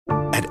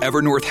At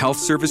Evernorth Health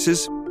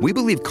Services, we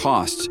believe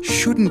costs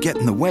shouldn't get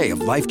in the way of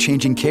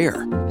life-changing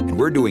care, and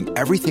we're doing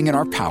everything in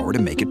our power to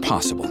make it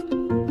possible.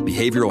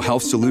 Behavioral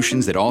health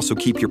solutions that also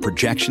keep your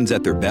projections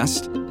at their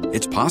best?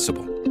 It's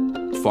possible.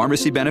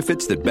 Pharmacy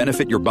benefits that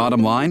benefit your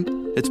bottom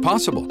line? It's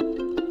possible.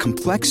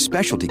 Complex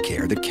specialty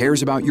care that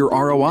cares about your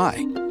ROI?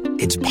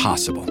 It's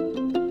possible.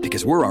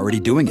 Because we're already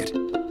doing it.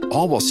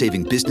 All while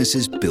saving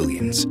businesses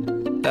billions.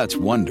 That's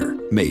Wonder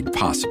made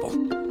possible.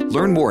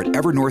 Learn more at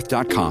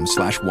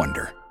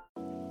evernorth.com/wonder.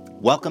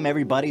 Welcome,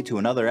 everybody, to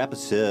another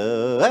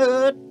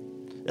episode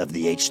of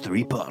the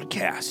H3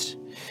 Podcast.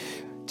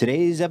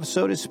 Today's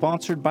episode is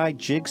sponsored by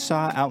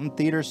Jigsaw, out in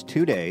theaters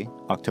today,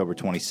 October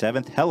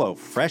 27th. Hello,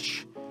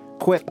 Fresh,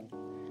 Quip,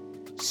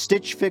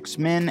 Stitch Fix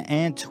Men,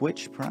 and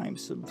Twitch Prime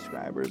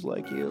subscribers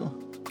like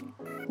you.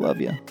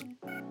 Love you.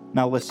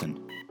 Now,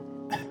 listen.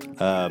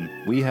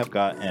 We have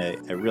got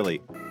a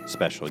really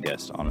special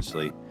guest,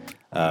 honestly.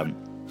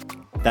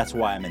 That's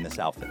why I'm in this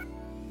outfit.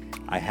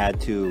 I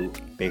had to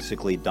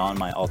basically don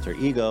my alter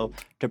ego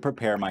to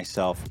prepare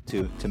myself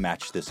to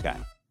match this guy.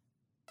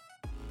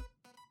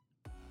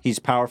 He's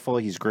powerful,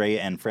 he's great,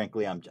 and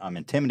frankly, I'm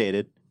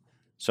intimidated,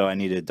 so I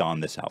need to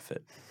don this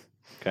outfit.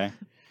 Okay?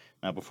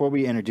 Now, before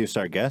we introduce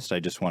our guest, I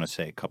just want to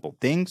say a couple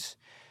things.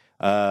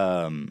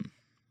 Jordan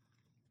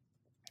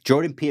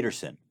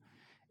Peterson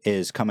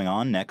is coming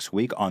on next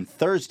week on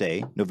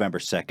Thursday, November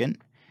 2nd.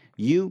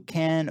 You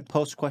can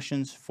post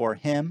questions for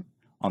him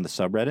on the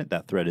subreddit.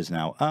 That thread is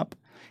now up.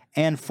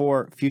 And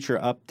for future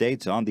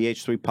updates on the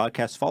H3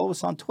 Podcast, follow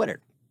us on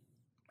Twitter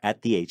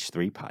at the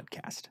H3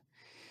 Podcast.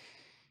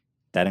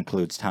 That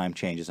includes time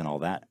changes and all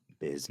that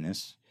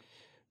business.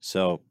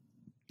 So,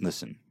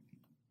 listen.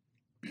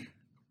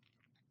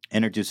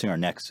 Introducing our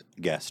next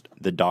guest,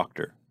 the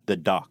Doctor,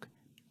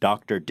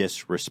 Dr.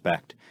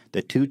 Disrespect,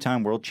 the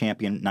two-time world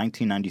champion,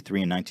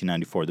 1993 and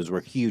 1994. Those were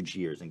huge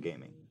years in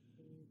gaming.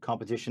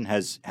 Competition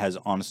has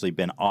honestly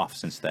been off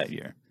since that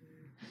year.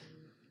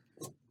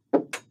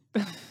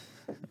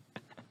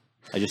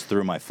 I just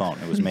threw my phone.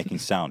 It was making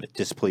sound. It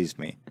displeased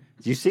me.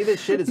 Do you see this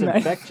shit? It's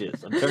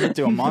infectious. I'm turning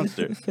into a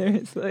monster.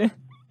 Seriously.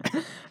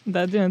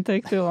 That didn't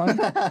take too long.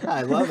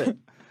 I love it.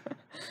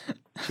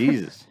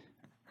 Jesus.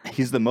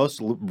 He's the most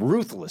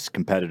ruthless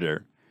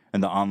competitor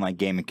in the online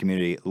gaming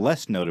community.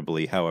 Less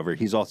notably, however,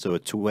 he's also a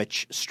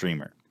Twitch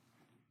streamer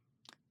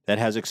that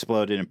has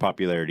exploded in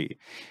popularity.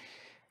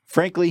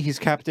 Frankly, he's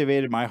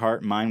captivated my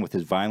heart and mind with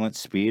his violent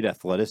speed,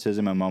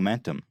 athleticism, and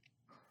momentum.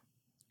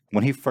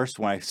 When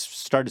I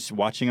started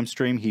watching him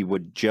stream, he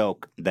would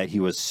joke that he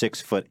was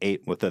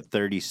 6'8" with a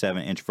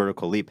 37-inch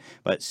vertical leap.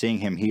 But seeing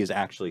him, he is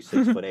actually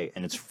 6'8",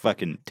 and it's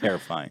fucking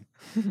terrifying.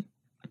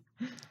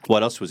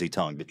 What else was he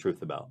telling the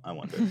truth about? I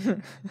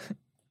wonder.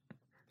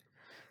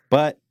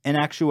 But in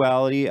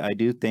actuality, I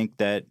do think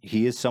that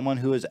he is someone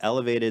who has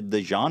elevated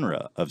the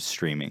genre of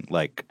streaming.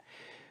 Like,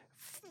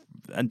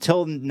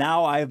 until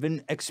now, I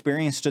haven't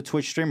experienced a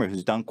Twitch streamer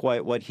who's done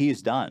quite what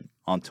he's done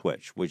on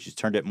Twitch, which has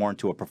turned it more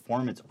into a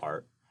performance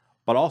art,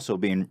 but also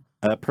being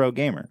a pro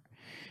gamer.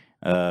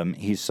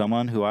 He's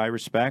someone who I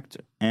respect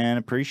and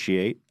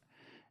appreciate,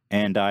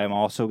 and I am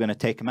also going to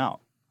take him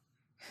out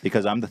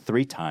because I'm the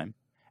 3-time,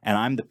 and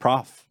I'm the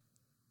prof,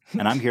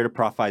 and I'm here to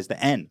profize the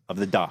end of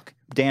the doc.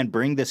 Dan,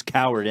 bring this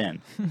coward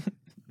in.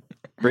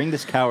 Bring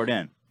this coward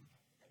in.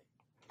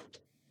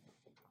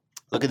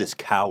 Look at this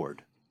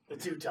coward. The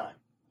 2-time.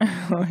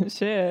 Oh,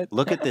 shit.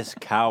 Look at this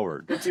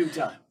coward. The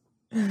 2-time.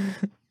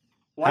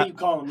 Why are you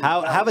calling me?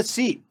 Have a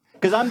seat.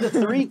 Because I'm the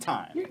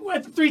 3-time.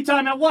 What, the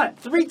 3-time at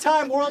what?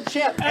 3-time world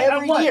champ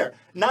every year.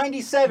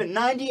 97,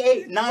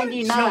 98,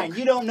 99.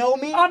 You don't know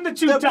me? I'm the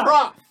 2-time. The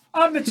prof.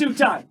 I'm the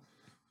 2-time.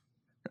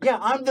 Yeah,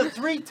 I'm the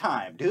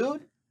 3-time,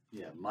 dude.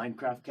 Yeah,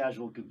 Minecraft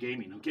casual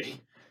gaming,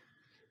 okay?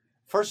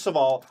 First of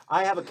all,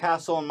 I have a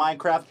castle in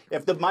Minecraft.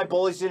 If my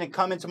bullies didn't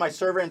come into my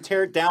server and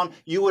tear it down,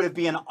 you would have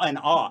been in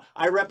awe.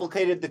 I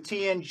replicated the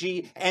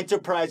TNG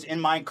Enterprise in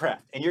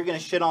Minecraft, and you're going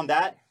to shit on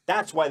that?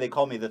 That's why they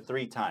call me the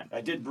 3-time. I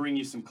did bring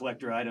you some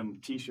collector item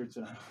t-shirts.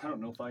 I don't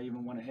know if I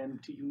even want to hand them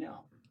to you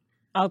now.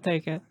 I'll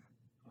take it.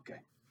 Okay.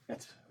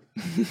 That's...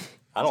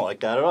 I don't like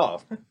that at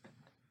all.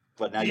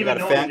 But now you Even got a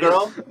though it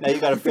fangirl? Now you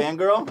got a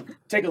fangirl?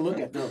 Take a look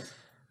at those.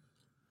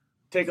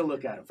 Take a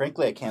look at them.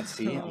 Frankly, I can't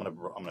see. I'm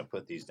gonna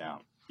put these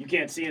down. You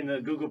can't see in the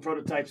Google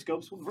prototype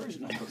scopes. What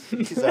version of those?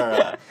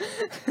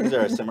 These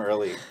are some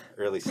early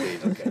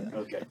stage.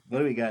 Okay. What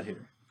do we got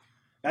here?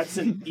 That's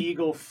an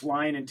eagle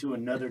flying into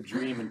another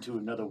dream, into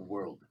another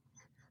world.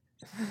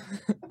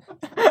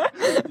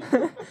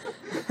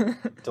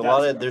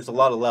 There's a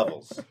lot of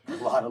levels. A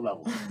lot of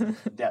levels.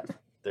 Depth.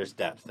 There's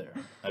depth there.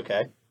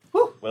 Okay.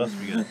 Whew. What else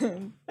we got?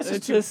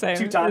 It's the same.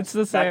 2 times. It's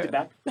the same.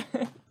 Back to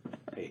back.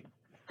 Hey,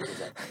 what is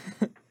that?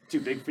 Too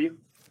big for you?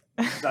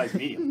 Size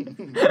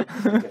medium.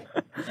 Okay.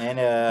 And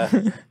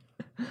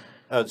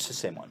it's the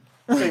same one.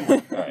 Same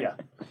one. All right. Yeah.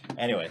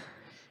 Anyway,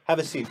 have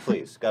a seat,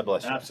 please. God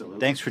bless you. Absolutely.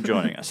 Thanks for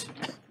joining us.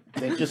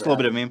 Just a little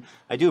bit of meme.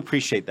 I do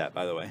appreciate that,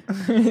 by the way.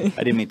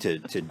 I didn't mean to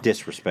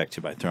disrespect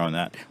you by throwing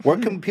that. Where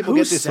can people Who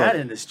get this? sat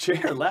in this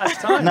chair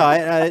last time?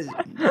 No,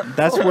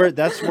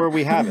 that's where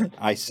we have it.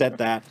 I set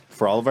that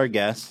for all of our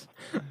guests.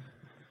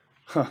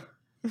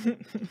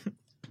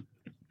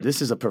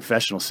 This is a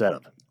professional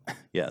setup.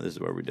 Yeah, this is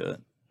where we do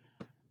it.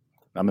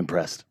 I'm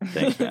impressed.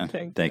 Thanks, man.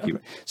 Thank Thank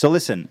you. So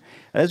listen,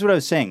 that's what I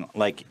was saying.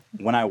 Like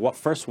when I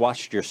first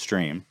watched your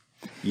stream,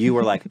 you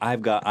were like,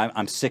 I'm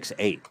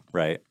 6'8",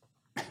 right?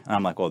 And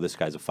I'm like, well, this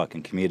guy's a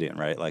fucking comedian,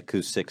 right? Like,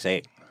 who's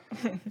 6'8"?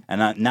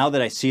 And now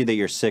that I see that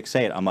you're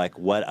 6'8", I'm like,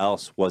 what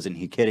else wasn't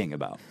he kidding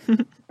about?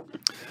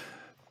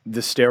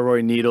 The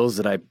steroid needles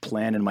that I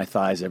plan in my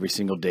thighs every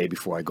single day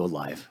before I go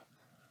live.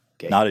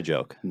 Okay. Not a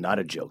joke. Not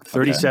a joke.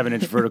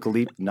 37-inch vertical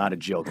leap, not a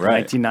joke.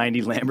 Right.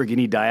 1990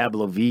 Lamborghini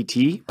Diablo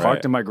VT, parked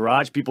Right. in my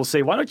garage. People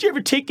say, why don't you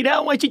ever take it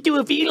out? Why don't you do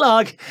a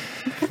vlog?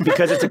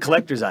 Because it's a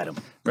collector's item,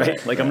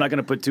 right? Like, I'm not going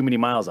to put too many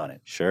miles on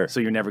it. Sure.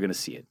 So you're never going to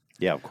see it.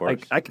 Yeah, of course.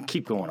 Like, I can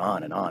keep going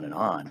on and on and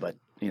on, but,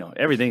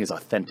 everything is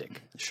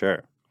authentic.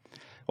 Sure.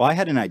 Well, I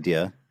had an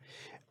idea.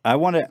 Are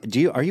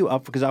you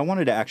up? Because I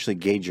wanted to actually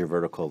gauge your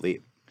vertical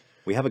leap.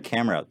 We have a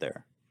camera out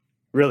there.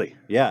 Really?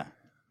 Yeah.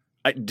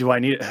 I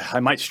might need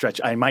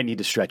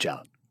to stretch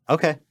out.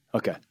 Okay.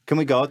 Okay. Can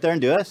we go out there and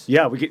do this?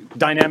 Yeah, we get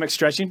dynamic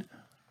stretching.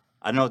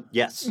 I don't know.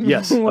 Yes.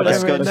 Yes.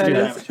 Whatever go. Let's that do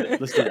is.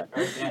 that. Let's do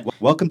that.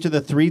 Welcome to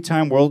the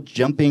 3-time World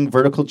Jumping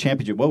Vertical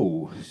Championship.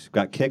 Whoa,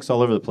 got kicks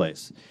all over the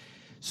place.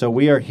 So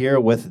we are here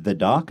with the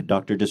doc,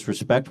 Dr.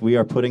 Disrespect. We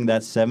are putting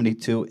that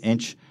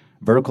 72-inch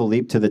vertical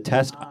leap to the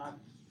test.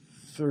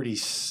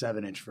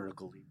 37-inch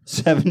vertical leap.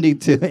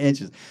 72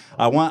 inches.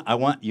 I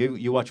want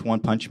you watch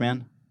One Punch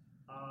Man?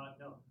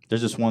 No.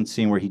 There's this one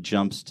scene where he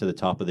jumps to the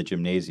top of the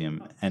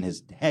gymnasium and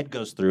his head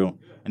goes through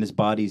and his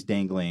body's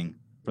dangling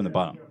from the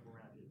bottom.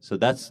 So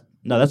that's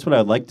what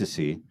I'd like to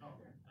see.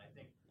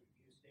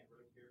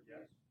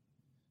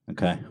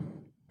 Okay.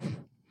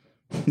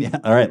 Yeah,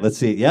 all right, let's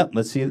see. Yep,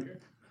 let's see.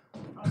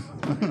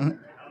 Right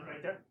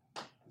there?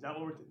 Is that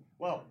what we're doing?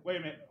 Well, wait a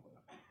minute.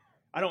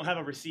 I don't have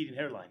a receding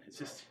hairline. It's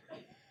just,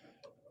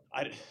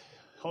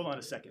 hold on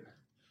a second.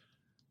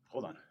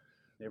 Hold on.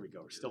 There we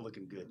go. We're still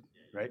looking good,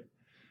 right?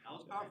 That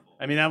was powerful.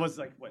 I mean, that was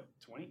like, what,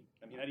 20?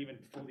 I mean, I'd even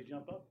fully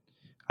jump up.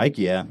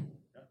 Yeah.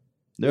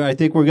 There, I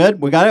think we're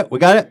good. We got it. We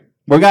got it.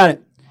 We got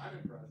it.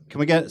 Can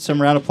we get some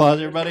round of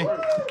applause, everybody? All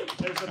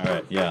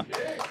right, yeah.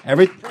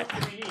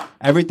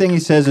 Everything he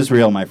says is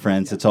real, my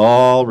friends. It's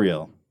all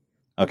real.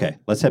 Okay,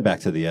 let's head back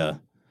to the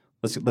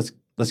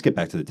let's get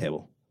back to the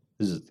table.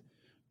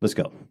 Let's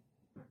go.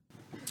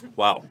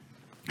 Wow.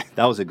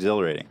 That was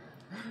exhilarating.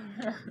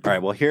 All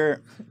right, well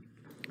here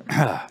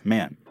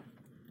man.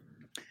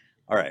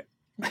 All right.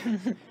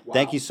 Wow.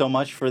 Thank you so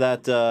much for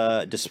that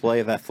display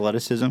of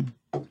athleticism.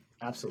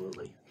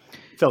 Absolutely.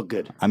 Felt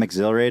good. I'm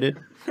exhilarated.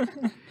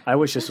 I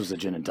wish this was a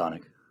gin and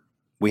tonic.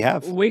 We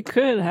have. We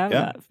could have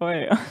Yeah. that for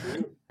you.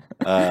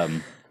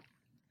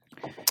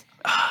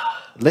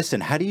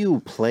 Listen, how do you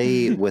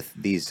play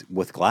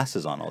with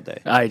glasses on all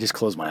day? I just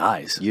close my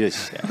eyes. You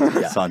just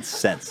it's on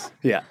sense.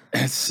 Yeah.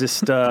 It's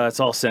just, it's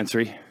all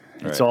sensory.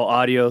 It's Right. all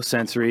audio,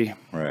 sensory.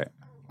 Right.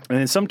 And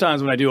then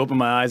sometimes when I do open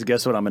my eyes,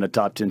 guess what? I'm in a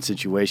top 10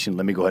 situation.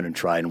 Let me go ahead and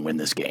try and win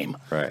this game.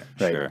 Right.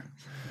 Right. Sure.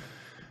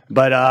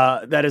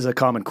 But that is a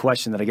common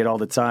question that I get all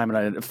the time.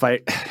 And if I,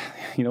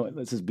 you know what,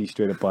 let's just be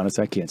straight up honest.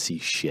 I can't see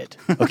shit.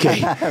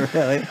 Okay.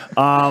 Really?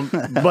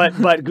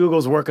 But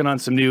Google's working on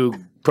some new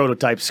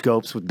prototype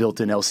scopes with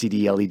built-in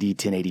LCD, LED,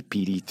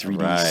 1080p,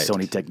 3D, Right.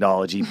 Sony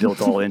technology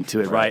built all into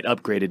it, right?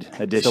 Upgraded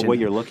edition. So what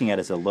you're looking at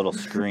is a little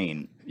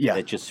screen. Yeah.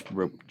 That just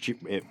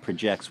it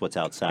projects what's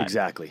outside.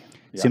 Exactly.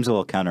 Yeah. Seems a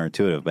little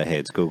counterintuitive, but hey,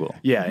 it's Google.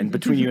 Yeah, and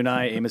between you and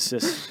I, aim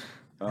assist,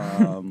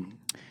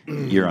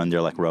 You're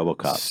under like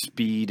RoboCop.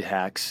 speed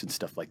hacks, and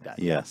stuff like that.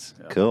 Yes.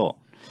 Cool.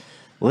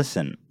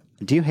 Listen,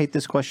 do you hate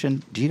this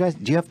question? Do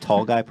you have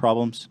tall guy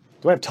problems?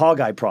 Do I have tall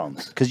guy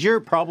problems? Because you're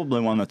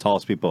probably one of the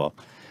tallest people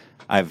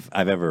I've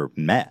ever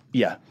met.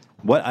 Yeah.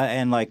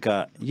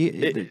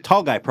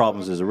 Tall guy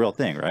problems is a real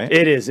thing, right?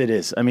 It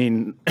is. I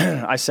mean,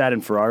 I sat in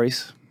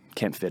Ferraris,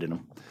 can't fit in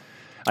them.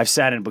 I've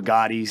sat in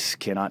Bugattis,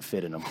 cannot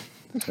fit in them.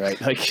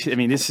 Right? Like, I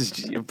mean, this is,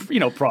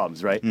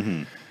 problems, right?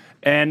 Mm-hmm.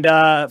 And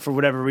for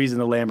whatever reason,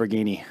 the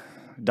Lamborghini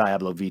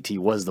Diablo VT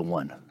was the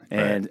one.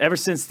 And ever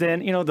since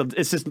then,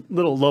 it's just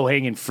little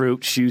low-hanging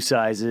fruit, shoe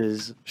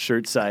sizes,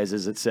 shirt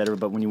sizes, et cetera.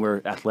 But when you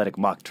wear athletic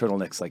mock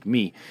turtlenecks like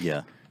me,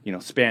 Yeah.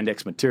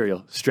 Spandex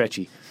material,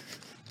 stretchy,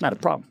 not a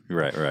problem.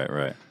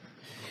 Right.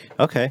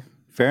 Okay,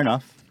 fair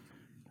enough.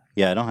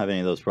 Yeah, I don't have any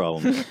of those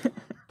problems,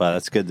 but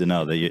that's good to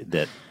know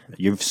that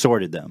you've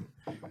sorted them.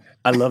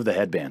 I love the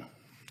headband.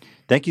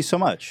 Thank you so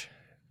much.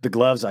 The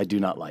gloves I do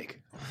not like.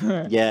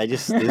 Yeah,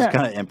 it's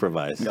kind of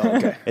improvised.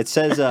 Okay. It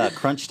says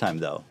crunch time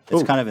though.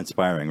 It's kind of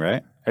inspiring,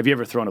 right? Have you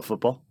ever thrown a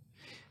football?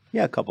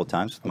 Yeah, a couple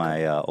times with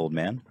my old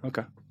man.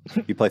 Okay.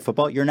 You play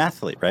football? You're an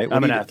athlete, right?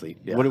 I'm an athlete.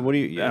 Yeah. What do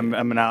you?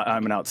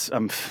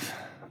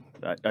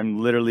 I'm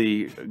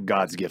literally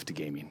God's gift to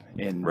gaming,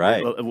 and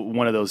Right.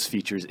 one of those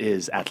features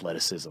is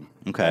athleticism.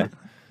 Okay.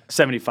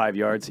 75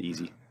 yards,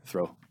 easy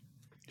throw,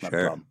 not a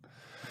Sure. problem.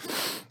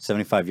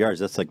 75 yards,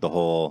 that's like the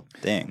whole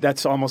thing.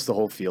 That's almost the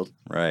whole field.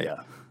 Right.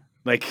 Yeah.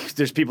 Like,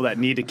 there's people that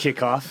need to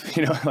kick off,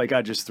 like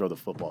I just throw the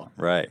football.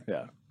 Right.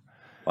 Yeah.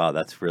 Wow,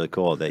 that's really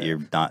cool that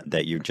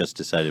you just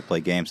decided to play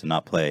games and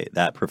not play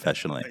that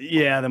professionally.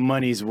 Yeah, the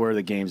money's where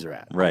the games are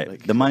at. Right.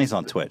 Like, the money's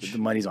on Twitch. the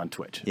money's on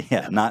Twitch.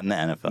 Yeah, not in the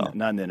NFL.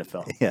 Not in the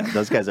NFL. Yeah,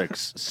 those guys are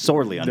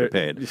sorely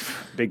underpaid.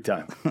 Big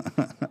time.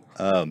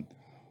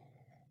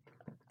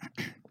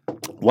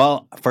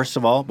 Well, first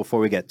of all, before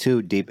we get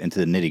too deep into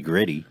the nitty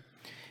gritty,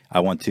 I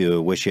want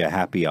to wish you a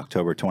happy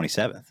October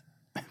 27th.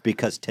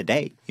 Because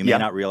today, you may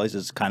not realize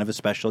it's kind of a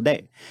special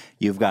day.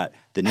 You've got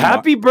the new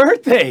Happy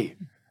birthday!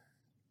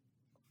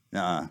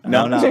 No,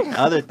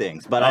 other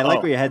things. But I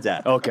like where your head's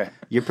at. Okay.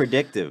 You're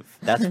predictive.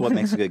 That's what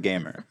makes a good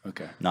gamer.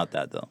 Okay. Not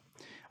that, though.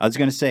 I was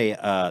going to say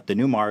the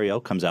new Mario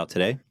comes out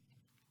today.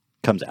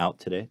 Did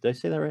I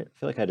say that right? I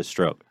feel like I had a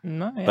stroke.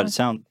 No, yeah. But it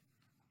sounds...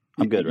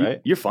 I'm good,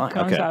 right? You're fine.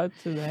 Comes okay. out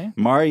today.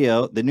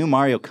 The new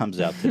Mario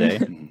comes out today.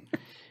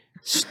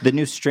 The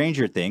new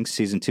Stranger Things,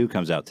 Season 2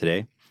 comes out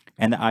today.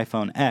 And the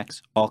iPhone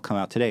X all come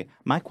out today.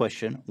 My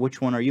question,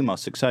 which one are you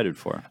most excited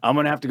for? I'm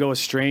going to have to go with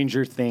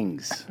Stranger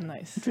Things.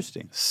 Nice.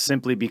 Interesting.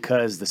 Simply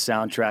because the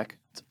soundtrack,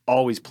 it's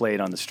always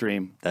played on the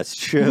stream. That's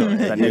true.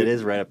 It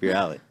is right up your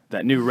alley.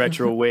 That new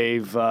retro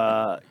wave,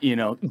 Yeah.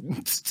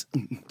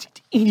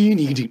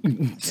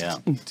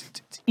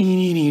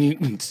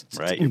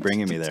 Right, you're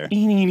bringing me there.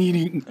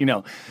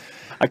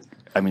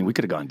 I mean, we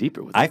could have gone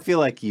deeper with it. I feel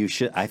like you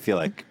should. I feel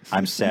like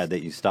I'm sad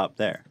that you stopped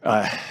there.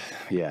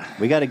 Yeah.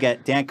 We got to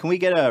get Dan. Can we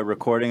get a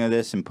recording of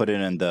this and put it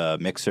in the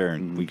mixer,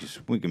 and we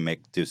can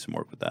do some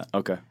work with that.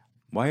 Okay.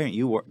 Why aren't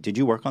you? Did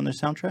you work on the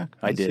soundtrack?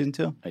 I did. Season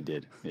 2? I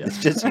did. Yeah. It's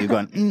just you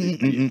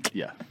going.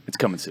 Yeah. It's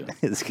coming soon.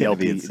 It's gonna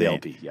be insane. The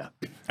LP, yeah.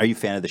 Are you a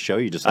fan of the show?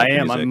 You just I like the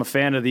am. music? I'm a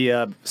fan of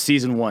the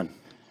season 1.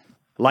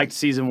 Liked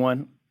season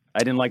 1. I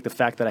didn't like the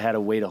fact that I had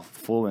to wait a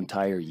full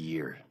entire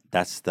year.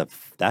 That's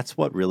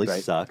what really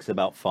sucks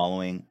about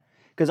following.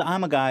 Because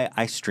I'm a guy,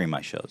 I stream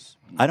my shows.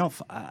 I don't.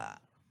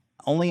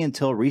 Only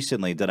until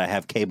recently did I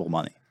have cable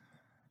money.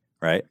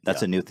 Right.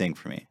 That's a new thing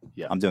for me.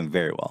 Yeah. I'm doing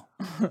very well.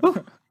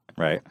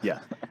 Right. Yeah.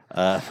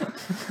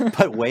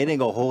 But waiting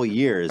a whole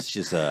year is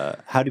just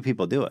how do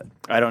people do it?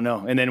 I don't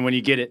know. And then when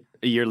you get it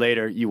a year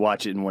later, you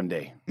watch it in one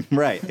day.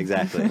 Right.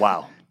 Exactly.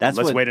 Wow.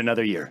 Let's wait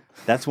another year.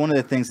 That's one of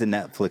the things that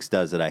Netflix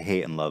does that I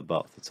hate and love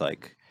both. It's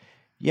like,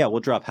 yeah,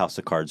 we'll drop House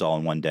of Cards all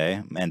in one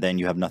day, and then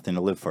you have nothing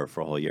to live for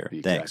a whole year.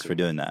 Exactly. Thanks for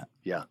doing that.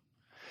 Yeah.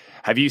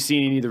 Have you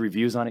seen any of the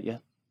reviews on it yet?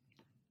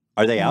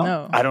 Are they out?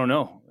 No. I don't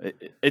know.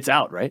 It's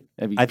out, right?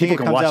 I think people it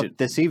can comes watch out it.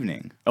 this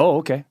evening. Oh,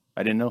 okay.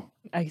 I didn't know.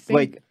 I think.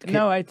 Wait,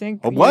 I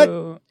think. what?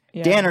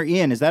 Yeah. Dan or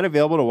Ian, is that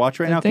available to watch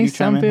right now? I Can you think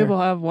chime some in here? people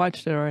have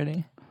watched it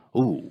already.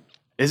 Ooh,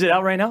 Is it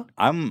out right now?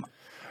 I'm All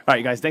right,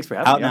 you guys. Thanks for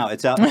having out me. now.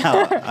 It's out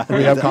now.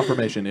 We have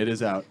confirmation. It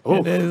is out.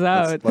 It is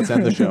out. Let's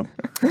end the show.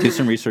 Do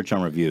some research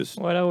on reviews.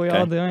 What are we okay?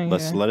 all doing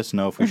Let us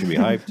know if we should be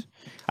hyped.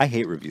 I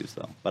hate reviews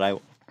though,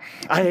 but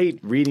I hate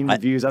reading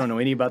reviews. I don't know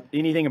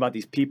anything about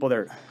these people.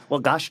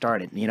 Gosh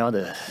darn it.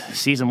 The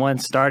season 1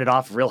 started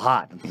off real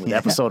hot with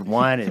episode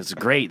 1. And it was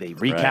great. They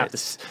recapped Right.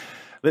 this.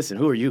 Listen,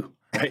 who are you?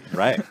 Right?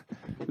 right.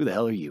 Who the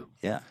hell are you?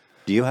 Yeah.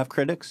 Do you have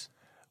critics?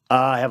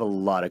 I have a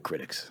lot of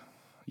critics.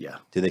 Yeah.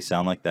 Do they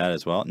sound like that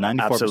as well? 94%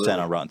 Absolutely.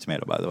 on Rotten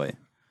Tomato, by the way.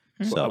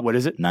 So What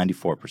is it?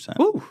 94%.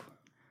 Woo.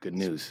 Good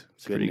news.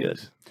 pretty good.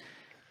 news.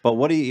 But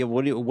what do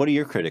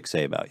your critics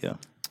say about you?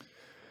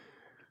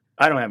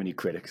 I don't have any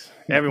critics.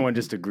 Everyone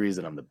just agrees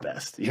that I'm the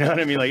best. You know what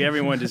I mean? Like,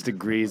 everyone just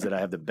agrees that I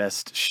have the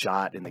best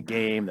shot in the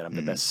game, that I'm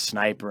the best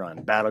sniper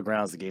on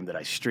Battlegrounds, the game that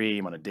I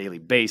stream on a daily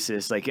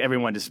basis. Like,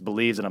 everyone just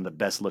believes that I'm the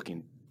best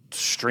looking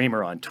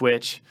streamer on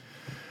Twitch.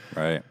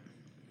 Right.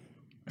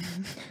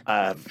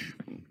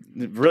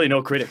 Really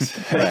no critics.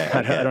 Right,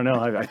 okay. I don't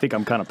know. I think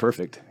I'm kind of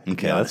perfect. to be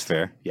Okay, that's honest.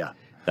 fair. Yeah.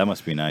 That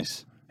must be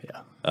nice.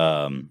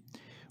 Yeah.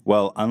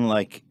 Well,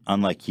 unlike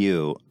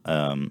you,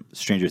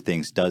 Stranger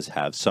Things does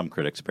have some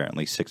critics,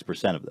 apparently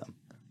 6% of them,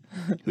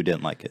 who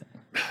didn't like it.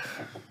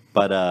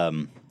 But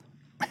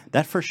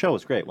that first show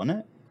was great, wasn't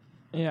it?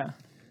 Yeah.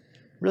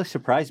 Really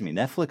surprised me.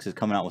 Netflix is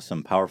coming out with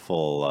some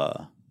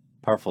powerful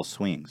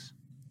swings.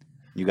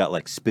 You got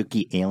like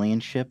spooky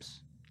alien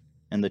ships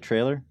in the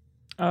trailer.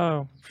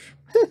 Oh.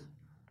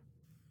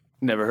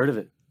 Never heard of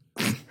it.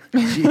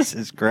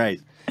 Jesus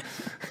Christ.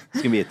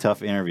 It's going to be a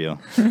tough interview. All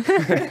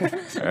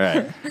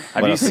right.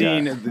 Have you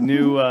seen the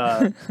new,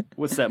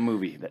 what's that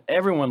movie that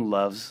everyone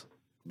loves,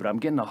 but I'm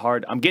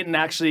getting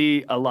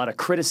actually a lot of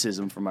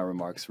criticism for my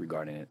remarks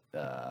regarding it.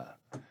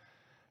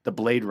 The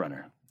Blade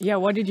Runner. Yeah.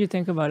 What did you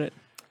think about it?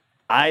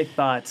 I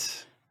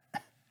thought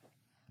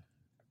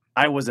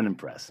I wasn't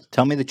impressed.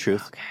 Tell me the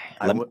truth.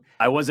 Okay.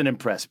 I wasn't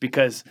impressed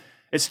because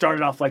it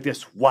started off like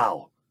this.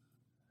 Wow.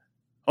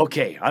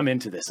 Okay, I'm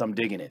into this. I'm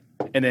digging it.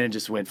 And then it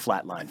just went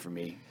flatline for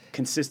me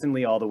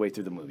consistently all the way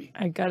through the movie.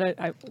 I got it.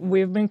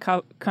 We've been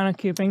kind of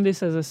keeping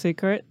this as a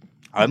secret.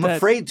 I'm That-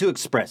 afraid to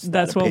express that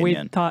That's what we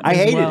opinion. thought I as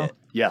hated well. it.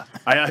 Yeah.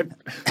 I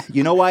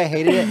You know why I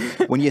hated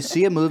it? When you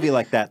see a movie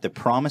like that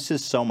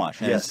promises so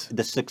much, and Yes. it's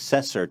the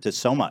successor to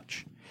so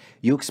much,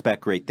 you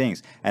expect great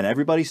things. And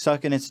everybody's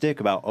sucking its dick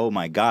about, oh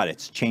my God,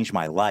 it's changed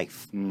my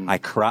life. I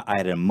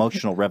had an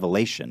emotional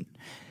revelation.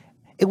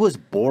 It was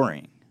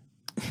boring.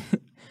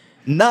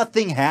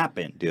 Nothing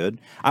happened,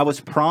 dude. I was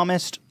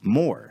promised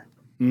more.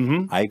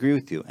 I agree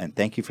with you, and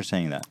thank you for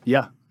saying that.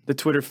 Yeah. The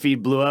Twitter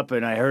feed blew up,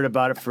 and I heard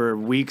about it for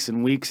weeks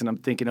and weeks, and I'm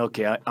thinking,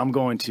 okay, I'm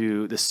going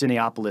to the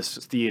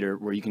Cineopolis Theater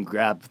where you can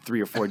grab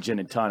 3 or 4 gin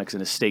and tonics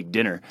and a steak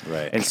dinner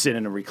and sit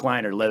in a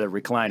leather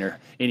recliner,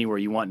 anywhere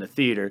you want in the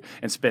theater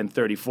and spend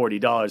 $30, $40,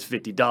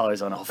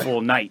 $50 on a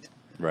full night.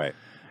 Right.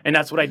 And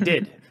that's what I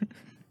did.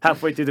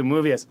 Halfway through the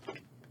movie,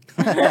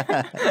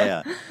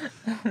 Yeah.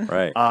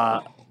 Right.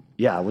 I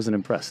wasn't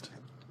impressed.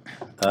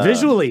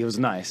 Visually, it was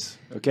nice.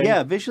 Okay.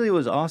 Yeah, visually it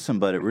was awesome,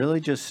 but it really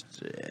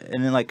just,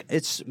 and then like,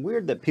 it's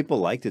weird that people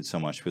liked it so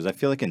much because I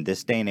feel like in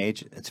this day and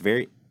age, it's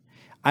very,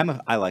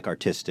 I like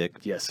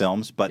artistic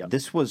films, but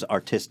this was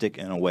artistic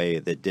in a way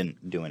that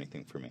didn't do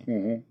anything for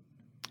me.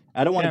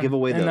 I don't want to give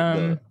away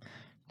the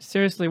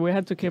seriously, we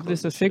had to keep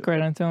this a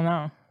secret until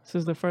now. This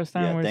is the first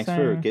time we're saying.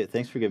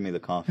 Thanks for giving me the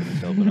confidence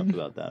to open up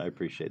about that. I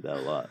appreciate that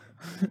a lot.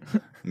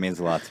 It means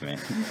a lot to me.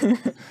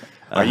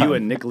 Are you a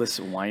Nicholas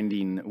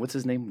Winding? What's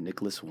his name?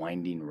 Nicholas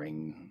Winding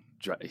Ring.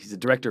 He's the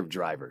director of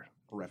Driver.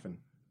 Refn.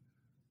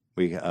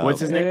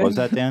 What's his name? What was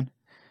that, Dan?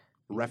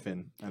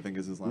 Refn, I think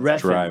is his last Refn. name.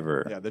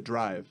 Driver. Yeah, the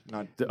Drive,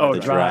 not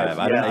Drive.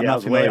 I'm I not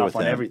was familiar way with off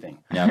on him. everything.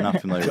 Yeah, I'm not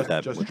familiar with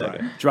that. Just With that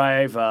Drive. guy.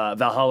 Drive,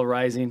 Valhalla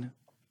Rising.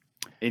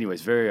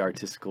 Anyways, very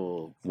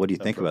artistical. What do you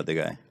think about the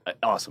guy?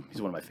 Awesome.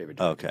 He's one of my favorite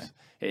directors.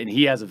 Okay. And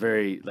he has a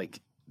very,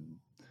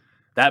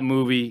 that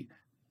movie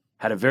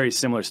had a very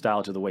similar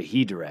style to the way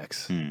he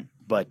directs.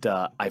 But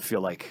I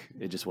feel like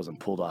it just wasn't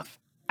pulled off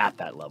at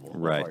that level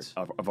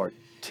of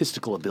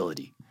artistical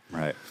ability.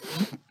 Right.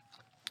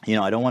 You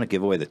know, I don't want to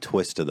give away the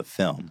twist of the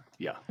film.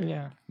 Yeah.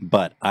 Yeah.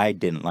 But I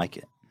didn't like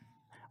it.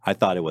 I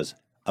thought it was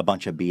a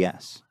bunch of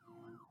BS.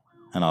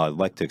 And I'd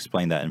like to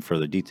explain that in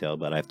further detail,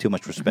 but I have too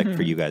much respect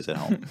for you guys at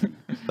home.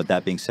 But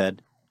that being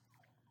said,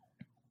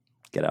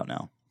 get out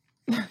now.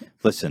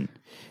 Listen,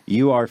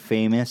 you are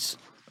famous.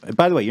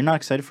 By the way, you're not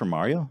excited for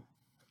Mario?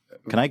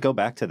 Can I go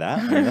back to that?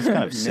 I mean, that's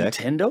kind of sick.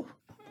 Nintendo?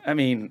 I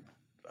mean,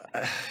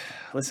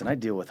 listen, I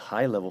deal with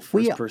high-level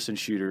first-person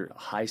shooter,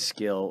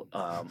 high-skill,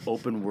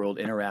 open-world,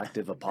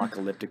 interactive,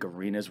 apocalyptic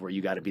arenas where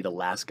you got to be the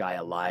last guy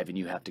alive and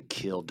you have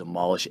to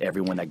demolish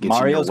everyone that gets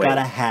Mario's in your way.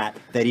 got a hat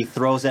that he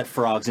throws at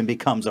frogs and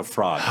becomes a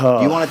frog.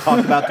 You want to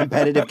talk about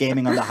competitive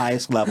gaming on the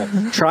highest level?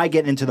 Try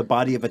getting into the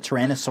body of a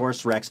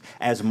Tyrannosaurus Rex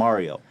as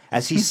Mario,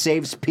 as he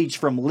saves Peach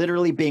from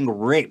literally being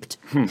raped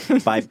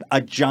by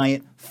a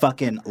giant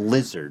fucking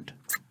lizard.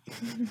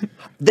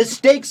 The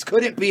stakes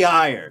couldn't be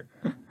higher.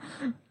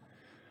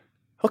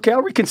 Okay,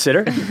 I'll reconsider.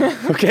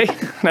 Okay,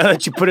 now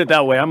that you put it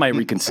that way, I might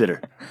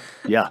reconsider.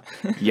 Yeah.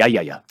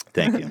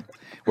 Thank you.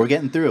 We're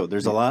getting through.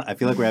 There's a lot. I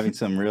feel like we're having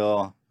some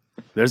real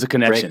There's a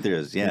connection.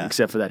 breakthroughs. Yeah.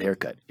 Except for that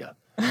haircut. Yeah.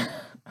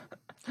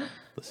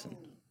 Listen,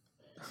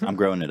 I'm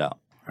growing it out.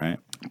 Right.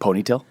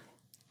 Ponytail?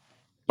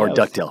 Or Yeah,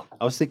 ducktail?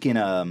 I was thinking,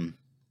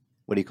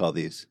 what do you call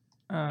these?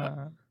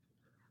 Uh,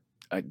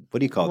 What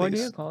do you call what do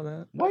these? you call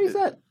that? Why is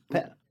that?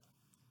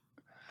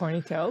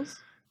 Ponytails?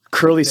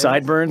 Curly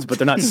sideburns, but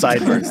they're not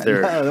sideburns.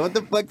 They're What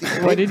the fuck?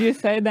 What did you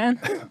say then?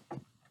 Are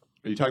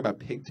you talking about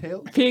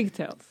pigtail?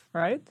 Pigtails,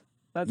 right?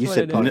 That's You what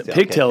said it is. ponytail. Okay,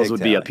 Pigtails would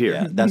be pigtail. up here.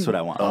 Yeah, that's what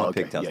I want. I want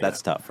okay. pigtails. Yeah,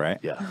 That's tough, right?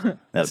 yeah.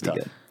 That'd be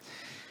tough.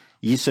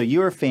 good. So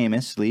you are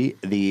famously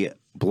the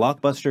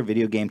Blockbuster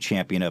video game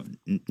champion of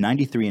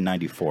 93 and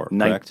 94,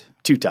 correct?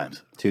 2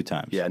 times. 2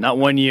 times. Yeah, not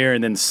 1 year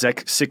and then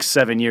 6,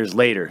 7 years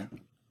later,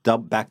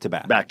 Back to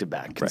back. back to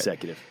back,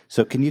 consecutive.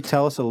 So can you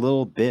tell us a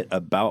little bit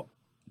about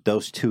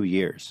those 2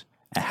 years?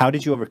 And how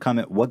did you overcome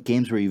it? What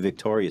games were you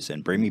victorious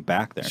in? Bring me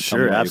back there. And tell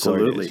me Sure, about your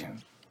glory absolutely.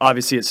 days.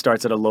 Obviously, it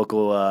starts at a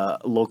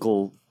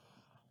local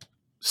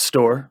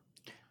store.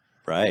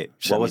 Right.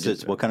 Should What we was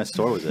just- it? What kind of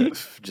store was it?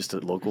 Just a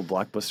local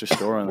Blockbuster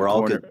store on We're the all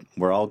corner. good.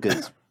 We're all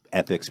good.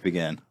 Epics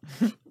begin.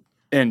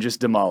 And just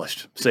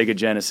demolished Sega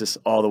Genesis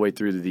all the way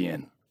through to the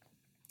end.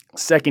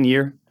 Second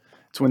year,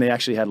 it's when they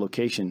actually had a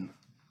location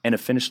and a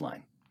finish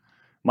line.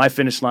 My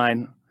finish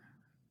line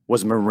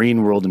was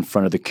Marine World in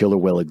front of the Killer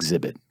Whale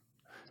exhibit.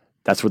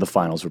 That's where the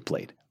finals were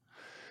played.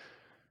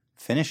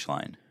 Finish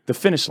line. The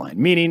finish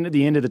line, meaning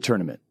the end of the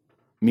tournament,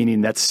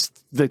 meaning that's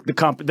the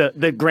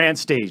grand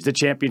stage, the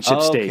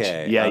championship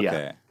stage. Yeah, okay.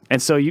 yeah.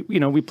 And so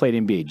we played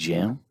NBA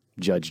Jam,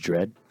 Judge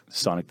Dredd,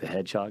 Sonic the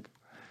Hedgehog,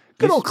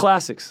 good old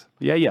classics.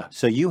 Yeah, yeah.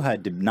 So you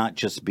had to not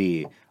just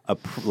be a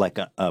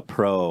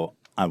pro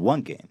on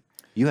one game.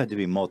 You had to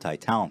be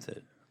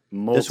multi-talented.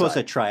 This was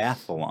a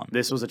triathlon.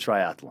 This was a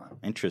triathlon.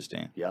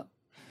 Interesting. Yeah.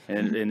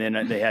 And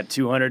then they had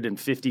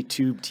 250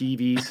 tube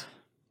TVs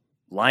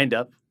lined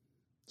up,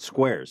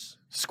 Squares,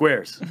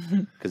 squares,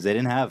 because they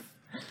didn't have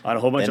on a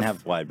whole bunch didn't of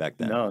have wide back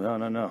then.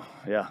 No.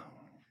 Yeah.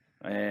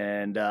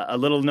 And a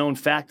little known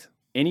fact,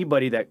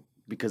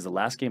 because the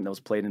last game that was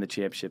played in the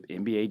championship,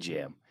 NBA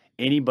Jam,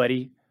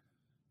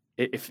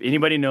 if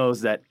anybody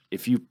knows that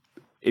if you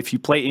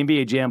play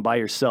NBA Jam by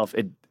yourself,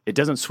 it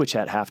doesn't switch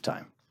at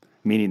halftime.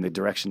 meaning the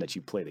direction that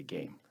you play the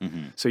game.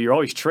 Mm-hmm. So you're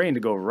always trained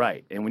to go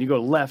right. And when you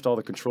go left, all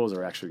the controls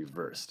are actually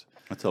reversed.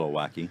 That's a little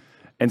wacky.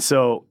 And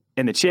so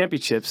in the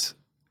championships,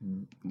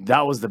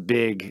 that was the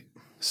big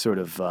sort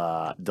of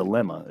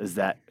dilemma, is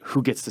that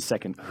who gets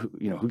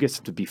who gets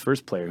to be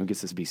first player, who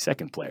gets to be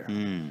second player.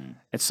 And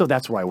so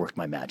that's where I worked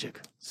my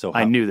magic. So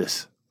I knew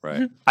this.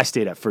 Right. I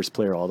stayed at first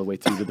player all the way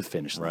through to the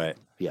finish line.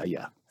 Right.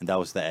 Yeah. And that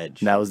was the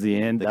edge. And that was the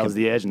end. That was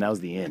the edge, and that was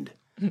the end.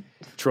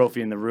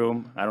 Trophy in the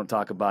room. I don't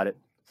talk about it.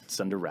 It's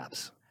under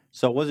wraps.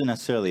 So it wasn't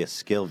necessarily a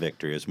skill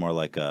victory. It was more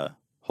like a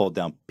hold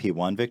down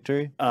P1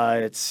 victory.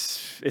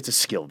 It's a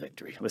skill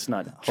victory. Let's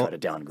not try to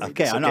downgrade.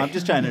 Okay, this, I know. I'm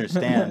just trying to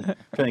understand,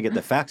 trying to get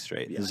the facts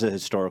straight. This is a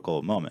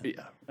historical moment.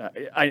 Yeah.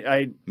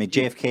 I mean,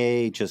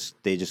 JFK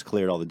they just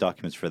cleared all the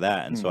documents for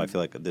that, and so I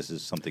feel like this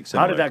is something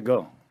similar. How did that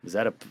go? Is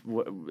that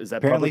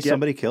Apparently public yet?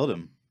 somebody killed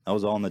him. That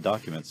was all in the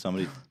documents.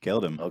 Somebody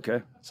killed him.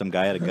 Okay. Some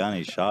guy had a gun.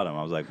 He shot him.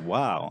 I was like,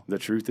 wow, The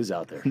truth is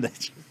out there.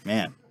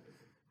 man.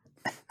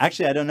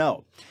 Actually, I don't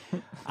know.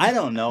 I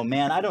don't know,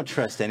 man. I don't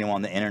trust anyone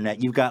on the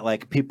internet. You've got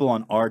like people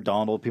on R.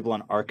 Donald, people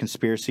on R.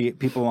 Conspiracy,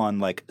 people on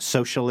like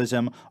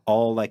socialism,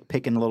 all like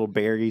picking little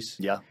berries.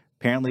 Yeah.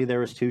 Apparently, there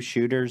was 2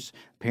 shooters.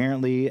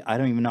 Apparently, I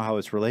don't even know how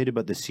it's related,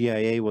 but the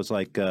CIA was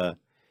like,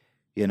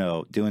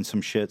 doing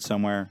some shit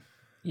somewhere.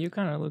 You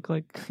kind of look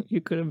like you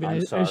could have been I'm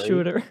a sorry.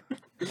 shooter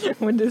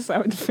with this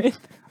outfit.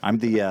 I'm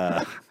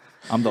the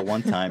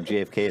one-time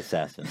JFK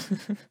assassin.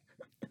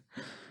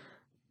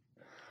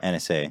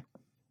 NSA.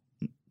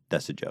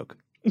 That's a joke.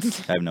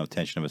 I have no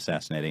intention of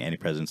assassinating any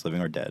presidents,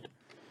 living or dead.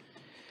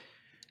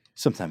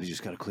 Sometimes you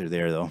just got to clear the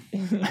air, though.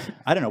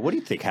 I don't know. What do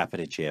you think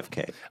happened at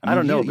JFK? I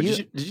don't know, but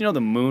did you know the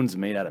moon's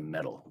made out of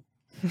metal?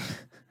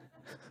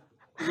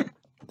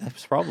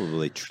 That's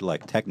probably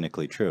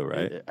technically true,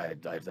 right?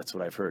 That's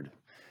what I've heard.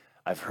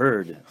 I've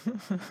heard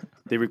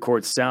they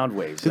record sound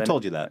waves. Who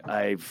told you that?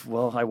 I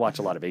watch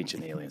a lot of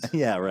Ancient Aliens.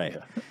 Yeah, right.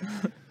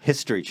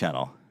 History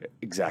Channel.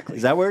 Exactly.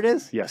 Is that where it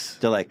is? Yes.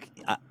 They're like,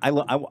 I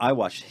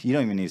watch. You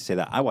don't even need to say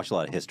that. I watch a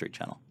lot of History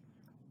Channel.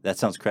 That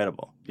sounds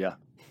credible. Yeah.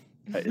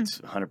 It's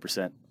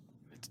 100%.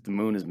 The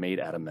moon is made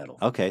out of metal.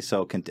 Okay,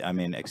 so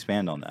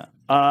expand on that.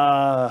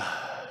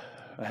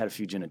 I had a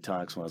few gin and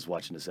tonics when I was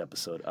watching this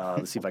episode.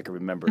 Let's see if I can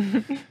remember.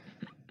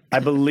 I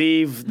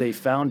believe they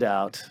found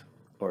out,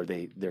 or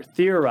they're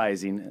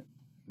theorizing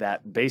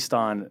that based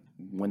on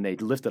when they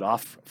lifted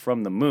off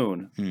from the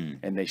moon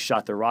and they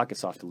shot their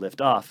rockets off to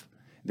lift off,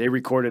 they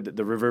recorded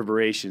the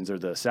reverberations or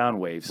the sound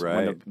waves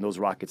when those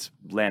rockets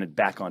landed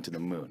back onto the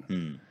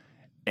moon.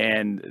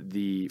 And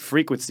the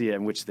frequency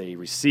at which they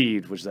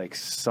received was like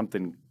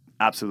something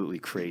absolutely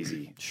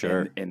crazy.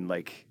 Sure. And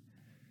like,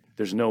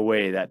 there's no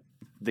way that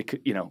they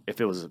could, if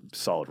it was a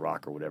solid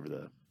rock or whatever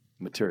the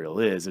material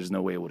is, there's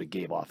no way it would have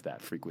gave off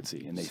that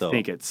frequency. And they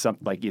think it's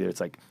something like either it's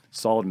like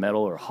solid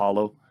metal or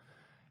hollow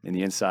in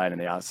the inside,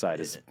 and the outside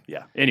is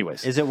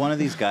Anyways, Is it one of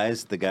these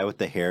guys, the guy with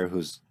the hair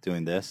who's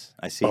doing this?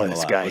 I see him a this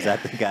lot. guy. Was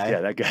that the guy?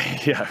 Yeah, that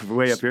guy. Yeah,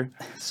 way up here.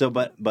 So,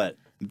 but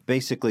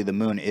basically, the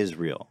moon is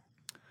real.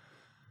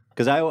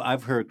 Because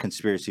I've heard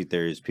conspiracy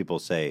theories. People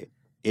say,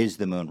 "Is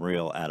the moon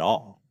real at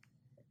all?"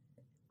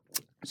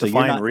 So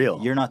Define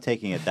real. You're not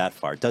taking it that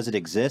far. Does it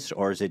exist,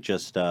 or is it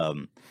just?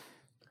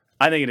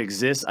 I think it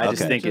exists. I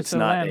just Okay. think Just it's a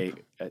not lamp.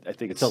 I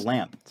think It's a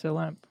lamp. It's a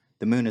lamp.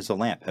 The moon is a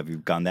lamp. Have you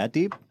gone that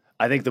deep?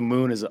 I think the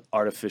moon is an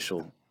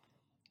artificial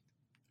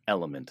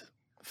element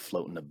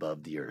floating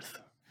above the earth.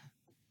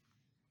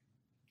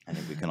 I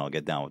think we can all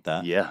get down with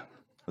that. Yeah.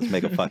 Let's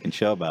make a fucking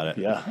show about it.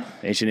 Yeah.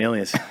 Ancient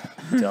aliens.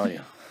 I'm telling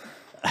you.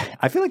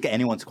 I feel like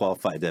anyone's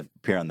qualified to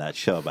appear on that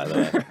show, by the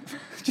way.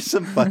 Just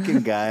some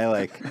fucking guy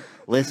like,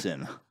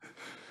 listen,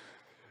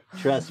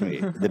 trust me,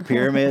 the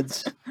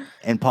pyramids,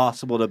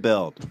 impossible to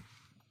build.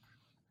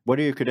 What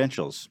are your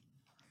credentials?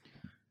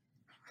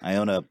 I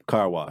own a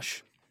car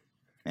wash.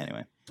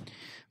 Anyway,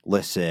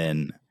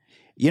 listen,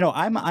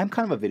 I'm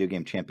kind of a video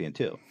game champion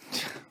too.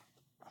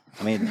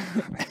 I mean,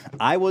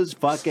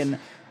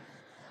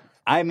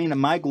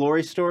 my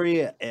glory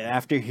story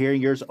after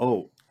hearing yours,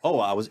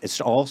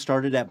 it all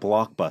started at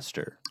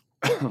Blockbuster.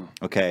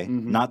 Okay,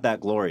 not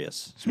that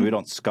glorious. So we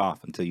don't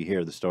scoff until you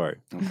hear the story.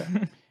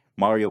 Okay.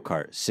 Mario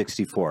Kart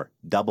 64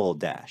 Double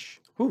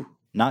Dash.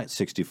 Not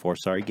 64,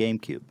 sorry,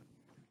 GameCube.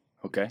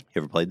 Okay.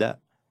 You ever played that?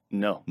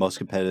 No. Most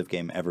competitive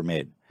game ever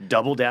made.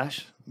 Double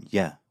dash?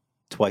 Yeah,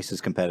 twice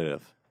as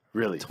competitive.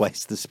 Really?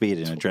 Twice the speed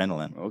and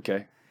adrenaline.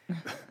 Okay.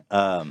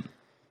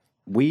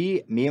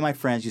 Me and my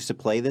friends used to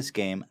play this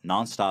game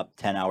nonstop,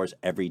 10 hours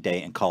every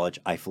day in college.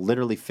 I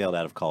literally failed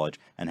out of college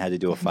and had to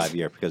do a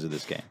 5-year because of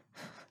this game.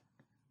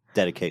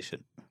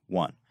 Dedication,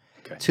 1.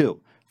 Okay.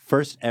 2,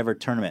 first ever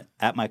tournament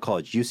at my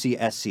college,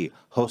 UCSC,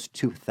 host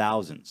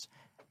 2000s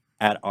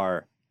at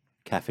our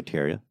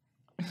cafeteria.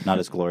 Not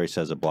as glorious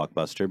as a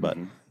Blockbuster, but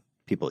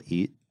people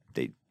eat,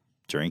 they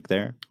drink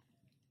there.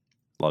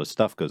 A lot of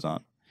stuff goes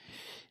on.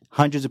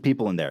 Hundreds of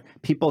people in there.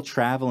 People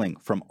traveling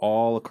from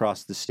all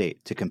across the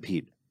state to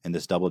compete in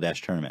this Double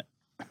Dash tournament.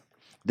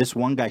 This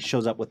one guy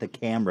shows up with a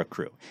camera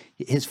crew.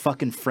 His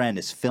fucking friend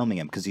is filming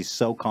him because he's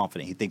so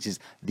confident. He thinks he's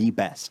the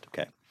best.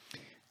 Okay.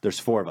 There's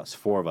four of us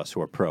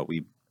who are pro.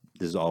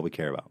 This is all we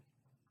care about.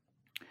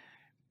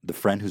 The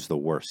friend who's the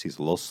worst. He's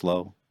a little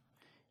slow.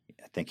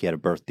 I think he had a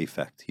birth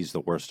defect. He's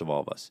the worst of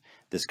all of us.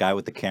 This guy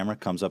with the camera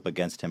comes up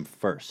against him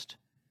first.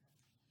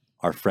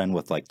 Our friend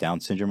with like Down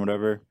syndrome or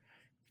whatever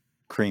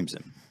creams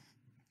him.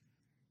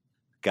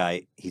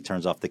 Guy, he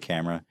turns off the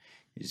camera.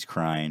 He's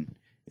crying.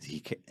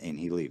 And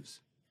he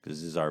leaves.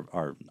 Because this is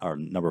our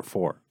number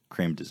 4.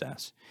 Creamed his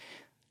ass.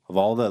 Of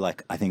all the,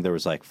 like, I think there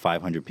was like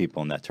 500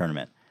 people in that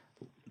tournament.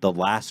 The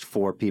last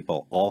 4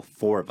 people, all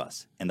 4 of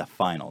us in the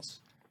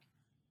finals.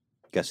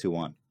 Guess who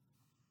won?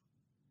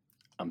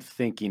 I'm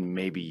thinking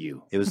maybe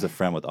you. It was the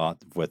friend with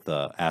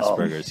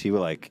Asperger's.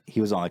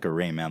 He was on like a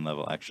Rain Man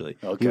level actually.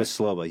 Okay. He was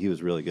slow, but he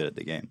was really good at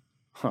the game.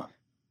 Huh.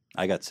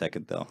 I got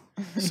second though.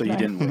 So you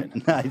didn't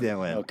win. I didn't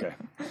win. Okay.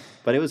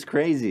 But it was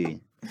crazy.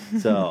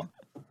 So,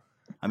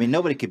 I mean,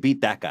 nobody could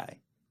beat that guy.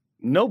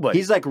 Nobody.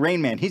 He's like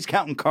Rain Man. He's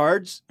counting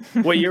cards.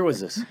 What year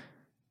was this?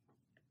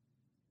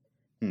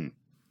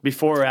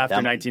 Before or after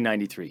That-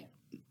 1993?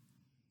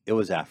 It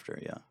was after,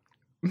 yeah.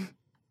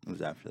 It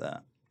was after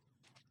that.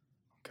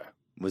 Okay.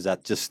 Is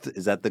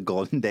that the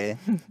golden day?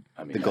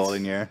 I mean, The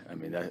golden year? I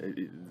mean,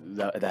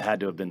 that had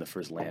to have been the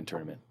first LAN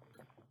tournament.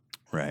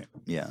 Right.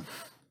 Yeah.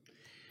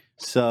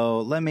 So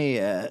let me.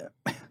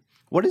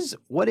 What is?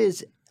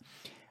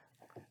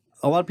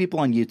 A lot of people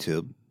on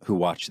YouTube who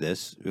watch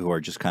this, who are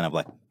just kind of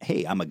like,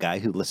 "Hey, I'm a guy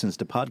who listens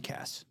to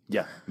podcasts,"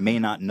 Yeah. may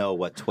not know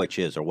what Twitch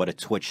is or what a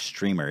Twitch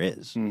streamer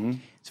is. Mm-hmm.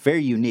 It's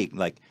very unique.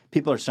 Like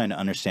people are starting to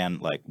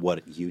understand like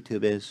what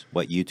YouTube is,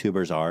 what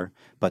YouTubers are,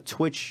 but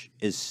Twitch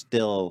is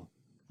still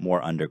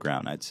more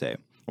underground. I'd say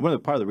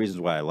part of the reasons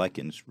why I like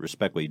it and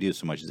respect what you do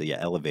so much is that you're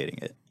elevating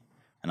it,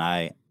 and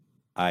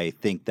I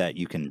think that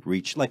you can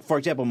reach, like, for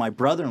example, my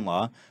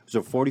brother-in-law, who's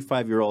a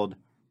 45-year-old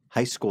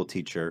high school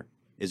teacher,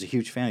 is a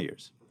huge fan of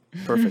yours.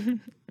 Perfect.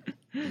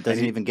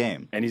 Doesn't even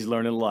game. And he's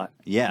learning a lot.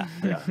 Yeah.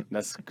 Yeah.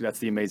 That's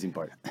the amazing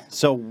part.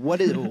 So what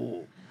does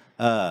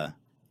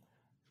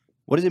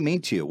it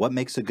mean to you? What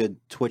makes a good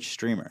Twitch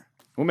streamer?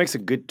 What makes a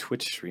good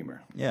Twitch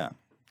streamer? Yeah.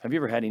 Have you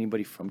ever had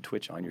anybody from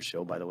Twitch on your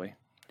show, by the way?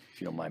 If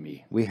you don't mind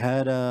me. We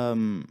had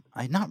not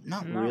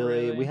really.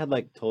 really. We had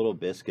like Total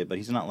Biscuit, but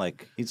he's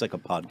like a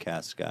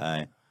podcast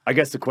guy. I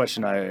guess the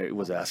question I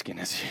was asking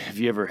is, have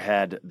you ever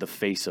had the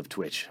face of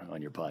Twitch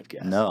on your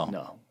podcast? No.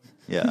 No.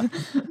 Yeah.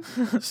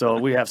 So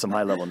we have some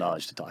high-level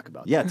knowledge to talk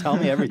about. Yeah, tell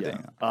me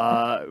everything.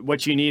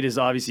 What you need is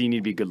obviously you need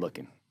to be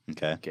good-looking.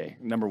 Okay. Okay,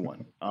 number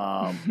one.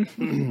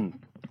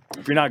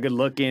 If you're not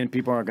good-looking,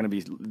 people aren't going to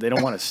be. They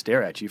don't want to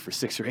stare at you for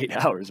 6 or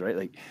 8 hours, right?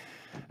 Like,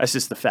 that's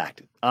just the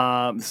fact.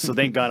 So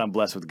thank God I'm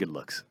blessed with good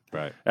looks.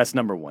 Right. That's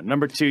number one.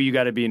 Number two, you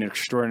got to be an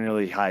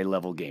extraordinarily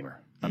high-level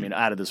gamer. I mean,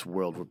 out of this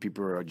world where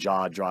people are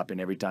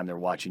jaw-dropping every time they're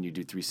watching you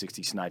do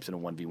 360 snipes in a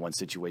 1v1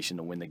 situation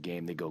to win the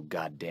game. They go,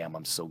 God damn,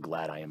 I'm so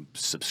glad I am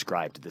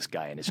subscribed to this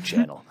guy and his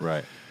channel.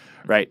 Right.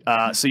 Right.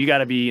 So you got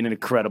to be an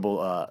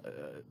incredible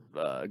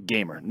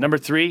gamer. Number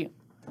three.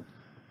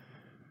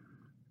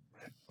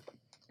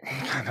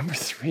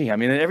 I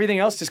mean, everything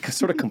else just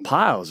sort of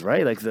compiles,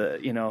 right? Like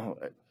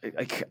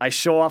I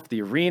show off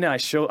the arena.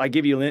 I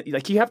give you,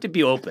 like, you have to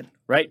be open,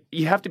 right?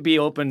 You have to be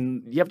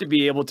open. You have to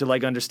be able to,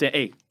 like, understand,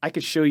 hey, I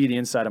could show you the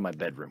inside of my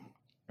bedroom,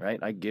 right?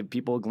 I give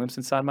people a glimpse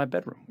inside my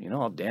bedroom. You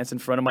know, I'll dance in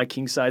front of my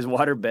king-size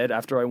water bed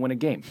after I win a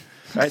game,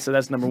 right? So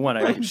that's number one.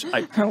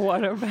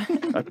 Water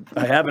bed.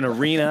 I have an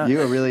arena. You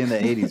were really in the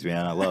 80s,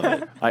 man. I love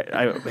it.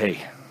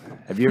 Hey,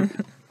 have you ever...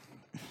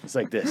 It's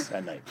like this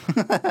at night.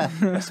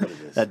 That's what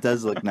it is. That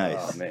does look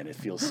nice. Oh, man, it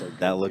feels so good.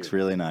 That looks dude.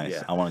 really nice.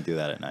 Yeah. I want to do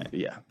that at night.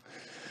 Yeah.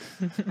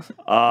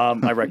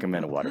 I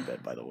recommend a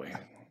waterbed, by the way.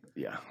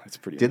 Yeah, it's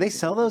pretty. Do they amazing.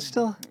 sell those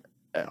still?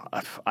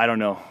 I don't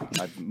know.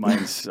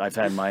 I've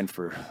had mine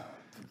for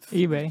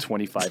eBay.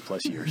 25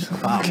 plus years.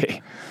 Wow.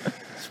 Okay.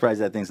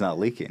 Surprised that thing's not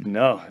leaking.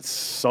 No, it's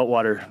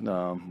saltwater,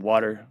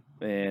 water,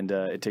 and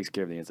it takes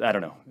care of the inside. I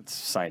don't know. It's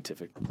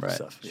scientific Right.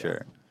 stuff. Yeah.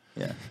 Sure.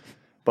 Yeah.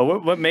 But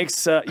what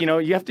makes,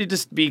 you have to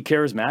just be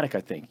charismatic,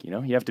 I think. You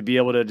know, you have to be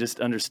able to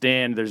just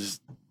understand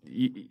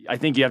I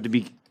think you have to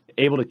be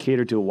able to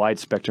cater to a wide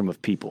spectrum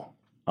of people.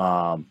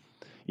 A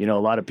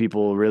lot of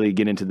people really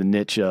get into the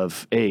niche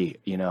of, hey,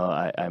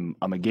 I'm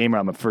a gamer,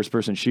 I'm a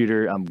first-person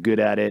shooter, I'm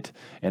good at it,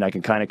 and I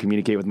can kind of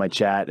communicate with my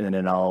chat, and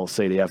then I'll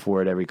say the F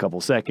word every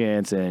couple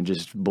seconds and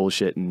just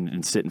bullshit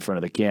and sit in front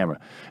of the camera.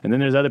 And then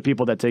there's other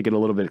people that take it a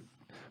little bit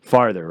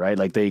farther, right?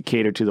 Like they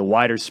cater to the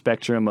wider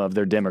spectrum of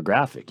their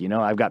demographic.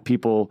 I've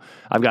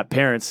got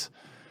parents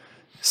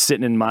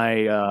sitting in my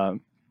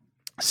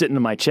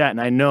chat,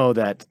 and I know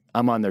that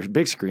I'm on their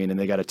big screen, and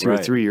they got a 2 or Right.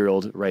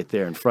 3-year-old right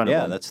there in front of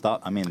them. Yeah, that's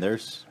thought. I mean,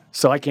 there's.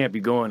 So I can't be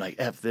going like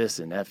F this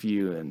and F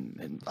you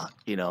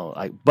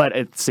but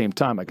at the same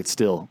time, I could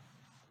still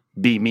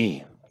be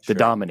me, the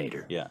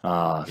dominator. Yeah.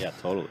 Yeah,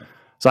 totally.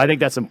 So I think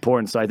that's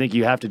important. So I think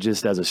you have to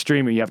just, as a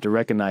streamer, you have to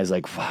recognize,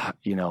 like,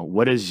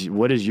 what is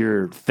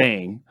your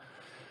thing,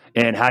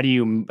 and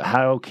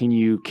how can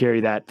you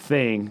carry that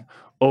thing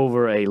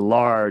over a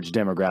large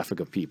demographic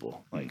of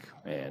people? Like,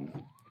 and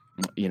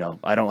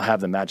I don't have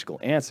the magical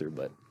answer,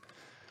 but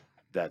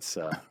that's.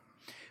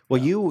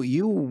 Well,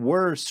 you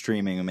were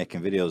streaming and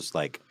making videos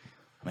like,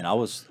 I mean, I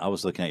was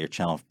looking at your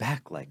channel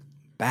back like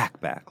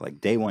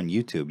day one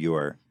YouTube. You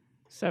were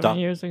 7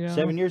 years ago.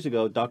 7 years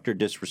ago, Dr.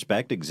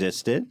 Disrespect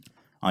existed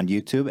on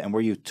YouTube. And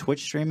were you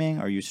Twitch streaming?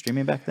 Are you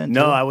streaming back then?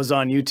 No, too? I was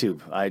on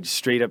YouTube. I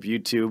straight up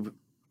YouTube.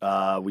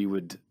 We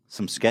would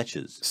Some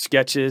sketches.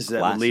 sketches that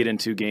would Classic. lead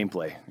into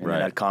gameplay, and Right.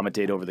 then I'd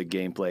commentate over the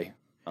gameplay.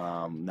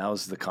 That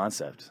was the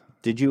concept.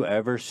 Did you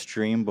ever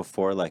stream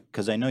before? Like,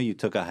 because I know you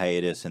took a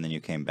hiatus and then you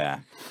came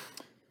back.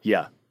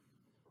 Yeah.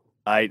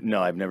 I've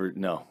never.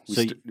 No,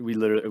 So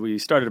we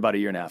started about a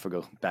year and a half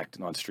ago back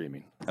on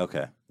streaming,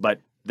 Okay.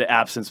 but the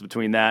absence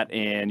between that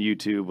and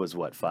YouTube was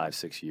what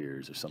 5-6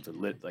 years or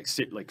something. Like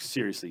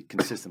seriously,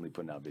 consistently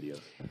putting out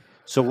videos.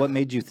 So what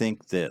made you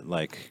think that,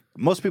 like,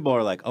 most people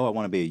are like, oh, I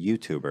want to be a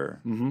YouTuber.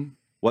 Mm-hmm.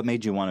 What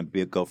made you want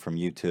to go from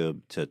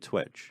YouTube to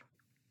Twitch?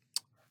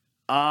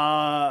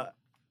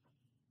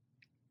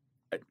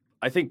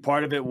 I think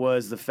part of it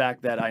was the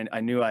fact that I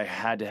knew I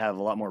had to have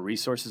a lot more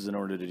resources in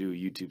order to do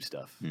YouTube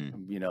stuff.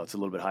 You know, it's a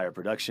little bit higher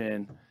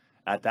production.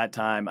 At that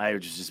time, I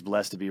was just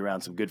blessed to be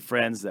around some good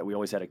friends that we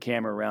always had a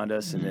camera around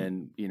us, and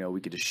then, you know, we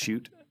could just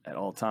shoot at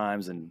all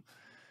times, and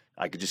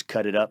I could just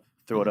cut it up,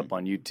 throw it up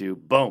on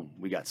YouTube. Boom,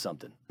 we got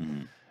something.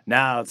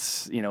 Now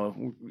it's, you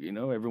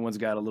know, everyone's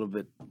got a little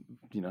bit,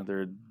 you know, there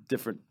are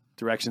different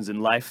directions in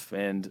life,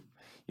 and,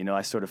 you know,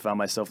 I sort of found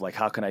myself like,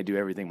 how can I do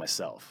everything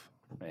myself?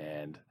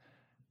 And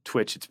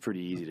Twitch, it's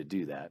pretty easy to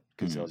do that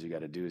because all you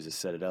got to do is just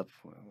set up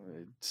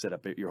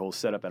your whole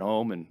setup at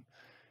home and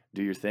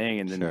do your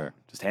thing, and then Sure.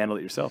 just handle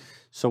it yourself.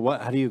 So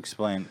how do you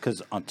explain?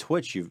 Because on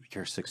Twitch,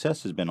 your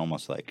success has been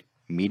almost like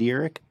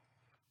meteoric.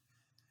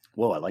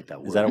 Whoa, I like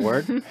that word. Is that a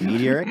word?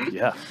 Meteoric?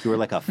 Yeah. You were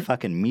like a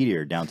fucking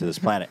meteor down to this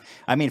planet.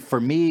 I mean,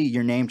 for me,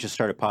 your name just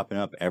started popping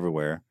up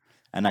everywhere.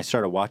 And I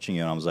started watching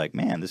you, and I was like,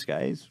 man, this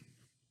guy's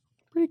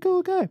a pretty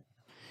cool guy.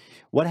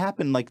 What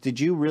happened? Like, did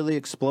you really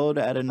explode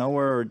out of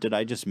nowhere, or did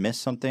I just miss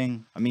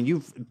something? I mean,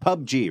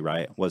 PUBG,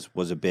 right,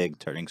 was a big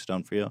turning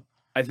stone for you?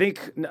 I think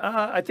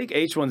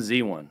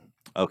H1Z1.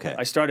 Okay.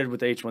 I started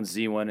with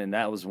H1Z1, and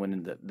that was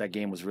when that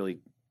game was really,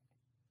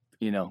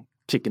 you know,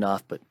 kicking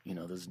off. But, you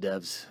know, those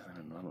devs, I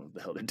don't know what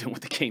the hell they're doing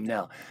with the game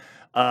now.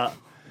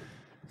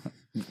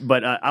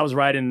 But I was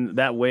riding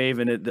that wave,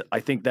 and I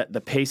think that the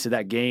pace of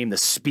that game, the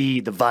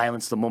speed, the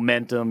violence, the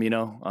momentum, you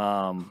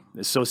know,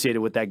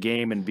 associated with that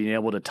game, and being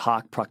able to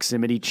talk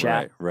proximity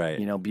chat, Right.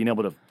 you know, being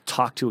able to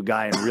talk to a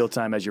guy in real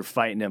time as you're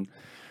fighting him,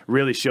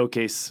 really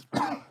showcase,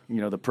 you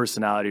know, the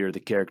personality or the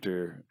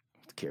character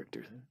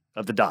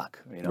of the doc,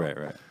 you know.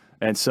 Right.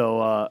 And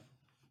so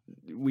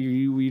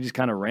we just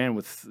kind of ran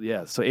with,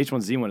 So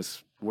H1Z1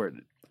 is where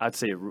I'd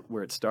say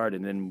where it started,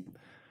 and then,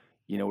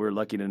 you know, we were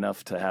lucky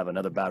enough to have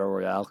another battle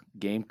royale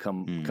game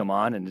come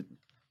on, and,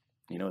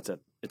 you know,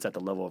 it's at the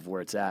level of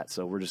where it's at.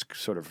 So we're just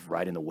sort of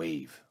riding the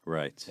wave.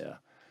 Right. Yeah.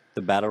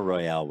 The Battle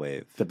Royale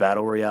wave. The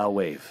battle royale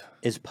wave.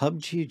 Is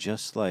PUBG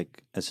just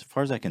like, as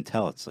far as I can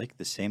tell, it's like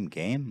the same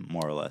game,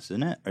 more or less,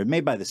 isn't it? Or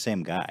made by the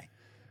same guy.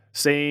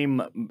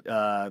 Same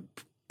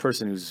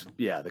person who's,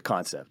 the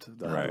concept,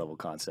 the Right. high-level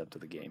concept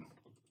of the game.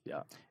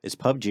 Yeah. Is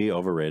PUBG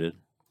overrated?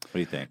 What do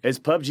you think? Is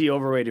PUBG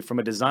overrated? From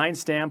a design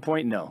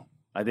standpoint, no.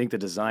 I think the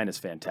design is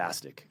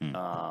fantastic.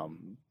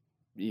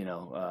 You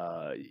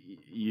know,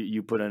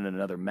 you put in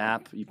another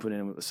map, you put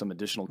in some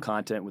additional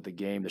content with the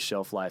game, the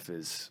shelf life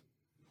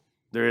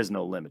there is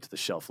no limit to the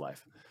shelf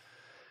life.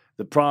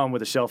 The problem with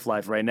the shelf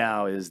life right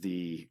now is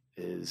the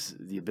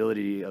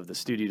ability of the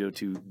studio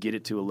to get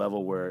it to a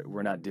level where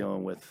we're not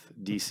dealing with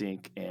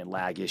desync and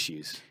lag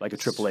issues like a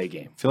AAA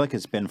game. I feel like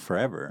it's been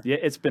forever. Yeah,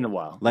 it's been a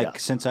while. Like,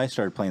 since I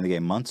started playing the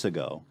game months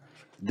ago,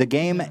 the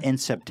game in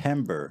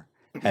September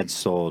had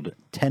sold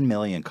 10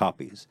 million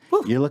copies.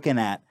 You're looking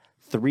at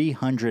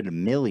 300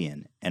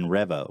 million in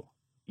Revo.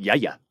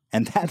 Yeah.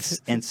 And that's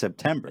in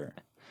September.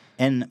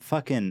 And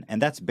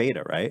that's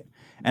beta, right?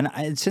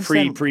 And since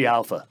then,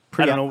 Pre-alpha.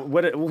 I don't know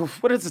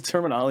what is the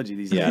terminology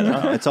these days.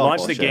 Yeah, it's all Launch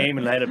bullshit. the game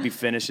and let it be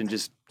finished and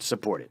just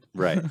support it.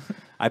 right.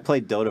 I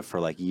played Dota for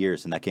like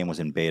years, and that game was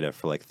in beta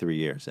for like 3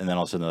 years. And then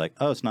all of a sudden they're like,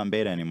 oh, it's not in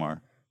beta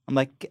anymore. I'm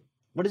like,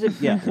 what is it?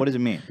 Yeah, what does it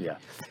mean? Yeah.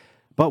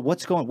 But what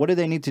do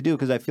they need to do?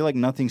 Because I feel like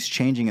nothing's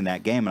changing in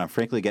that game, and I'm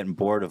frankly getting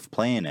bored of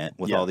playing it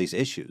with all these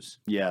issues.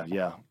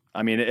 Yeah.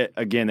 I mean,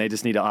 again, they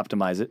just need to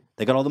optimize it.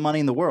 They got all the money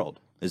in the world.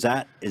 Is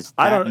that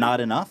not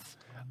enough?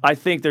 I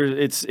think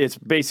it's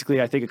basically,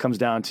 I think it comes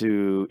down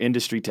to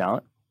industry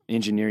talent,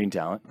 engineering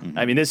talent. Mm-hmm.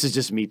 I mean, this is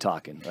just me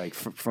talking. Like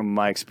from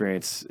my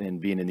experience in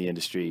being in the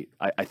industry,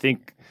 I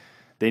think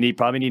they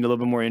probably need a little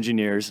bit more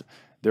engineers.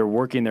 They're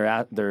working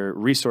their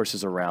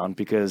resources around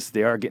because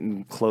they are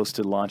getting close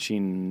to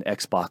launching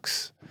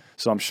Xbox.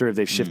 So I'm sure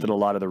they've shifted a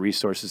lot of the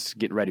resources to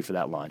get ready for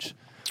that launch.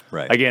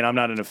 Right. Again, I'm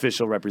not an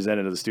official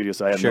representative of the studio,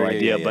 so I have no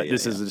idea. But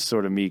this is just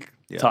sort of me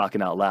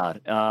talking out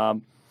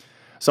loud.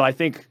 So I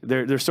think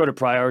they're sort of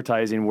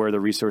prioritizing where the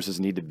resources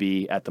need to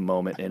be at the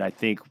moment, and I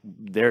think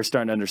they're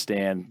starting to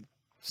understand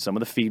some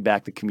of the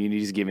feedback the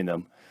community is giving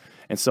them,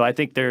 and so I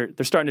think they're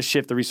starting to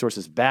shift the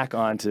resources back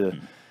onto,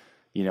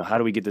 you know, how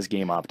do we get this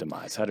game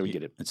optimized? How do we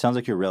get it? It sounds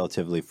like you're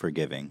relatively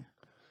forgiving.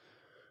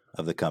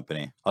 of the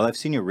company. Although I've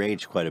seen you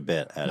rage quite a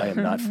bit at I it.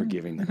 am not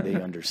forgiving. They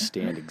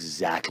understand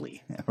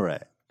exactly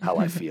Right. how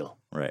I feel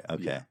Right.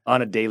 Okay.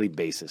 on a daily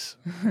basis.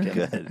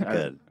 Okay?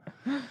 Good.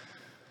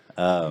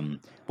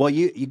 Well,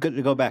 you good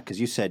to go back because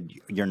you said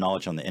your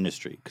knowledge on the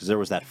industry because there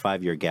was that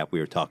 5-year gap we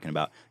were talking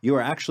about. You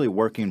were actually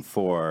working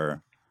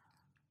for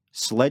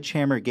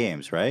Sledgehammer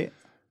Games, right?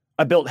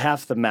 I built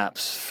half the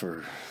maps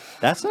for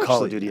That's actually,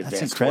 Call of Duty that's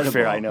Advanced incredible.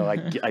 Warfare. I know.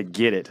 I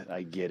get it.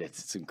 I get it.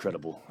 It's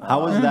incredible.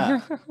 How was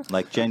that?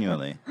 Like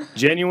genuinely.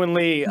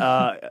 Genuinely,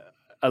 I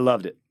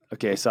loved it.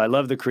 Okay, so I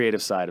love the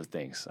creative side of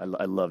things. I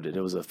loved it.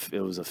 It was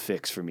a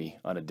fix for me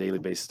on a daily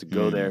basis to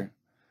go there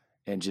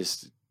and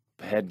just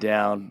head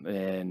down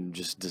and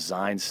just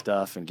design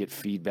stuff and get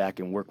feedback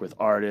and work with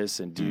artists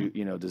and do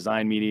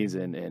design meetings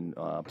and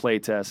play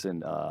tests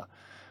and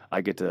I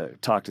get to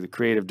talk to the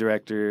creative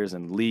directors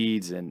and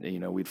leads and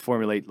we'd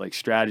formulate like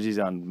strategies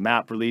on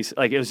map release.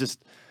 Like it was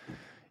just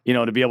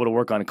to be able to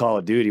work on Call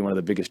of Duty, one of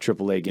the biggest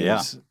AAA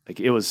games. Yeah. Like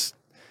it was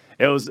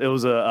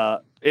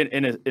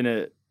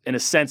in a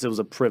sense it was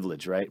a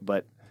privilege, right?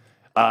 But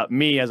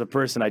me as a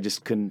person, I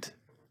just couldn't.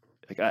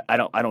 Like I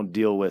don't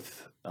deal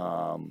with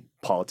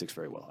politics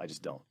very well. I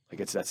just don't. Like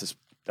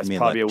that's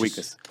probably a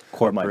weakness.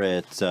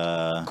 Corporate.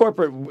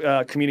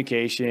 Corporate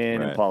communication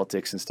Right. and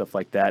politics and stuff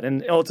like that.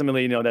 And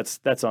ultimately,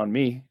 that's on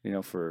me.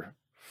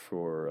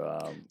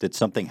 For Did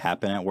something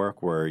happen at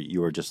work where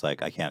you were just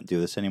like, I can't do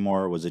this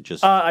anymore? Or was it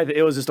just?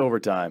 it was just over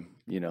time.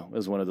 It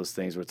was one of those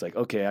things where it's like,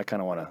 okay, I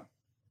kind of want to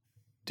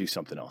do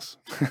something else.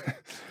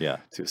 Yeah.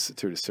 to a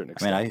certain I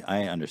extent. mean,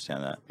 I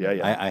understand that.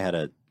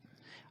 Yeah.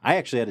 I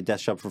actually had a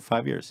desk job for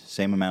 5 years,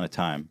 same amount of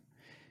time.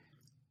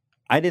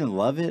 I didn't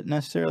love it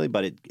necessarily,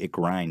 but it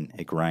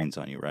grinds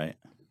on you, right?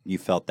 You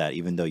felt that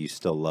even though you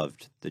still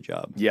loved the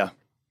job. Yeah.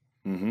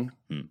 Mm-hmm.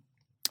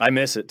 I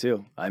miss it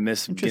too. I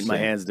miss getting my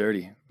Interesting. hands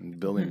dirty and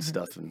building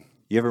stuff. And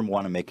You ever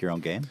want to make your own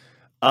game?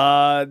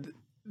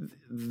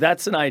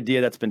 that's an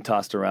idea that's been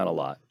tossed around a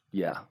lot.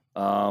 Yeah.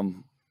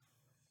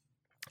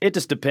 It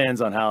just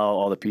depends on how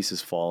all the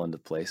pieces fall into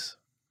place.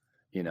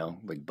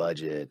 Like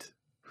budget.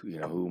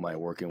 Who am I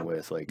working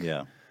with? Like,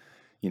 Yeah.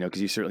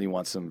 because you certainly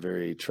want some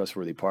very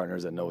trustworthy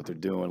partners that know what they're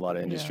doing, a lot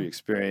of industry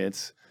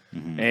experience,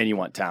 Mhm. and you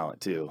want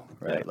talent too,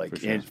 right? Yeah, like for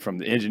sure. from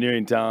the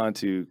engineering talent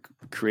to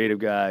creative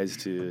guys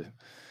to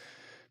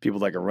people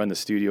that can run the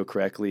studio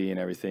correctly and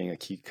everything.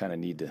 Like you kind of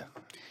need to.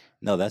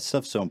 No, that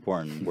stuff's so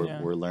important.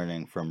 Yeah. We're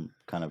learning from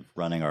kind of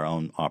running our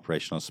own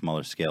operation on a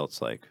smaller scale.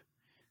 It's like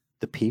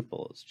the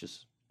people. It's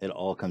just it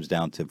all comes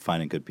down to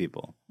finding good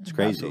people. It's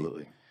crazy.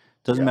 Absolutely.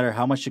 Doesn't matter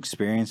how much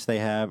experience they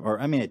have, or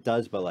I mean, it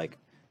does, but like,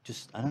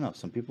 just I don't know.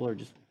 Some people are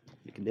just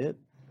you can do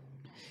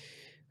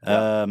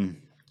it.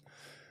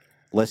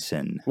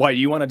 Listen. Why do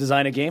you want to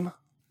design a game?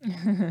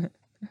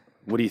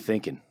 What are you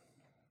thinking?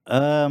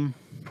 You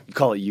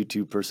call it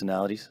YouTube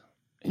personalities?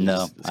 And you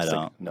No, it's I like-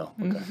 don't. no.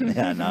 Okay.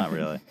 Yeah, not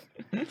really.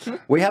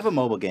 We have a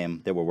mobile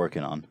game that we're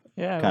working on.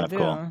 Yeah, Kind we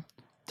of cool. do.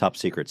 Top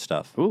secret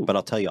stuff. Ooh. But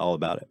I'll tell you all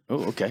about it.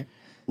 Oh, okay.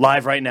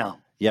 Live right now.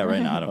 Yeah,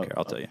 right now I don't care.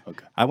 I'll tell you.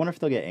 Okay. I wonder if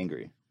they'll get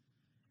angry.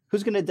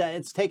 Who's gonna?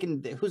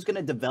 Who's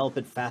gonna develop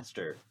it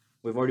faster?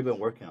 We've already been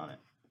working on it.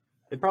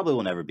 It probably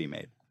will never be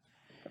made.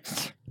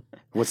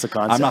 What's the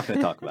concept? I'm not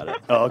gonna talk about it.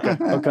 Oh, okay.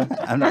 Okay.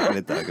 I'm not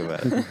gonna talk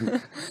about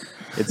it.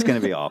 It's gonna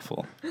be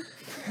awful.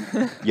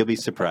 You'll be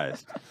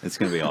surprised. It's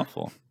gonna be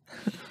awful.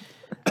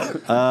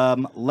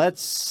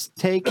 Let's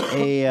take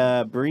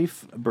a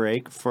brief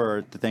break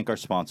to thank our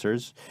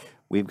sponsors.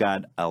 We've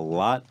got a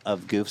lot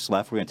of goofs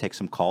left. We're gonna take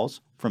some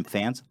calls from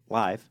fans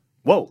live.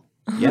 Whoa.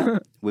 Yeah,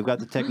 we've got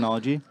the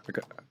technology.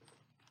 Okay.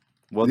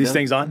 Well, These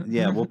things on?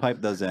 Yeah, we'll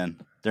pipe those in.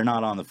 They're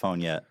not on the phone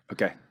yet.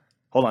 Okay.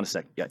 Hold on a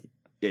sec.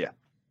 Yeah.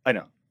 I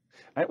know.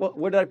 Well,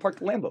 where did I park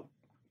the Lambo?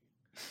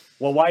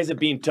 Well, why is it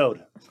being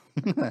towed?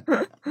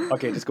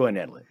 Okay, just go ahead and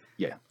handle it.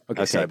 Yeah.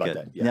 Okay, sorry about good.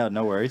 that. Yeah.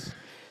 No worries.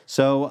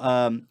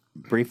 So,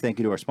 brief thank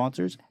you to our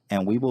sponsors,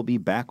 and we will be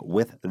back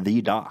with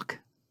the doc.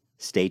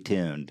 Stay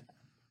tuned.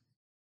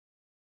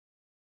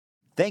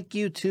 Thank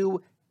you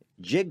to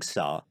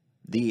Jigsaw,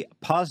 the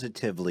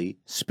positively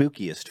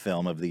spookiest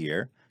film of the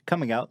year,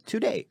 coming out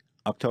today,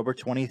 October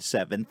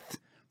 27th,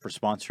 for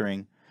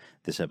sponsoring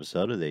this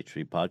episode of the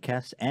H3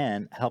 podcast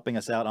and helping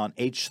us out on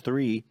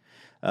H3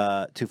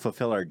 to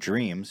fulfill our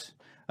dreams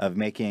of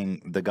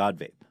making the God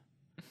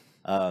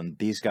Vape.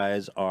 These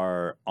guys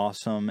are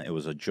awesome. It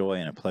was a joy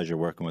and a pleasure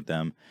working with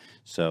them.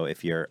 So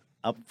if you're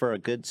up for a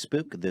good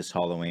spook this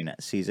Halloween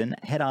season,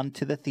 head on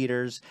to the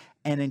theaters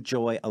and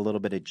enjoy a little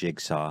bit of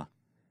Jigsaw.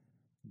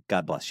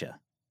 God bless you.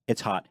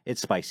 It's hot.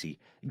 It's spicy.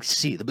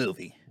 See the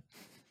movie.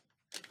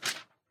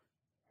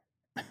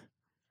 I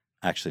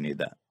actually need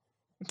that.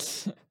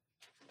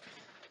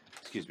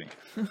 Excuse me.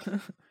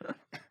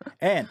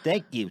 And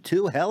thank you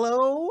to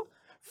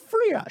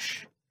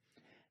HelloFresh.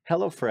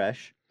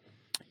 HelloFresh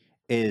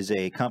is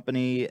a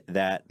company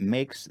that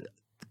makes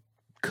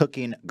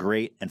cooking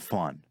great and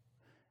fun.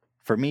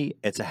 For me,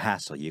 it's a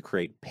hassle. You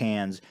create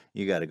pans,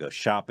 you got to go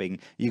shopping,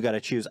 you got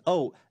to choose,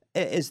 oh,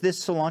 is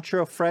this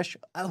cilantro fresh?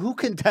 Who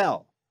can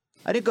tell?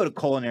 I didn't go to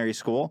culinary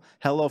school.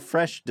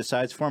 HelloFresh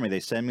decides for me. They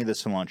send me the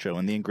cilantro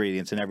and the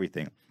ingredients and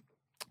everything.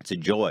 It's a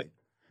joy.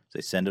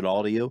 They send it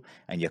all to you,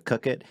 and you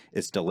cook it.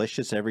 It's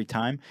delicious every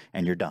time,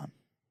 and you're done.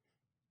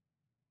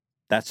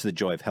 That's the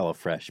joy of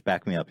HelloFresh.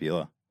 Back me up,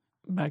 Hila.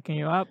 Backing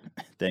you up.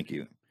 Thank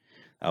you.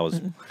 I was,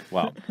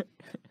 wow.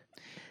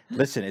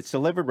 Listen, it's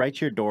delivered right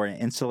to your door in an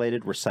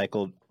insulated,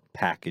 recycled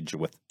package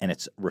and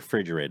it's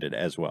refrigerated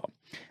as well.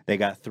 They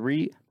got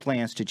 3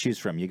 plans to choose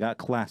from. You got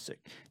classic,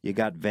 you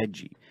got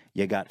veggie,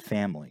 you got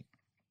family,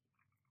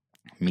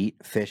 meat,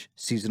 fish,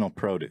 seasonal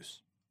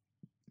produce.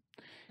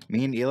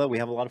 Me and Hila, we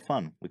have a lot of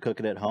fun. We cook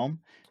it at home.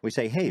 We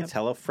say, hey, it's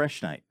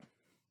HelloFresh night.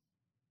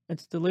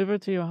 It's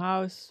delivered to your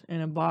house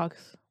in a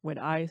box with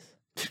ice.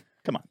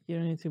 Come on. You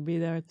don't need to be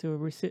there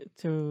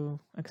to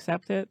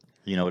accept it.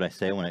 You know what I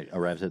say when it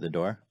arrives at the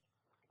door?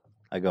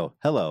 I go,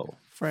 hello,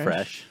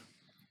 fresh.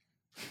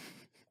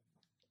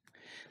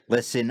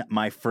 Listen,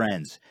 my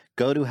friends,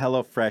 go to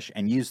HelloFresh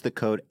and use the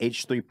code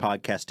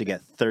H3Podcast to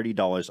get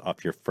 $30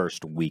 off your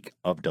first week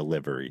of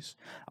deliveries.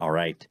 All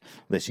right?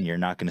 Listen, you're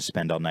not going to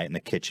spend all night in the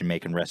kitchen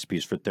making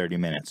recipes for 30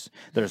 minutes.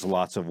 There's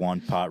lots of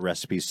one-pot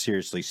recipes,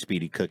 seriously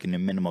speedy cooking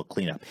and minimal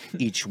cleanup.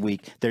 Each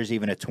week, there's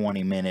even a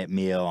 20-minute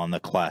meal on the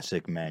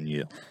classic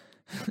menu.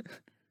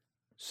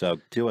 So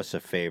do us a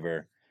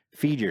favor.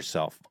 Feed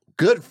yourself.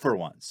 Good for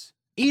once.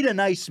 Eat a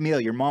nice meal.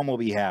 Your mom will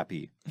be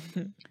happy.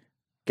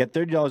 Get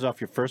 $30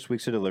 off your first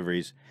weeks of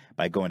deliveries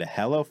by going to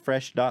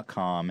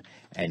HelloFresh.com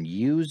and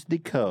use the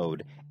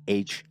code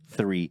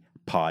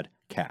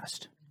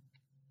H3Podcast.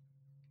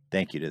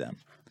 Thank you to them.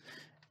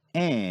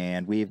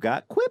 And we've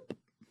got Quip.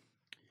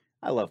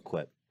 I love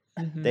Quip.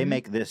 Mm-hmm. They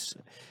make this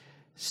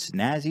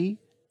snazzy,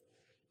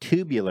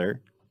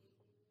 tubular,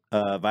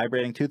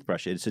 vibrating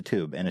toothbrush. It's a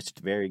tube, and it's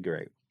very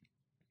great.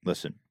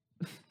 Listen,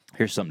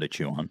 here's something to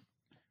chew on.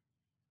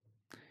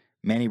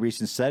 Many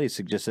recent studies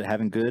suggest that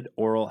having good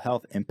oral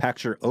health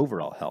impacts your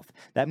overall health.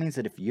 That means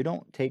that if you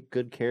don't take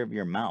good care of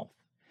your mouth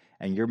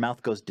and your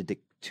mouth goes to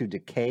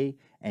decay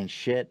and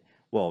shit,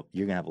 well,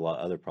 you're going to have a lot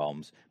of other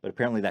problems. But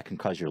apparently that can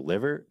cause your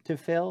liver to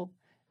fail.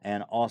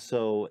 And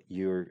also,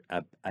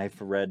 I've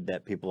read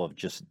that people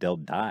they'll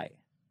die.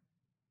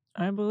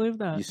 I believe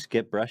that. You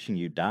skip brushing,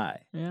 you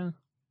die. Yeah.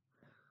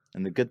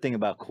 And the good thing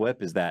about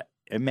Quip is that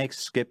it makes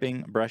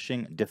skipping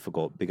brushing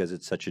difficult because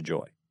it's such a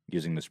joy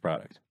using this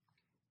product.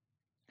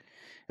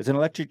 It's an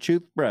electric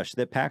toothbrush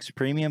that packs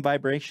premium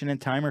vibration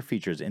and timer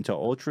features into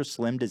ultra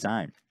slim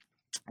design,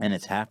 and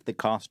it's half the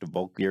cost of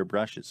bulkier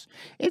brushes.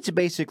 It's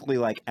basically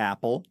like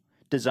Apple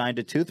designed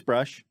a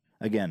toothbrush.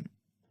 Again,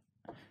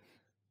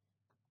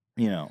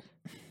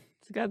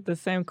 it's got the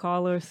same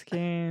color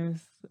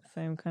schemes,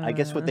 same kind of. I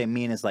guess what they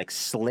mean is like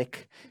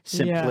slick,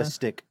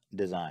 simplistic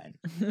design.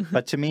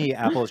 But to me,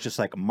 Apple is just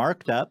like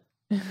marked up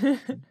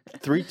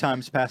 3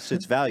 times past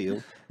its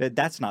value.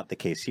 That's not the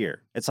case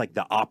here. It's like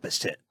the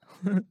opposite.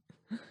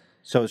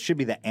 So it should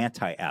be the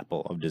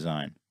anti-Apple of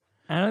design.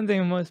 I don't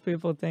think most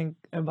people think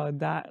about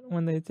that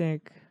when they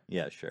think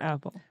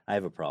Apple. I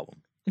have a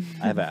problem.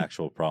 I have an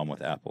actual problem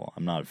with Apple.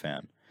 I'm not a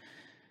fan.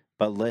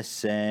 But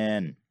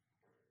listen,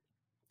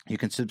 you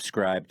can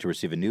subscribe to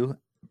receive a new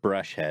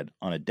brush head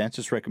on a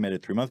dentist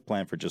recommended 3-month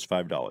plan for just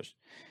 $5,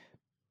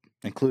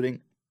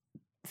 including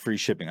free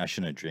shipping. I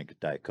shouldn't drink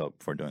Diet Coke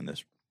before doing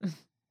this.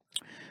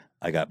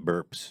 I got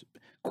burps.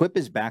 Quip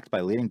is backed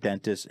by leading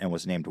dentists and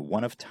was named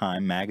one of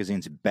Time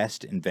Magazine's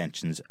best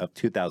inventions of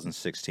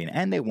 2016.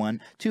 And they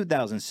won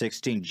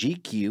 2016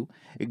 GQ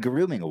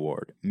Grooming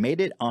Award. Made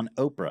it on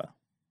Oprah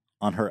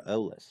on her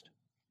O list.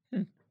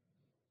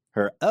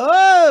 Her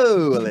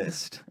O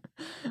list.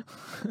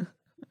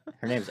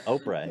 Her name's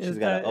Oprah, and she's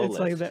got an O list. It's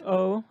like the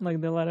O,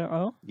 like the letter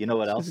O. You know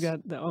what else? She's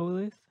got the O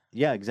list.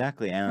 Yeah,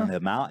 exactly. And on the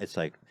mouth, it's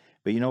like,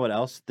 but you know what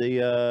else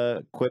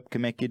the Quip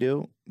can make you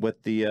do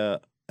with the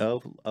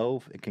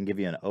O, it can give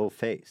you an O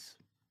face.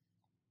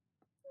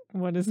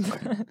 What is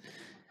that?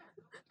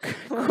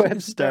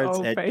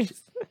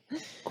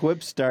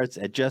 Quip starts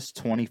at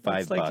just $25.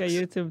 It's like a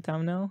YouTube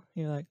thumbnail.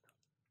 You're like,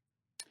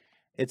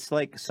 it's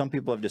like some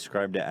people have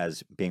described it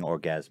as being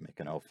orgasmic,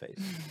 an O face.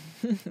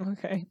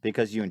 Okay.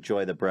 Because you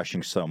enjoy the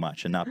brushing so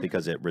much, and not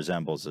because it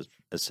resembles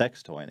a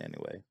sex toy in any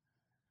way.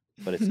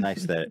 But it's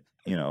nice that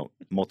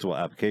multiple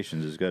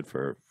applications is good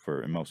for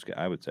most.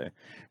 I would say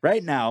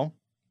right now.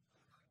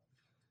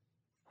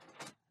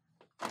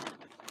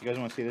 You guys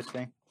want to see this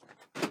thing?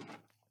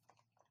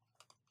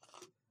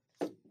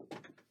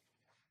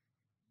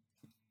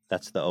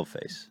 That's the O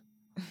face.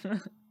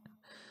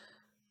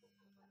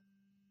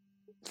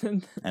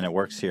 And it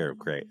works here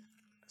great.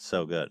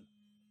 So good.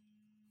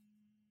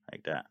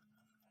 Like that.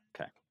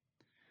 Okay.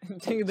 I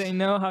think they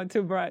know how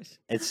to brush.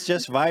 It's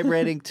just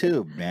vibrating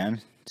tube, man.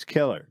 It's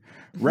killer.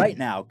 Right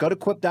now, go to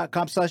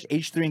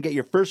quip.com/H3 and get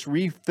your first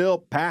refill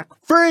pack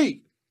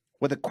free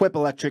with a Quip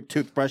electric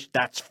toothbrush.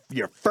 That's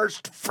your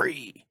first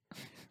free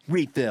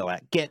refill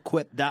at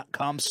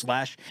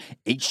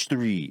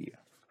getquip.com/H3.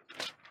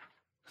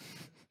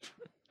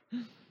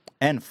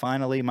 And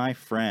finally, my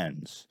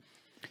friends,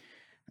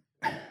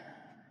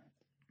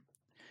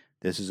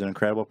 this is an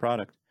incredible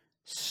product.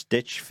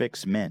 Stitch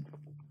Fix Mint.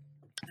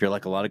 If you're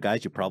like a lot of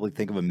guys, you probably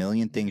think of a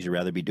million things you'd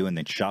rather be doing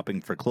than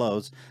shopping for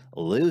clothes.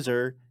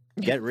 Loser,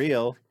 get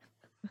real.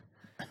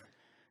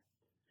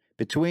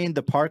 Between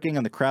the parking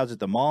and the crowds at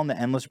the mall and the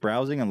endless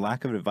browsing and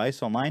lack of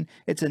advice online,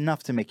 it's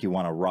enough to make you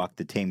want to rock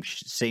the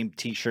same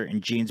t-shirt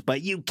and jeans,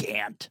 but you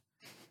can't.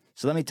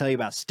 So let me tell you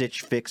about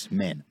Stitch Fix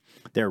Men.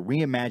 They're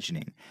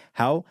reimagining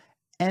how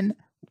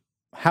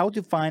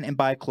to find and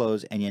buy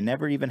clothes, and you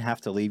never even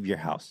have to leave your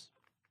house.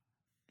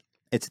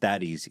 It's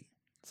that easy.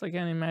 It's like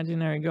an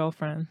imaginary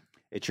girlfriend.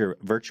 It's your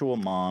virtual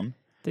mom.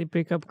 They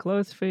pick up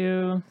clothes for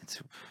you. It's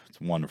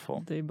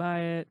wonderful. They buy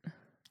it.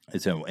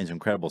 It's an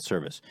incredible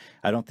service.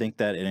 I don't think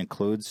that it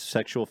includes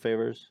sexual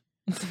favors.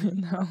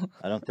 No.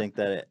 I don't think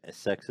that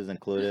sex is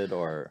included,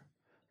 or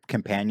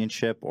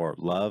companionship, or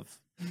love,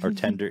 or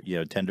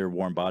tender,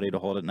 warm body to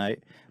hold at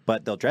night.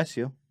 But they'll dress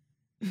you,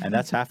 and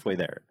that's halfway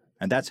there.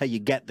 And that's how you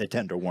get the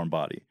tender, warm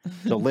body.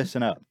 So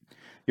listen up.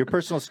 Your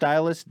personal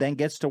stylist then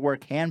gets to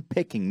work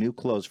hand-picking new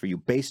clothes for you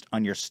based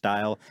on your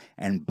style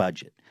and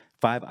budget.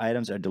 5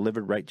 items are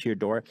delivered right to your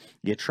door.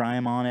 You try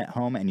them on at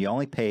home, and you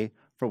only pay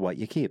for what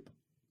you keep.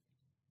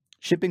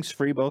 Shipping's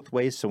free both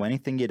ways, so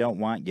anything you don't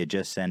want, you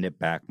just send it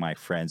back, my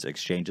friends.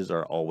 Exchanges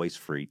are always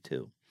free,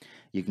 too.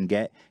 You can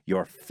get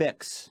your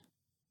fix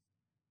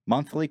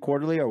monthly,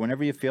 quarterly, or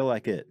whenever you feel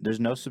like it. There's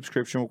no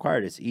subscription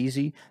required. It's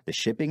easy. The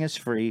shipping is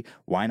free.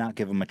 Why not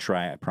give them a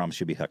try? I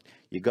promise you'll be hooked.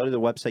 You go to the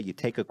website, you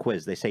take a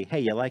quiz. They say, hey,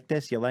 you like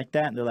this? You like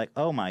that? And they're like,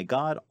 oh, my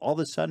God. All of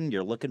a sudden,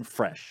 you're looking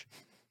fresh.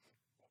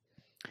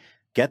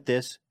 Get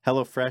this.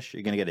 HelloFresh,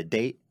 you're going to get a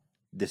date.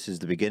 This is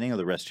the beginning of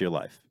the rest of your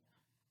life.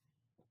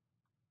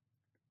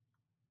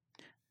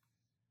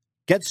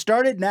 Get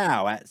started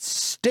now at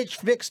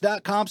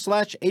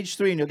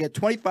StitchFix.com/H3 and you'll get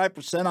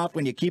 25% off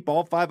when you keep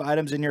all 5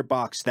 items in your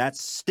box.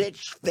 That's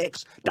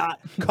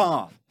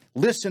StitchFix.com.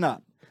 Listen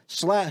up.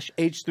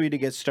 /H3 to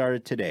get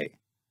started today.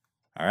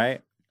 All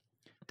right?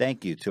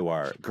 Thank you to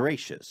our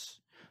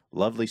gracious,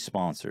 lovely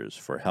sponsors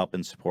for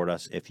helping support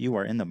us. If you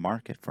are in the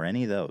market for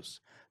any of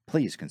those,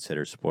 please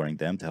consider supporting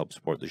them to help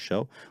support the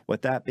show.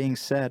 With that being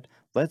said,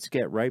 let's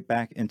get right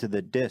back into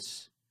the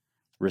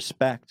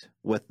disrespect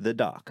with the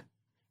doc.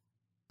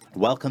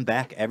 Welcome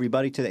back,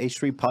 everybody, to the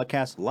H3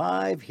 podcast,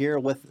 live here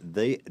with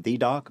the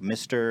doc,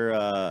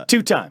 Mr.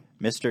 Two-time.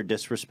 Mr.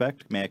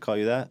 Disrespect. May I call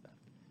you that?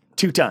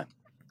 Two-time.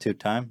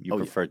 Two-time? You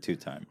prefer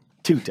two-time?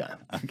 Two-time.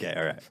 Okay,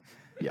 all right.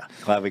 Yeah.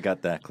 Glad we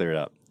got that cleared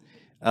up.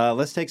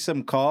 Let's take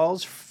some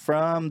calls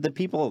from the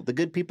people, the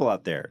good people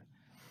out there.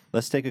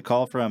 Let's take a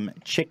call from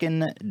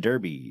Chicken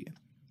Derby.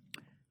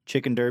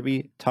 Chicken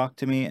Derby, talk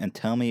to me and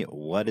tell me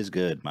what is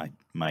good,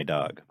 my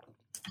dog.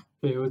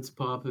 Hey, what's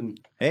poppin'?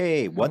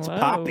 Hey, what's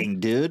popping,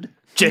 dude?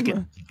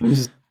 Chicken.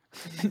 Just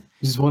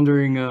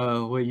wondering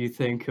what you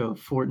think of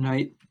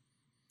Fortnite.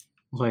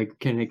 Like,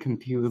 can it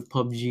compete with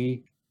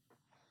PUBG?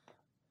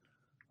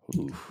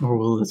 Or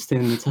will it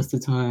stand the test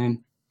of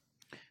time?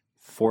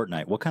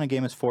 Fortnite. What kind of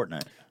game is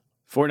Fortnite?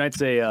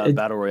 Fortnite's a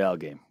battle royale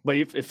game. But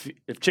if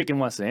Chicken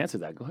wants to answer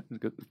that, go ahead.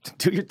 Go,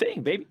 do your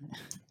thing, baby.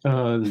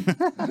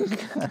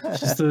 It's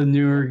just a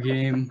newer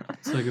game.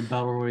 It's like a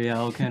battle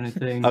royale kind of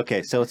thing.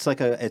 Okay, so it's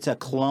a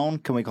clone.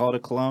 Can we call it a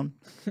clone?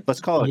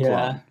 Let's call it a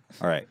clone.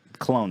 All right,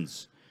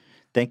 clones.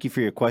 Thank you for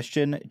your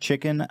question,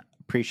 Chicken.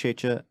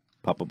 Appreciate you.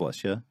 Papa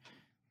bless you.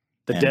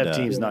 The dev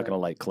team's not going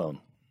to like clone.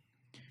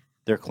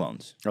 They're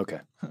clones. Okay.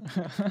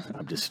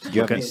 I'm just. Do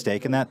you have any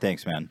stake in that?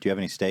 Thanks, man. Do you have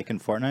any stake in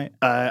Fortnite?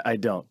 I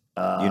don't.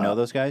 You know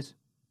those guys?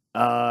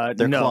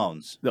 They're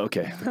clones.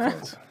 Okay, they're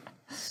clones.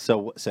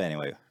 So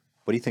anyway,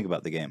 what do you think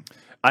about the game?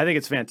 I think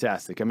it's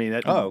fantastic. I mean,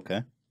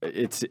 okay.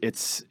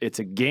 It's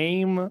a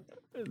game,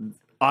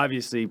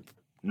 obviously,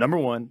 number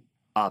one,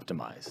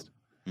 optimized.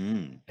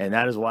 And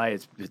that is why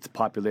its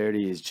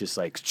popularity is just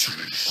like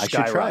skyrocketing. I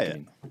should try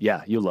it.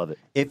 Yeah, you'll love it.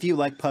 If you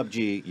like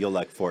PUBG, you'll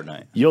like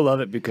Fortnite. You'll love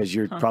it because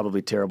you're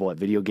probably terrible at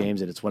video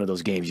games, and it's one of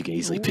those games you can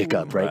easily pick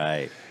up, right?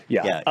 Right.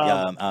 Yeah.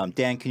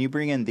 Dan, can you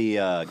bring in the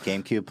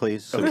GameCube,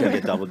 please, so we can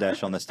get Double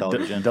Dash on this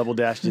television? Double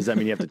Dash, does that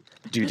mean you have to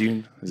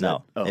do?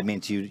 No, it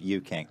means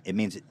you can't. It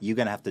means you're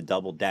going to have to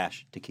double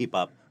dash to keep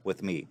up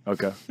with me.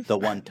 Okay. The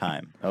one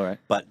time. All right.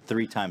 But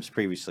 3 times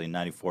previously,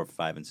 94,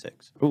 5, and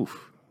 6.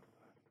 Oof.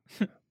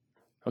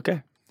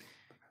 Okay.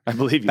 I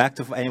believe you.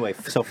 Anyway,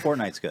 so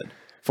Fortnite's good.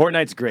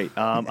 Fortnite's great.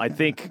 I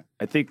think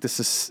this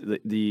is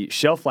the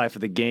shelf life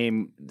of the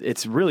game.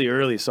 It's really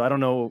early, so I don't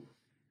know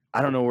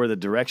where the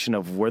direction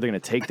of where they're going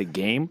to take the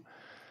game.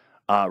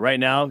 Right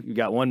now, you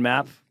got one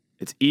map.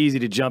 It's easy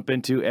to jump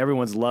into.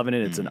 Everyone's loving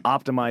it. It's an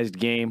optimized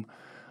game.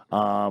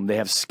 They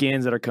have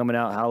skins that are coming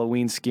out,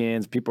 Halloween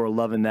skins. People are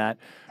loving that.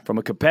 From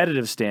a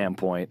competitive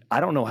standpoint, I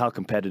don't know how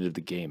competitive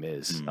the game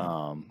is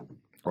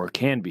or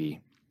can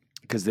be.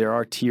 Because there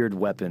are tiered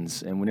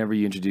weapons, and whenever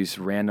you introduce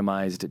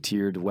randomized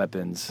tiered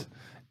weapons,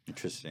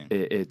 interesting,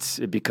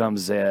 it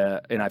becomes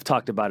and I've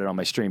talked about it on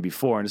my stream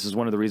before, and this is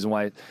one of the reasons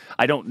why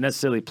I don't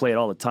necessarily play it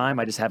all the time.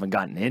 I just haven't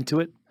gotten into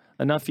it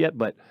enough yet.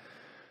 But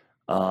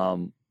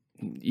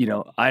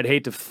I'd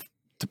hate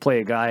to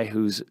play a guy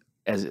who's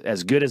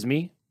as good as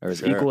me or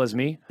as equal as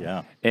me,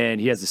 yeah, and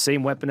he has the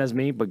same weapon as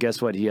me, but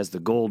guess what? He has the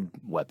gold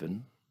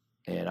weapon.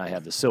 and I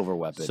have the silver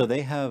weapon. So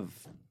they have,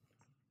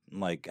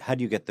 like, how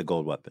do you get the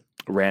gold weapon?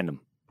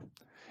 Random.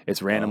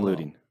 It's random Oh.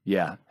 looting.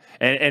 Yeah.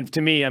 And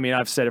to me, I mean,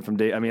 I've said it from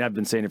day. I mean, I've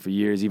been saying it for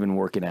years, even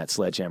working at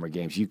Sledgehammer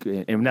Games.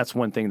 And that's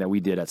one thing that we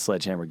did at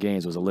Sledgehammer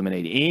Games was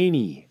eliminate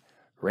any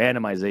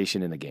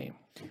randomization in the game.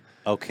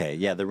 Okay,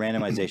 yeah, the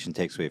randomization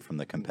takes away from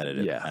the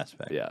competitive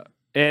aspect. Yeah.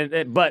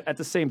 And but at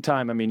the same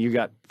time, I mean,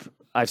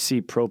 I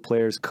see pro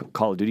players,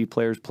 Call of Duty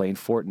players playing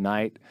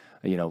Fortnite,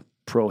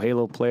 pro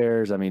Halo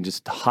players. I mean,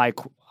 just high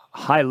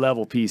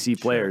level PC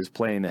players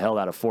playing the hell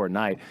out of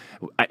Fortnite.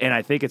 And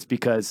I think it's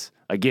because,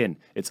 again,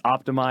 it's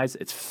optimized,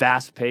 it's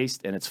fast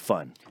paced, and it's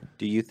fun.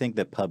 Do you think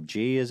that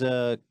PUBG is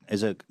a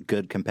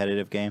good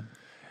competitive game?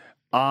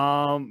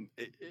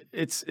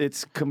 It's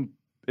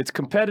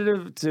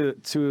competitive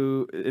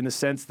to in the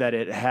sense that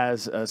it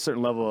has a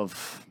certain level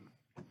of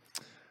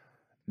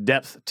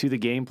depth to the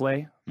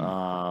gameplay,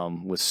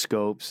 with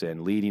scopes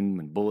and leading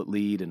and bullet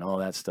lead and all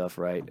that stuff,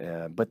 right?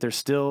 But there's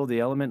still the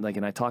element, like,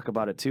 and I talk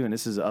about it too, and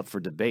this is up for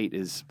debate,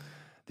 is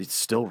it's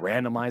still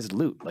randomized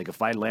loot. Like,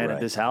 if I land at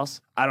this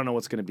house, I don't know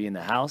what's going to be in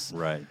the house.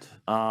 Right.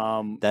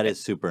 That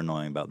is super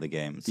annoying about the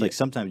game. It's like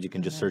sometimes you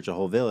can just search a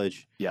whole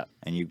village. Yeah.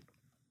 And you.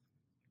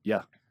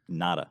 Yeah.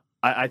 Nada.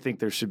 I think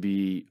there should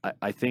be.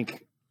 I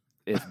think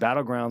if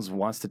Battlegrounds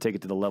wants to take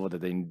it to the level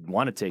that they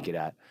want to take it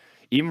at,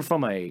 even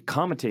from a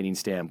commentating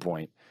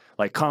standpoint,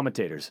 like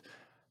commentators,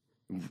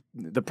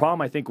 the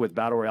problem I think with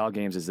Battle Royale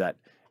games is that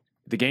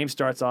the game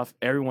starts off,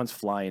 everyone's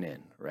flying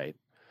in, right?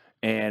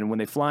 And when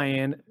they fly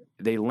in,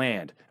 they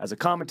land. As a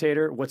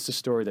commentator, what's the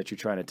story that you're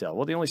trying to tell?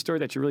 Well, the only story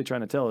that you're really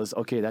trying to tell is,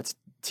 okay, that's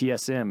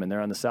TSM, and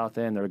they're on the south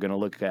end. They're going to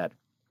look at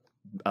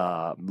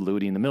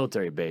looting the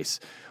military base.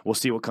 We'll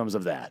see what comes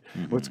of that.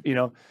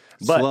 Mm-hmm.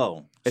 But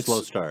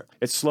slow start.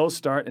 It's slow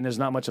start, and there's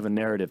not much of a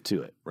narrative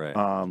to it.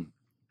 Right.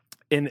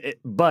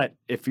 But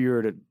if you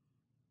were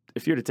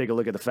to take a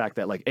look at the fact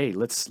that, like, hey,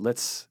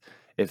 let's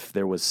if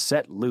there was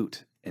set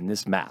loot in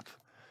this map,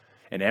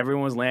 and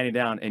everyone's landing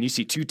down, and you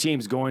see two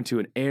teams going to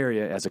an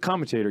area, as a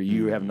commentator,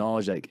 you have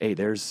knowledge like, hey,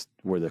 there's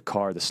where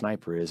the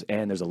sniper is,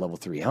 and there's a level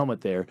 3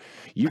 helmet there.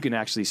 You can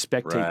actually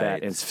spectate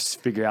that and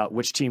figure out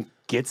which team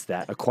gets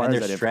that, acquires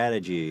and that. There's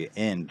strategy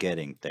in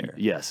getting there.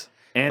 Yes.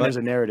 And there's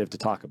a narrative to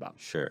talk about.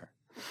 Sure.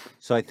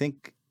 So I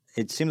think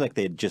it seems like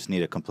they just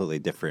need a completely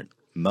different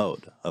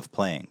mode of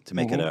playing to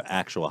make it an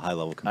actual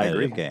high-level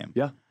competitive game.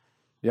 Yeah.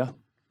 Yeah.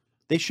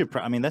 They should.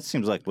 I mean, that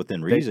seems like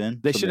within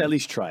reason. They should at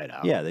least try it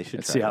out. Yeah, they should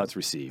and try see it how out. it's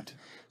received.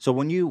 So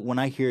when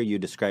I hear you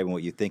describing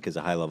what you think is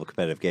a high-level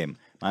competitive game,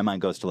 my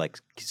mind goes to, like,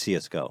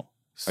 CS:GO.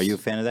 Are you a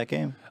fan of that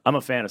game? I'm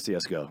a fan of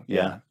CS:GO.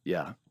 Yeah.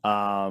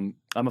 I'm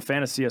a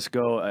fan of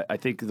CS:GO. I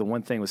think the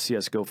one thing with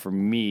CS:GO for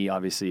me,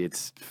 obviously,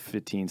 it's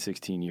 15,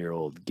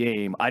 16-year-old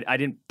game. I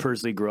didn't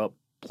personally grow up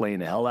playing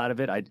the hell out of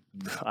it.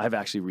 I've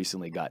actually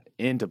recently got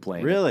into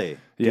playing. Really? it.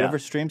 Do you Yeah. ever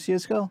stream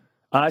CS:GO?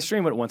 I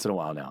stream it once in a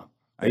while now.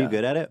 Are you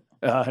good at it?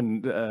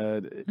 I'm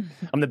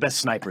the best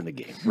sniper in the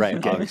game.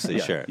 Right, obviously,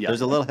 Yeah, sure. yeah.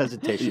 There's a little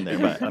hesitation there,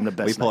 but I'm the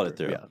best we pulled sniper, it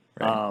through.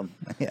 yeah. Right.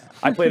 Yeah.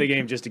 I play the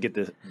game just to get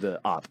the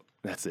op.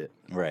 That's it.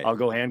 Right. I'll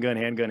go handgun.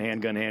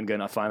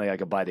 Finally, I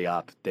could buy the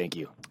op. Thank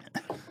you.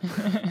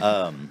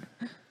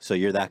 So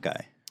you're that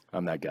guy.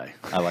 I'm that guy.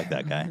 I like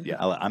that guy. Yeah.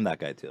 I'm that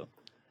guy too.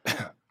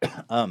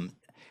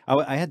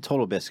 I had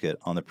Total Biscuit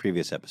on the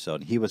previous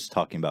episode. He was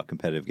talking about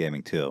competitive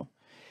gaming too,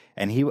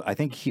 and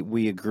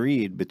we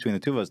agreed between the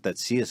two of us that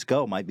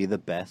CS:GO might be the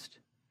best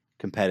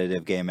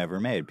competitive game ever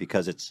made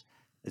because it's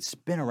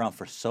been around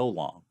for so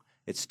long.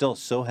 It's still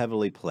so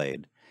heavily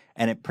played,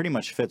 and it pretty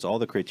much fits all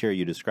the criteria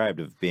you described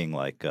of being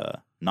like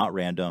not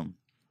random.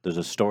 There's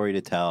a story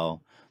to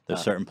tell.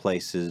 There's certain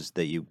places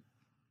that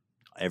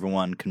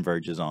everyone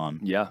converges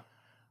on. Yeah.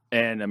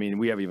 And I mean,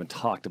 we haven't even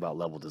talked about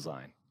level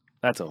design.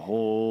 That's a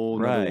whole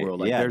nother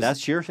world. Like, yeah, there's-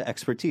 that's your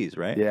expertise,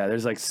 right? Yeah,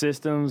 there's like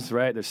systems,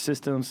 right? There's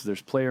systems,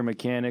 there's player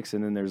mechanics,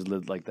 and then there's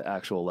like the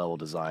actual level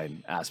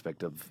design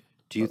aspect of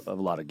a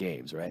lot of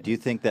games, right? Do you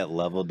think that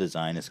level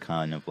design is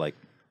kind of like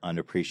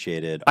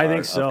underappreciated? I think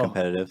art so. Of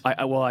competitive.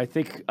 I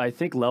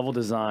think level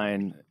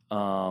design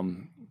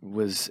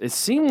it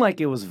seemed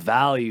like it was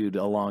valued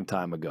a long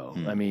time ago.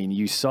 I mean,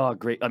 you saw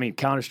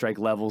Counter-Strike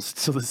levels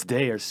to this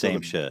day are still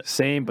Same shit.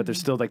 Same, but they're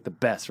still like the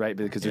best, right?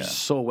 Because they're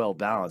so well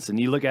balanced. And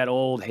you look at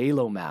old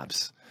Halo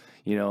maps,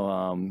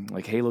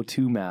 like Halo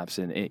 2 maps,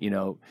 and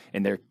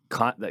and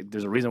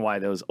there's a reason why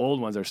those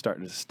old ones are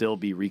starting to still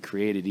be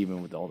recreated,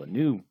 even with all the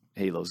new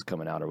Halos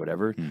coming out or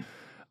whatever.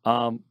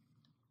 I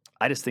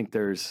just think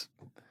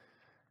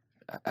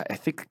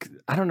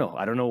I don't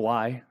know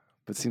why.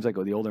 But it seems like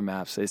with the older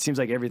maps, it seems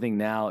like everything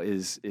now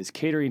is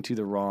catering to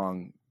the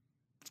wrong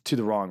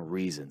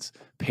reasons.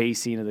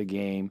 Pacing of the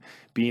game,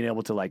 being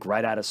able to, like,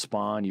 right out of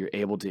spawn, you're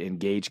able to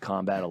engage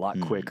combat a lot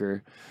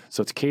quicker.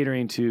 So it's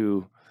catering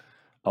to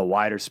a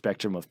wider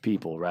spectrum of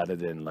people rather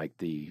than like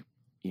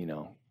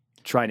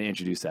trying to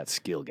introduce that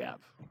skill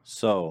gap.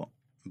 So,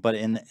 but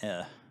in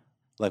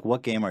like,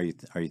 what game are you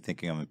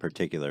thinking of in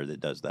particular that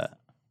does that?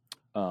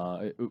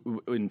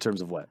 In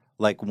terms of what?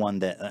 Like one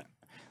that.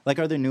 Like,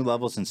 are there new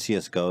levels in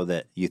CS:GO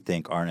that you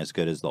think aren't as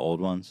good as the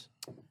old ones?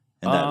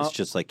 and that it's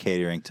just like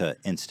catering to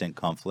instant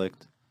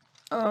conflict.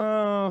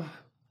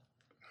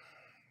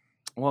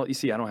 Well, you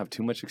see, I don't have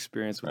too much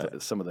experience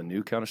with some of the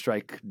new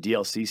Counter-Strike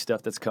DLC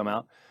stuff that's come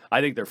out. I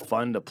think they're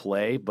fun to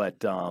play,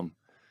 but I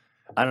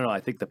don't know.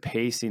 I think the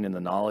pacing and the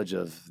knowledge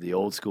of the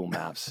old school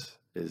maps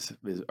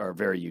are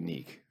very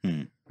unique,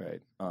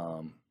 right?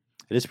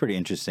 It is pretty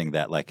interesting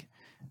that like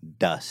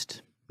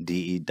Dust,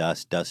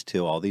 Dust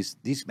 2, all these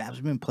maps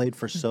have been played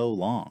for so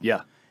long.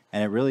 Yeah.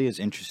 And it really is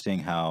interesting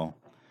how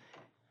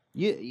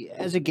you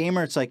as a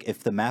gamer, it's like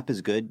if the map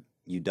is good,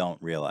 you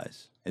don't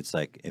realize. It's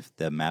like if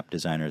the map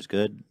designer is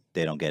good,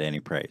 they don't get any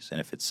praise,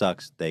 and if it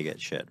sucks, they get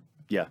shit.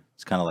 Yeah.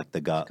 It's kind of like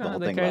the whole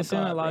thing about case in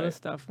God, a lot right? of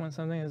stuff. When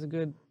something is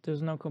good,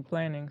 there's no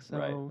complaining,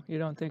 so you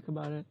don't think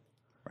about it.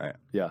 Right.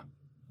 Yeah.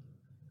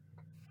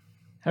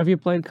 Have you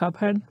played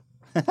Cuphead?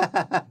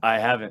 I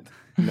haven't.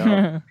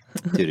 No.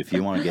 Dude, if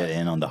you want to get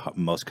in on the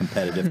most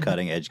competitive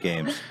cutting edge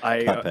games, I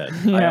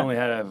Cuphead. I only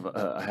have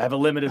a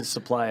limited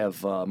supply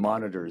of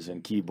monitors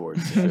and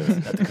keyboards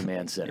at the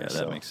command center. Yeah, that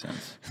so makes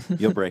sense.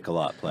 You'll break a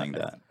lot playing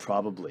that.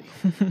 probably.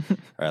 All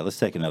right, let's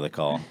take another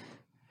call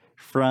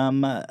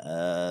from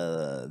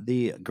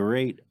the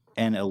great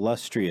and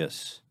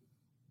illustrious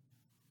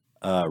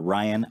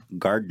Ryan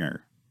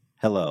Gardner.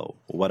 Hello,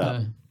 what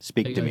up?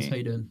 Speak Hey to guys, me. how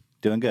you doing?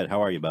 Doing good.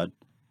 How are you, bud?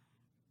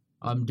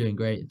 I'm doing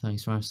great.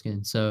 Thanks for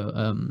asking.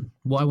 So,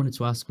 what I wanted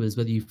to ask was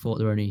whether you thought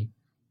there were any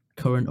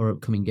current or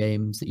upcoming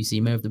games that you see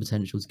may have the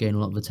potential to gain a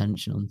lot of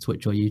attention on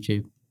Twitch or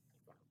YouTube.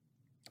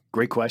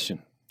 Great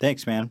question.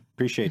 Thanks, man.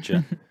 Appreciate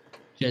you.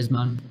 Cheers,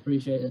 man.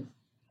 Appreciate it.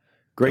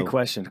 Great Cool.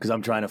 question, because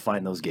I'm trying to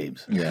find those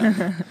games.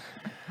 Yeah.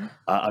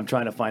 I'm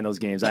trying to find those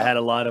games. I had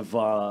a lot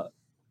of.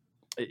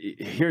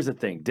 Here's the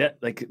thing,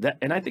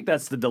 and I think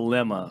that's the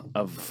dilemma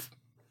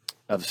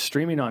of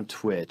streaming on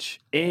Twitch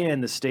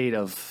and the state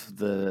of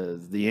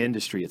the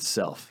industry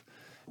itself.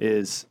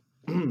 Is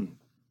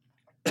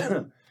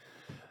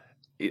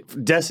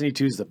Destiny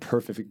 2 is the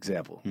perfect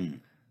example.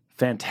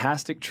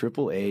 Fantastic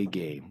AAA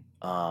game,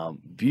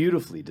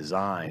 beautifully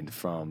designed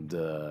from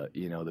the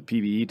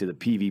PvE to the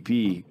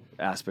PvP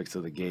aspects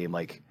of the game.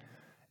 Like,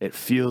 it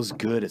feels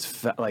good.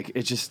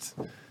 It's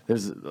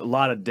there's a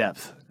lot of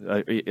depth.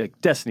 Like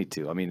Destiny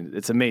 2. I mean,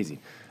 it's amazing.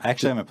 I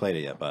actually haven't played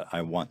it yet, but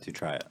I want to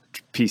try it.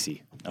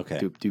 PC. Okay.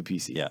 Do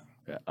PC. Yeah.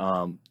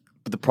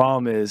 But the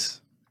problem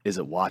is it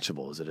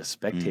watchable? Is it a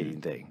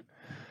spectating thing?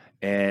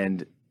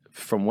 And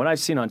from what I've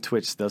seen on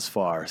Twitch thus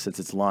far, since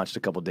it's launched a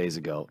couple days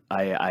ago,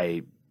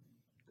 I'm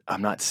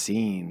not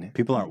seeing.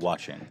 People aren't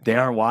watching. They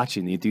aren't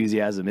watching. The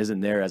enthusiasm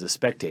isn't there as a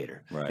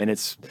spectator. Right. And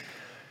it's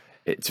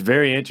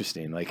very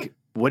interesting. Like,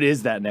 what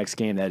is that next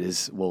game that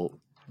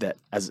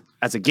as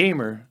a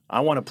gamer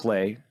I want to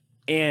play,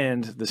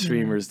 and the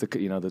streamers, the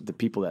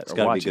people that It's are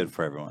got to be watching. good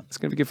for everyone. It's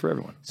gonna be good for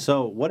everyone.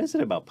 So, what is it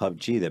about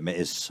PUBG that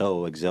is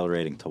so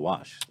exhilarating to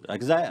watch?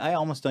 Because I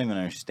almost don't even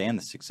understand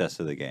the success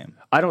of the game.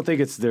 I don't think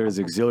there's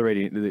the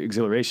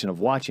exhilaration of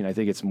watching. I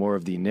think it's more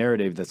of the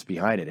narrative that's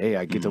behind it. Hey,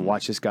 I get to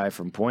watch this guy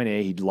from point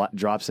A. He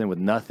drops in with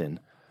nothing.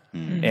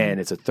 And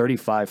it's a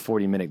 35,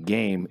 40-minute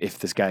game if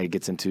this guy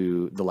gets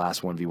into the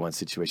last 1v1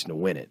 situation to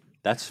win it.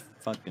 That's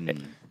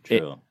fucking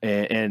true.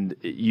 And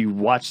you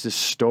watch this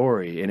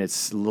story, and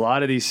it's a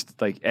lot of these,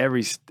 like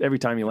every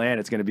time you land,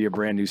 it's going to be a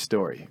brand new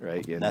story,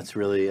 right? And That's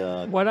really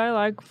What I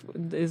like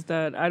is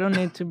that I don't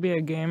need to be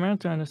a gamer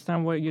to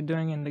understand what you're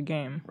doing in the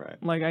game. Right.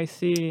 Like, I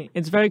see,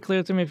 it's very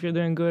clear to me if you're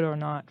doing good or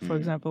not. For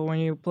example, when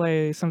you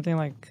play something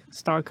like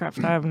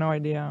StarCraft, I have no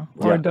idea.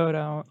 Or Yeah.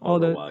 Dota. All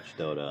the, Overwatch,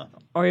 Dota.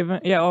 or even,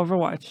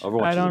 Overwatch.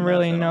 Overwatch I is don't a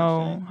really mess, I don't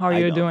know understand. how I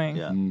you're don't,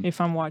 doing yeah. if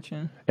I'm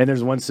watching. And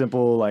there's one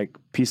simple like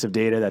piece of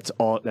data that's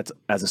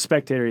as a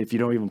spectator, if you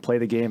don't even play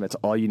the game, that's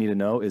all you need to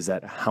know is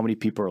that how many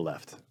people are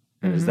left.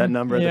 And there's that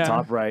number at Yeah. the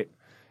top right,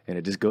 and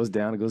it just goes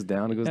down, it goes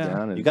down, it goes Yeah.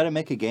 down. And, You got to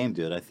make a game,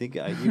 dude. I think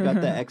you got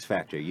the X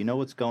factor. You know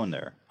what's going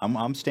there.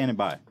 I'm standing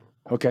by.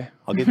 okay,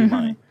 I'll give you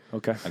money.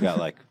 okay. I'll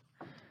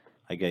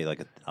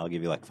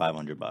give you like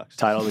 $500.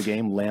 Title of the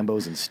game: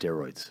 Lambos and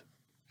Steroids.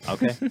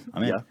 Okay,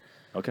 I'm in. Yeah.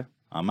 Okay.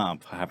 I'm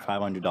out. I have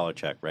 $500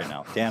 check right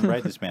now. Dan,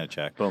 write this man a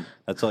check. Boom.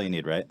 That's all you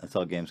need, right? That's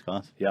all games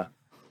cost. Yeah.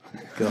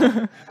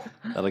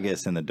 That'll get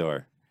us in the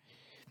door.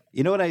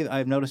 You know what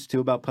I've noticed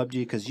too about PUBG?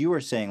 Because you were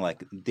saying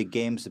like the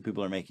games that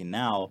people are making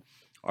now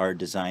are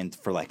designed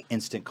for like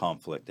instant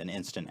conflict and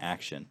instant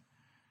action.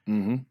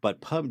 Mm-hmm.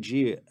 But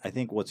PUBG, I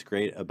think what's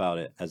great about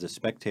it as a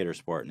spectator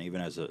sport and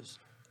even as a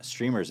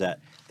streamer is that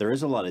there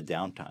is a lot of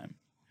downtime.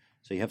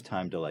 So you have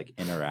time to like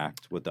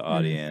interact with the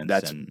audience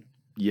and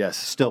Yes.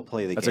 still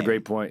play the That's game. a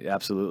great point.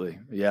 Absolutely.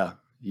 Yeah.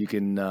 You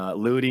can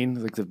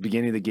looting like the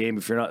beginning of the game.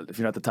 If you're not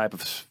the type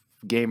of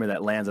gamer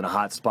that lands in a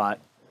hot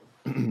spot,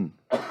 you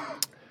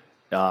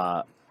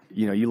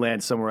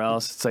land somewhere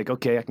else. It's like,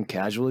 okay, I can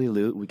casually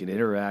loot. We can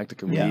interact. I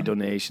can read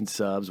donations,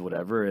 subs,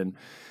 whatever, and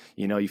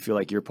you feel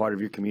like you're part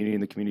of your community,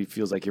 and the community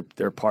feels like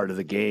they're part of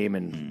the game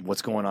and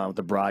what's going on with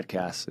the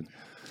broadcast. And It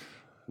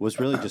was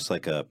really just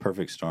like a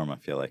perfect storm. I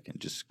feel like it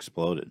just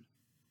exploded.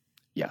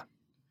 yeah,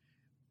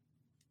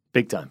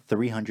 big time.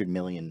 300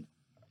 million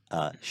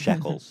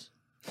shekels.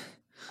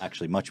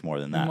 Actually, much more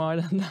than that. More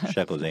than that.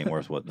 Shekels ain't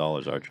worth what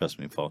dollars are. Trust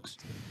me, folks.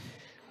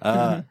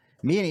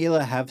 Me and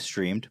Hila have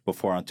streamed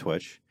before on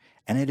Twitch,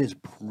 and it is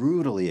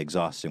brutally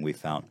exhausting. We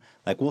found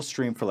we'll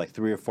stream for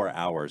 3 or 4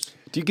 hours.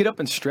 Do you get up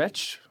and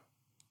stretch?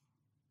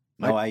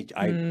 No, I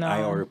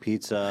No. order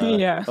pizza.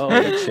 Yeah.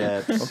 Potato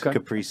chips, Okay.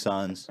 Capri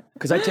Suns.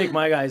 Because I take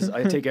my guys,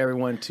 I take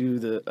everyone to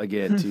the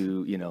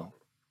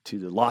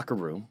locker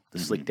room, the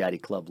Slick Daddy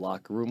Club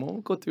locker room.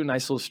 We'll go through a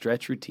nice little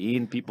stretch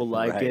routine. People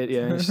like Right. it.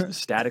 Yeah,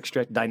 static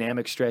stretch,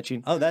 dynamic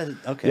stretching. Oh, that's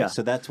okay. Yeah.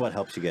 So that's what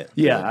helps you get.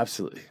 Yeah, good.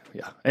 absolutely.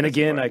 Yeah. And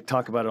again, I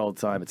talk about it all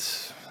the time.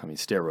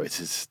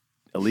 Steroids. It's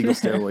illegal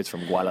steroids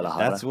from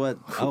Guadalajara. That's what.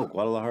 Oh,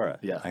 Guadalajara.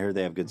 Yeah. I heard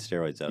they have good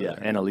steroids out Yeah,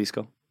 there. and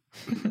Jalisco.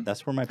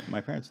 That's where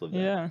my parents lived.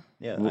 Yeah.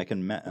 Yeah, I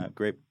can.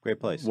 Great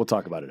place. We'll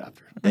talk about it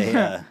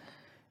after.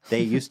 They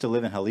used to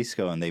live in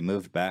Jalisco and they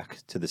moved back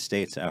to the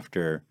States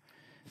after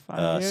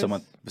 5 years?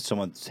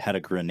 someone had a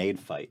grenade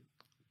fight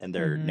in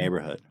their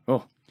neighborhood.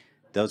 Oh,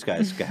 Those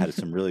guys had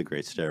some really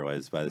great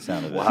steroids by the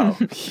sound of it. wow.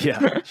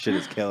 Yeah. Shit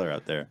is killer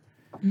out there.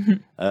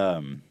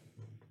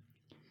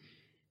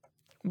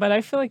 But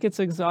I feel like it's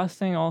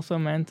exhausting also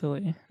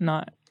mentally,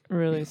 not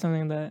really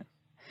something that,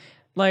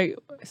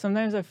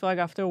 sometimes I feel like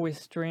after we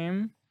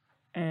stream,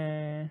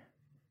 there's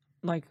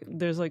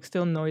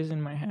still noise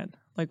in my head.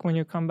 Like when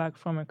you come back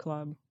from a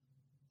club,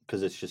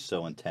 Because it's just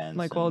so intense.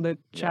 all and the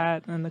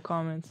chat and the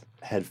comments.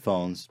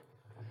 headphones,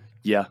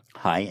 Yeah.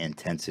 high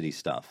intensity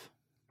stuff.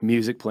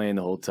 Music playing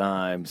the whole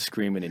time,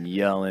 screaming and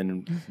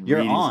yelling. You're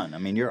reading. on. I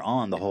mean, you're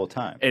on the whole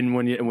time. And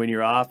when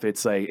you're off,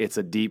 it's it's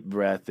a deep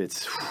breath.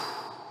 It's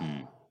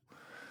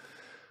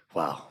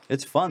wow.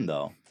 It's fun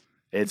though.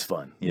 It's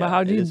fun. Yeah, But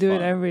how do you is do it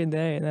fun. every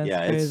day? That's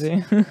Yeah, it's-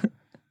 crazy.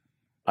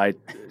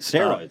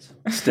 Steroids.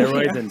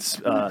 Steroids and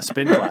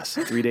spin class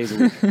 3 days a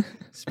week.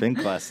 Spin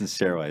class and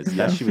steroids.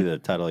 That should be the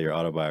title of your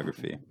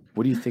autobiography.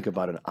 What do you think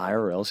about an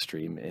IRL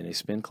stream in a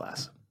spin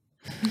class?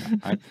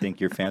 I think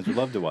your fans would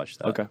love to watch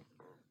that. Okay.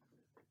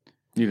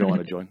 You don't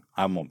want to join?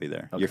 I won't be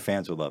there. Your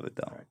fans would love it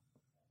though.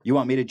 You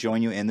want me to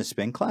join you in the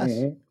spin class?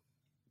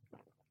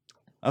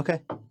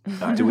 Okay.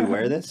 Do we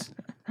wear this?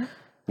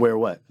 Wear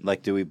what?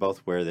 Do we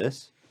both wear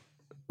this?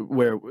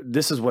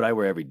 This is what I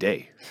wear every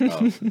day.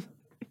 Oh.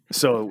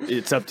 So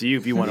it's up to you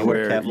if you want to You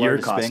wear Kevlar your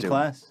to spin costume.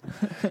 class?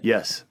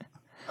 Yes,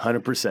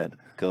 100%.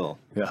 Cool.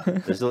 Yeah,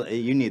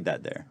 You need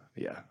that there.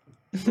 yeah.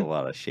 There's a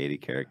lot of shady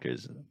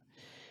characters.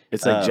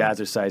 It's like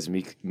jazzercise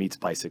meets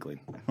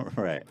bicycling.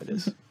 Right. It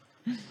is.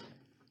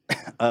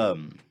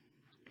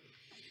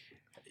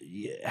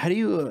 How do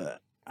you?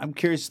 I'm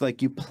curious.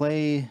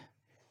 PUBG's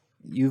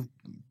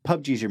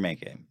your main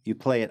game. You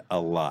play it a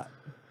lot.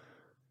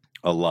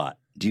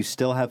 Do you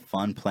still have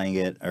fun playing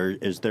it, or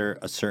is there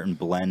a certain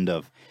blend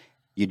of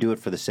you do it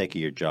for the sake of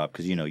your job?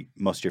 Because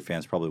most of your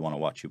fans probably want to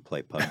watch you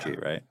play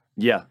PUBG, right?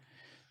 Yeah.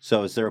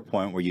 So is there a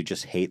point where you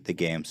just hate the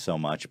game so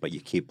much, but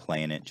you keep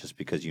playing it just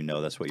because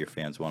that's what your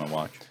fans want to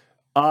watch?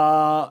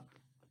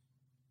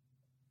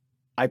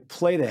 I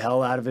play the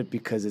hell out of it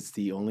because it's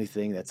the only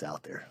thing that's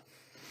out there.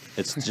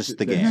 It's just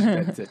the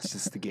game. That's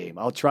just the game.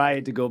 I'll try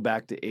to go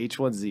back to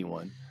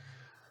H1Z1,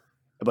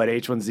 but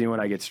H1Z1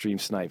 I get stream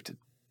sniped,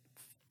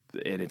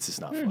 and it's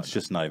just not fun. It's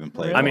just not even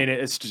playable. I mean,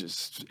 it's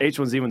just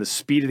H1Z1. The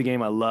speed of the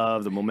game I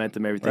love, the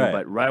momentum, everything. Right.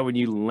 But right when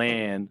you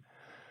land,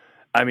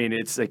 I mean,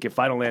 it's like if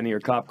I don't land in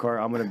your cop car,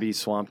 I'm going to be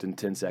swamped in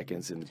 10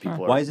 seconds, and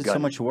people are why is it so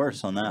gunning. much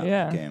worse on that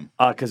Yeah. game?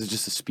 Because it's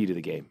just the speed of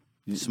the game.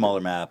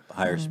 Smaller map,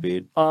 higher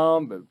speed.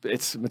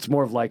 It's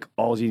more of like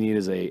all you need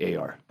is a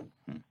AR,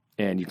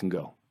 and you can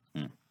go.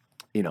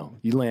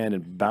 You land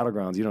in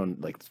battlegrounds. You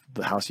don't like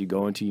the house you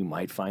go into. You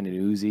might find an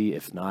Uzi.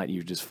 If not,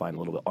 you just find a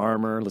little bit of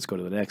armor. Let's go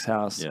to the next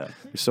house. Yeah.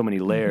 There's so many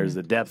layers.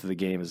 The depth of the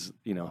game is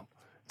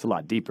it's a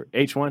lot deeper.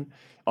 H1,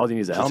 all you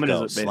need is a Just helmet.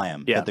 go, is a,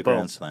 slam, yeah, hit the boom.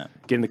 ground, slam.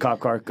 Get in the cop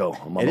car. Go.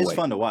 I'm on It my is way.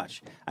 fun to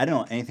watch. I don't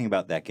know anything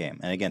about that game,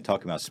 and again,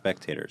 talking about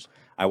spectators,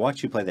 I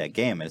watch you play that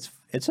game, and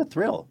it's a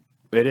thrill.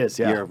 It is.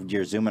 Yeah.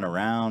 You're zooming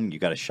around. You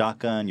got a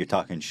shotgun. You're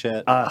talking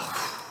shit.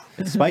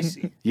 It's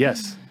spicy.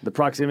 Yes, the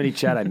proximity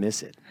chat, I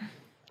miss it.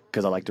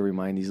 Because I like to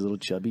remind these little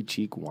chubby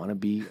cheek,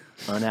 wannabe,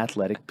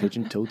 unathletic,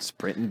 pigeon-toed,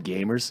 sprinting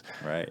gamers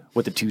Right.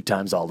 what the 2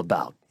 times all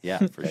about. Yeah,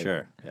 for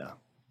sure. Yeah.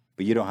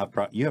 But you don't have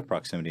you have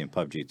proximity in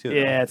PUBG too.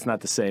 Yeah, it's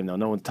not the same though.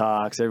 No one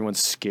talks. Everyone's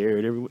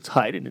scared. Everyone's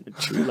hiding in a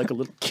tree like a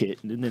little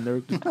kitten, and then they're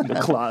in the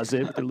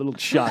closet with their little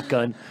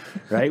shotgun.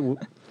 Right?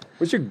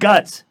 Where's your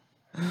guts?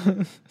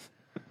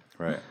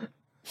 Right.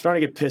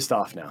 Starting to get pissed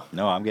off now.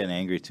 No, I'm getting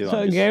angry too. So I'm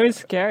the just- game is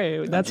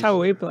scary. That's how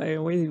we play.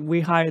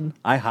 We hide.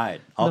 I hide.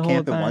 I'll The whole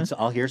camp it time. once.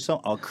 I'll hear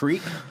I'll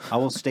creak. I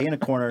will stay in a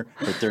corner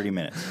for 30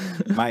 minutes.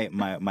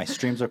 My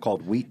streams are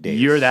called Wheat Days.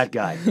 You're that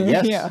guy.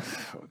 Yes. Yeah.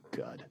 Oh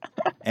God.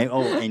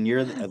 And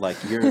you're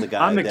the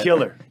guy. I'm the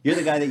killer. You're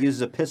the guy that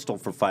uses a pistol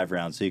for 5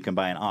 rounds so you can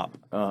buy an op.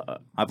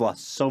 I've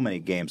lost so many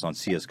games on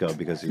CS:GO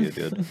because of you,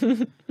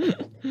 dude.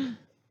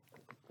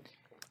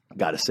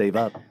 Got to save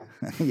up.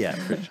 Yeah,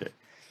 for sure.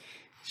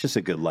 It's just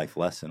a good life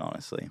lesson,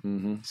 honestly.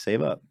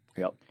 Save up.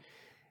 Yep.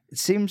 It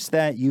seems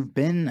that you've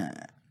been.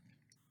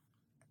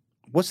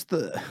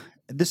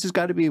 This has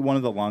got to be one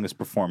of the longest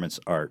performance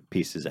art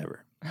pieces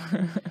ever.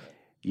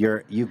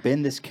 You've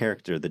been this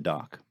character, the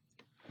Doc,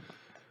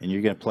 and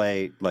you're gonna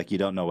play like you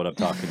don't know what I'm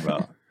talking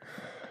about.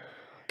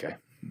 Okay.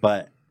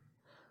 But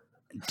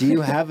do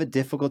you have a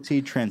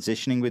difficulty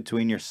transitioning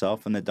between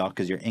yourself and the Doc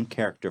because you're in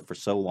character for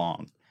so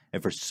long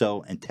and for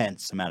so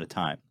intense amount of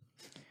time?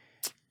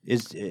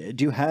 Do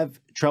you have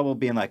trouble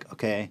being like,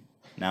 okay,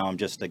 now I'm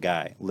just a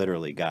guy,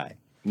 literally guy?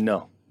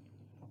 No.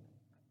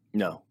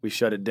 We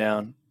shut it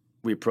down.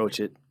 We approach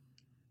it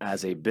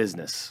as a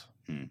business.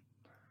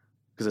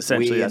 Because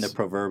essentially, We in the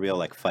proverbial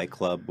like Fight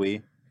Club.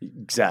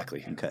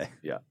 exactly. Okay,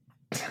 Yeah.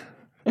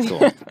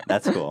 cool.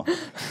 That's cool.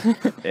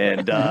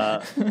 And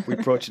we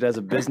approach it as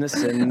a business,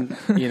 and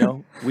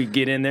we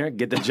get in there,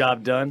 get the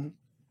job done.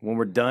 When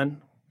we're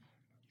done,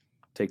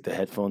 take the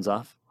headphones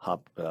off,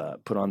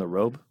 put on the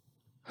robe,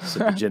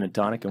 sip a gin and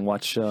tonic, and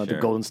watch the Sure.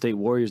 Golden State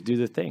Warriors do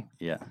their thing.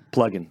 Yeah,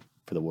 Plug-in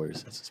for the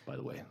Warriors. That's just, by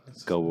the way.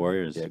 go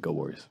Warriors. Yeah, go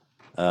Warriors.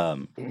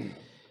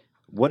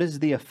 What is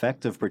the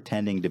effect of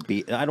pretending to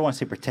be? I don't want to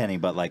say pretending,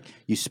 but like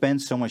you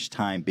spend so much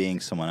time being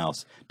someone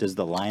else. Does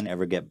the line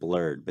ever get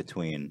blurred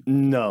between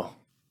No.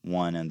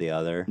 one and the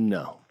other?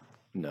 No.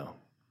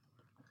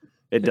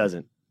 It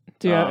doesn't.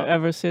 Do you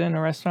ever sit in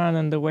a restaurant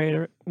and the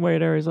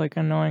waiter is like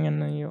annoying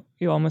and then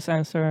you almost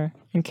answer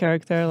in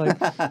character like,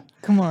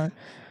 come on.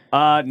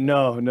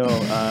 No.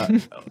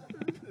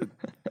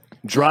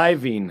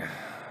 Driving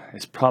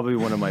is probably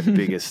one of my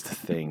biggest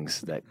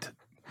things that,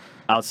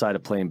 outside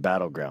of playing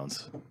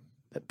Battlegrounds,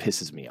 that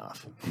pisses me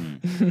off.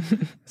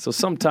 So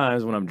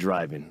sometimes when I'm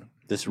driving,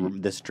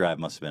 This drive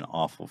must have been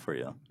awful for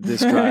you.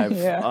 this drive,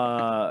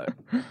 Yeah.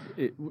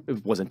 it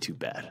wasn't too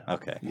bad.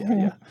 Okay.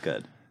 Yeah.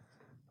 Good.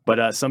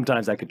 But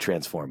sometimes that could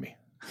transform me.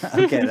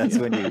 Okay, that's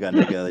when you got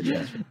to go the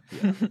judgment.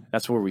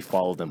 That's where we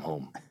follow them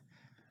home.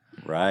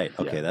 Right.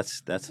 Okay, Yeah.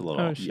 that's a little.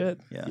 Oh, shit.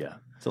 Yeah. Yeah.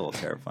 It's a little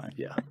terrifying.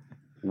 Yeah.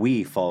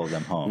 We follow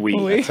them home. We.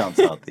 That sounds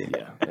healthy.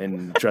 Yeah.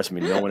 And trust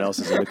me, no one else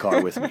is in the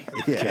car with me.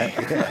 Yeah.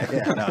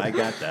 No, I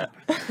got that.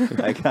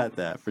 I got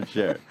that for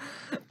sure.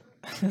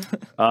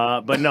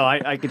 But no,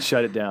 I could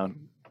shut it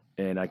down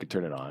and I could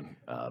turn it on.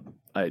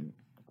 I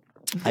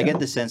get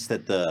the sense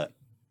that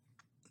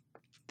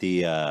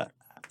the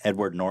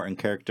Edward Norton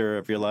character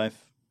of your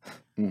life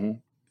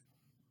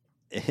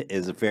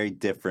is very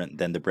different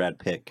than the Brad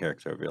Pitt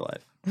character of your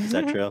life. Is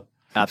that true?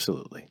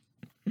 Absolutely.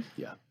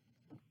 Yeah.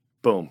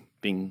 Boom.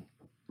 Bing.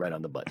 Right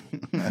on the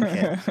button.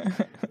 Okay.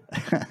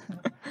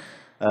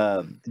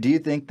 Do you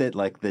think that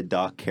like the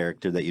Doc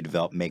character that you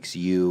develop makes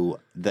you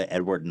the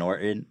Edward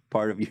Norton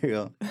part of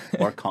you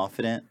more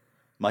confident,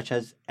 much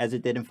as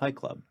it did in Fight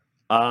Club?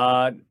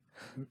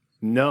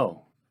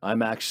 No.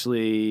 I'm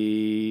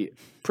actually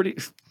pretty.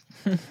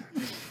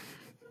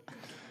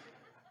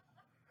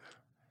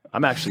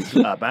 I'm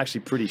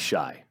actually pretty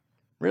shy.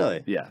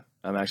 Really? Yeah,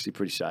 I'm actually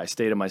pretty shy. I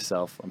stay to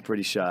myself. I'm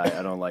pretty shy.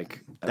 I don't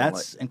like.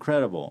 That's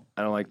incredible.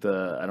 I don't like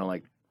the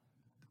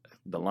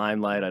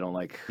limelight. I don't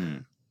like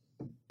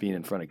being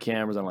in front of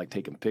cameras. I don't like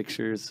taking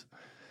pictures.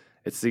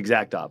 It's the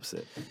exact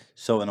opposite.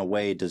 So in a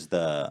way, does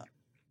the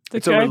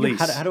It's a character-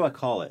 release. how do I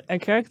call it? A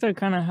character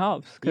kind of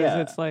helps because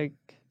Yeah. it's like,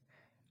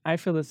 I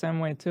feel the same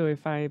way too.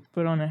 If I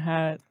put on a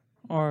hat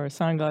or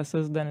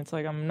sunglasses, then it's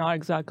like I'm not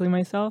exactly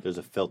myself. There's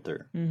a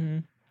filter. Mm-hmm.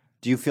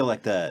 Do you feel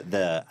like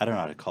the I don't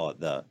know how to call it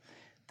the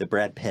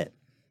Brad Pitt?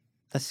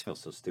 That feels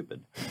so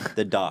stupid.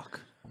 The Doc.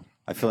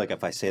 I feel like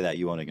if I say that,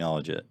 you won't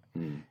acknowledge it.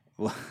 Do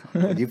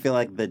you feel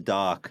like the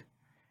Doc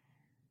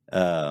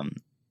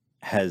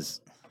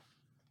has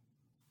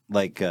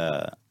like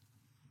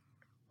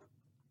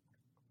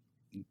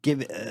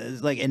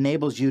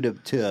enables you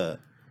to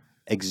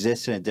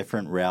exist in a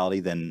different reality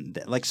than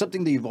like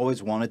something that you've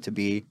always wanted to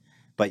be,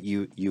 but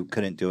you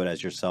couldn't do it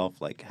as yourself?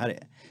 Like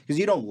because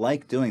you don't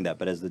like doing that,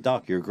 but as the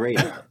Doc, you're great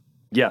at it.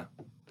 Yeah.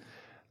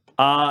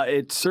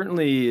 It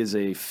certainly is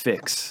a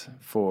fix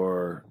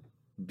for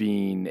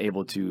being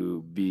able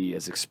to be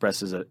as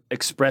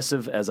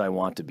expressive as I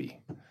want to be.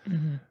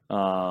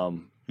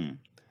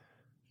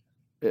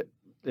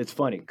 It's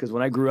funny because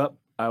when I grew up,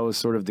 I was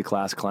sort of the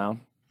class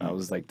clown. I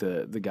was like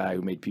the guy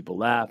who made people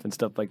laugh and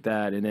stuff like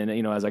that. And then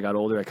as I got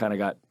older, I kind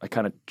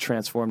of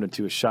transformed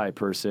into a shy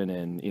person,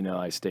 and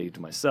I stayed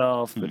to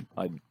myself. But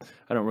I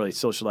don't really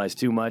socialize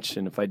too much,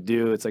 and if I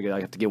do, it's like I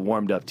have to get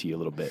warmed up to you a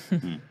little bit.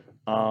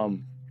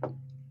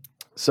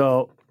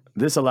 So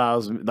this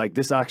allows me, like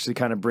this actually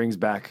kind of brings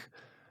back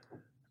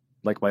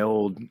like the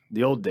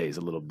old days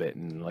a little bit,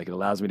 and like it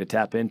allows me to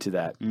tap into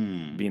that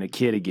being a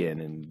kid again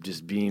and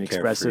just being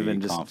expressive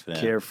and just confident.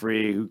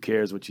 carefree. Who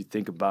cares what you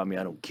think about me?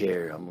 I don't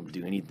care. I'm gonna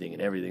do anything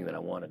and everything that I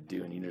want to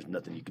do, and there's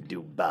nothing you can do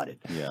about it.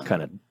 Yeah.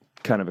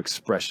 Kind of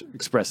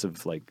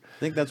expressive. Like I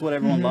think that's what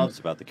everyone loves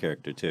about the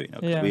character too.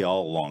 Because Yeah. we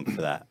all long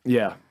for that.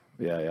 yeah.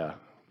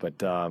 But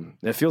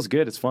it feels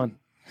good. It's fun.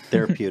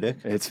 Therapeutic.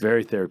 It's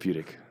very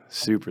therapeutic.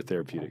 Super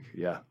therapeutic.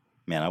 Yeah.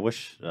 Man, I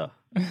wish. I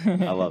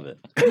love it.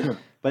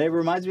 But it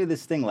reminds me of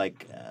this thing.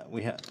 Like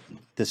we have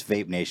this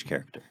Vape Nation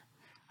character.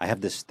 I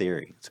have this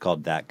theory. It's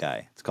called That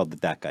Guy. It's called the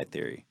That Guy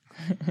theory.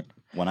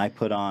 When I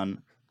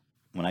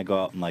go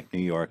out in like New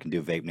York and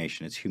do Vape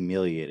Nation, it's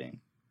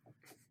humiliating.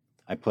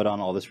 I put on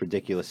all this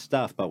ridiculous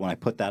stuff, but when I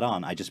put that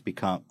on,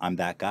 I'm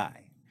that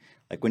guy.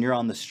 Like when you're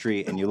on the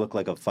street and you look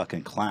like a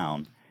fucking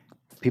clown,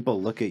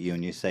 people look at you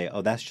and you say,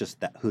 "Oh, that's just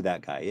who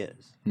that guy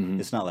is."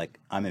 It's not like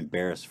I'm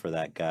embarrassed for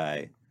that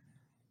guy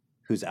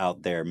who's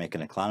out there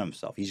making a clown of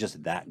himself. He's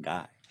just that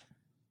guy.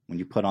 When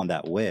you put on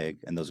that wig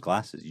and those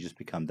glasses, you just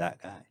become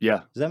that guy. Yeah.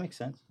 Does that make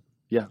sense?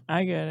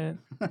 I get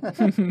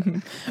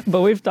it.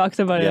 But we've talked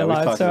about it a we've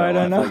lot, talked so about I it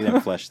a don't lot. I feel like you know.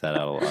 didn't flesh that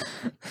out a lot.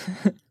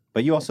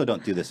 But you also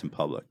don't do this in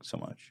public so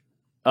much.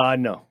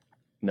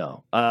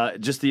 No.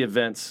 Just the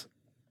events,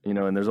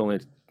 and there's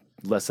only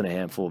less than a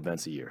handful of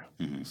events a year.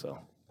 So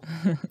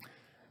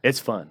it's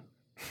fun.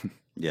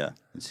 Yeah,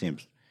 it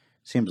seems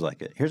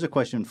like it. Here's a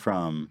question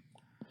from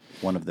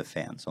one of the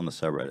fans on the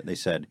subreddit. They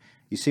said,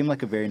 "You seem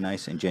like a very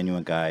nice and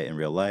genuine guy in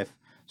real life,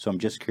 so I'm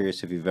just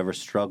curious if you've ever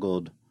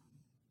struggled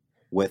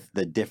with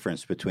the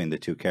difference between the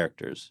two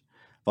characters.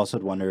 I've also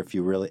wondered if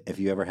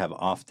you ever have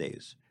off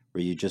days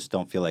where you just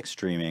don't feel like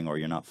streaming or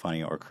you're not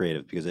funny or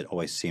creative because it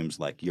always seems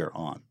like you're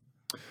on."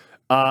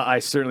 I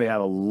certainly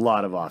have a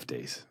lot of off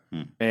days.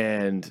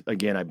 And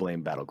again, I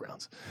blame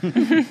Battlegrounds.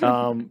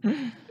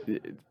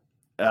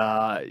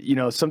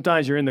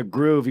 Sometimes you're in the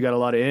groove, you got a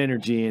lot of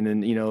energy, and then,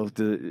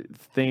 the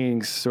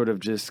things sort of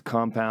just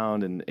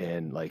compound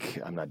and like,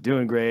 I'm not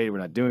doing great, we're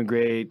not doing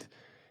great.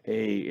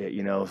 Hey,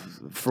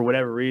 for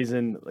whatever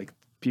reason, like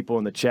people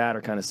in the chat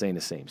are kind of saying the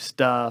same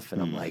stuff.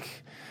 And I'm like,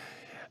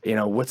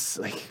 what's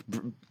like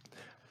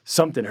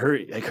something,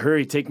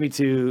 hurry, take me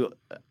to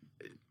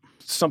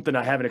something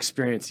I haven't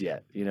experienced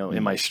yet,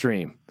 in my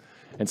stream.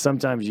 And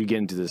sometimes you get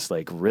into this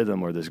like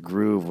rhythm or this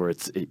groove where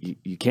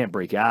you can't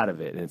break out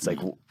of it. And it's like,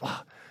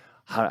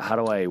 how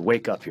do I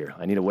wake up here?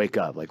 I need to wake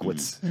up. Like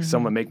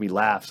someone make me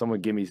laugh.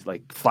 Someone get me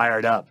like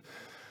fired up.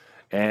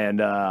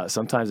 And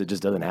sometimes it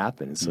just doesn't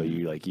happen. And so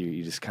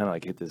you just kind of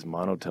like hit this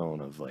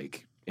monotone of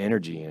like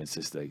energy. And it's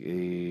just like,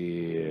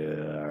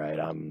 all right,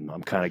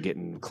 I'm kind of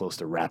getting close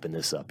to wrapping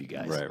this up, you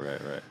guys.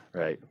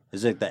 Right.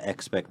 Is it the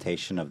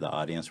expectation of the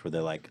audience where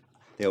they're like,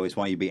 they always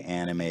want you to be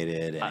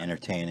animated and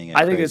entertaining and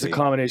I think it's a crazy?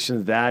 combination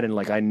of that and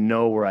like I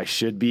know where I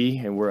should be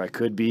and where I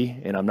could be,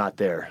 and I'm not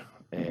there.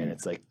 And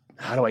it's like,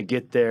 how do I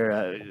get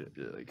there?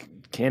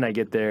 Can I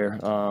get there?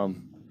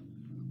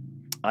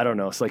 I don't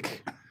know. It's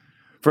like,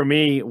 for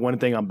me, one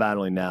thing I'm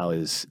battling now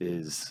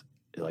is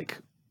like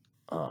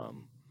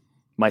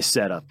my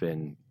setup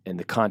and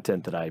the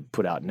content that I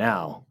put out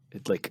now.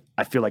 It's like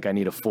I feel like I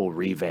need a full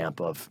revamp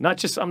of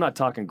I'm not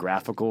talking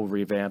graphical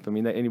revamp. I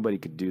mean, anybody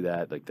could do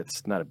that. Like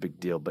that's not a big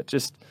deal, but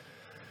just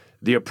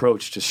the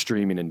approach to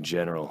streaming in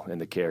general and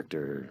the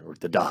character or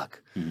the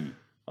doc.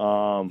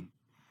 I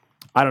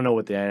don't know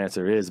what the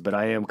answer is, but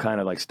I am kind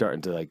of like starting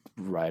to like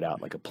write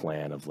out like a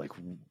plan of like,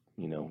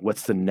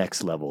 what's the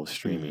next level of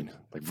streaming,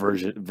 like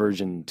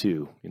version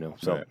 2,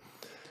 so. Right.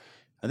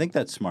 I think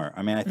that's smart.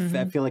 I mean,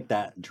 I feel like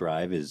that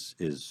drive is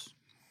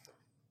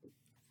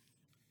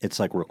it's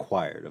like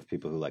required of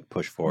people who like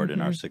push forward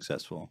and are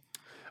successful.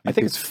 I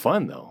think it's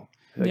fun though.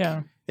 Like,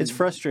 Yeah. It's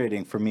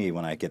frustrating for me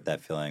when I get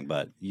that feeling,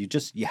 but you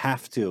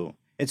have to.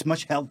 It's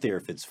much healthier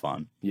if it's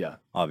fun, Yeah,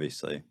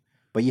 obviously.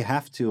 But you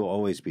have to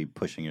always be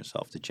pushing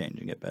yourself to change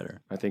and get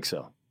better. I think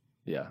so.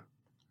 Yeah.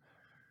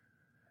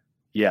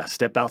 Yeah,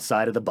 step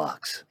outside of the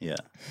box. Yeah.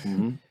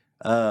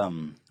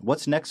 Mm-hmm.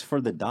 What's next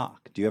for the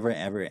doc? Do you ever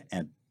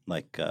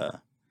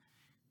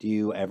do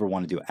you ever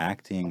want to do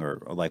acting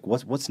or like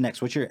what's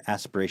next? What's your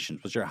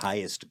aspirations? What's your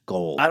highest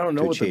goal? I don't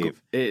know to what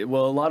achieve?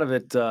 well, a lot of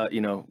it,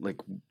 like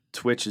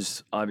Twitch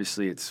is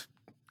obviously it's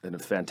a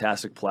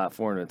fantastic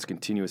platform and it's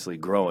continuously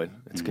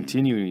growing. It's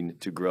continuing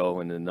to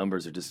grow, and the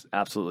numbers are just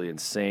absolutely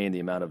insane. The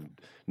amount of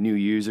new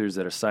users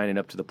that are signing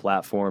up to the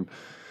platform.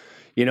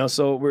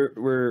 So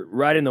we're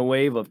riding the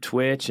wave of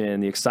Twitch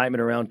and the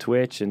excitement around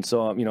Twitch, and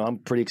so I'm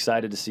pretty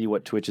excited to see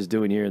what Twitch is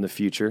doing here in the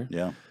future.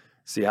 Yeah.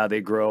 See how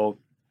they grow.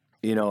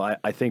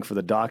 I think for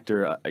the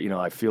doctor,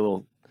 I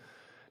feel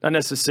not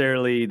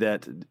necessarily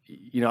that,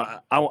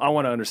 I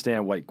want to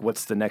understand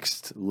what's the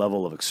next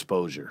level of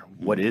exposure.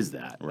 What is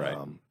that? Right.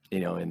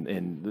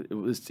 And it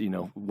was,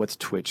 what's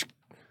Twitch?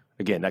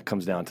 Again, that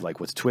comes down to like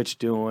what's Twitch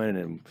doing,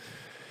 and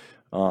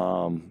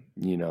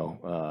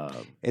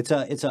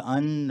It's an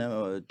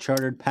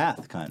uncharted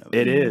path, kind of.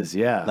 it is,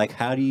 yeah. Like,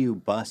 how do you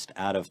bust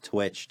out of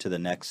Twitch to the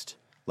next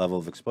level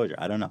of exposure?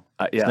 I don't know.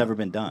 It's yeah. never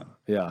been done,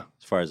 yeah,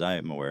 as far as I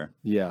am aware.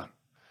 yeah.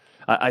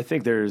 I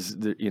think there's,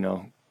 I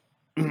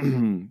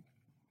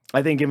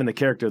think given the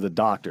character of the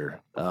doctor,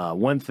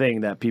 one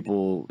thing that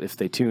people, if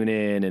they tune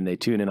in and they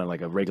tune in on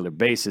like a regular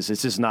basis,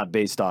 it's just not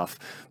based off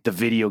the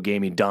video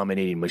gaming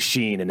dominating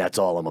machine and that's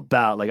all I'm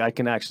about. Like I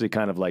can actually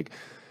kind of like,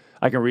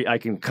 I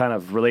can kind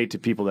of relate to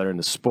people that are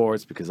into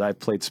sports because I've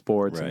played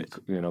sports Right.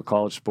 and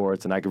college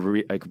sports, and I can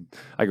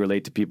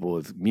relate to people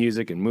with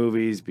music and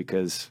movies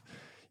because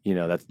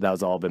that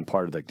was all been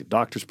part of like the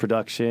doctor's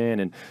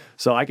production, and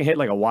so I can hit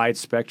like a wide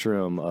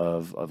spectrum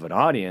of an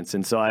audience.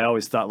 And so I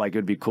always thought like it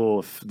would be cool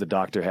if the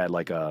doctor had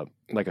like a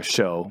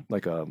show,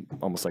 like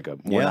almost like a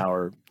 1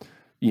 hour,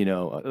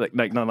 like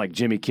not like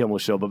Jimmy Kimmel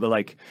show, but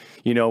like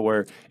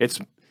where it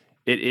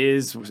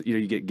is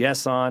you get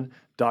guests on.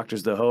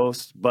 Doctor's the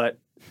host, but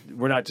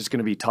we're not just going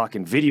to be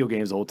talking video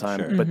games the whole time.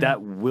 Sure. But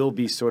that will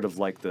be sort of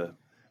like the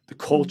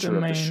culture The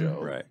of main- the show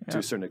Right. to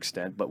a certain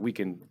extent. But we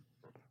can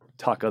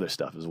talk other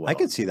stuff as well. I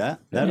could see that.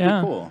 That'd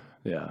Yeah. be cool.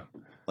 Yeah.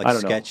 Like I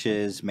don't know.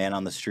 sketches, man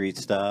on the street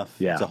stuff.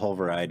 Yeah. It's a whole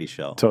variety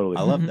show. Totally.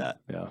 I love that.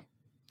 Yeah.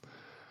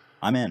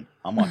 I'm in.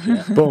 I'm watching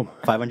it. Boom.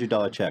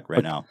 $500 check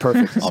right now.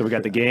 Perfect. So we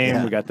got the game.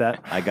 Yeah. We got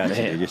that. I got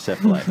you. You're set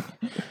for life.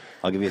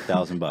 I'll give you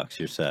 $1,000.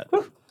 You're set.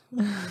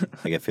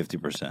 I get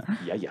 50%.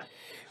 Yeah.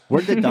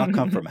 Where did Doc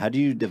come from? How do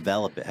you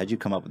develop it? How did you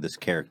come up with this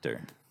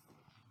character?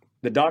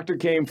 The Doctor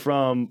came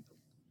from.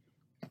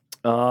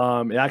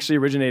 It actually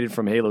originated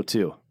from Halo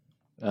 2,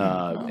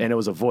 and it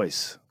was a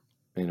voice,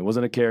 and it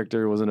wasn't a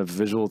character, it wasn't a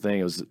visual thing.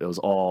 It was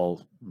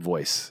all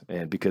voice,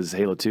 and because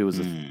Halo 2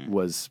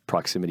 was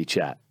proximity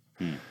chat,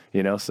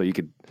 you know, so you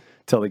could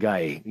tell the guy,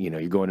 hey, you know,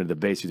 you're going into the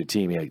base with your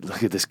team. You're like,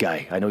 look at this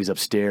guy. I know he's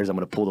upstairs. I'm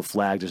going to pull the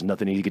flag. There's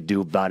nothing he could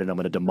do about it. I'm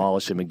going to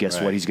demolish him. And guess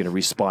what? He's going to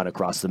respawn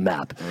across the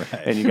map.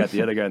 Right. And you got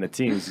the other guy on the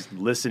team who's just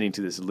listening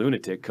to this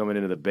lunatic coming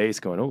into the base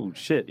going, oh,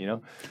 shit, you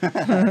know?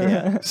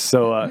 Yeah.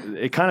 So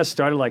it kind of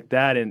started like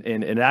that.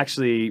 And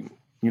actually,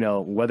 you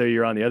know, whether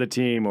you're on the other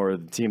team or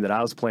the team that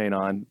I was playing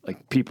on,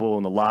 like people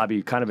in the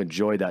lobby kind of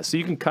enjoyed that. So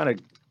you can kind of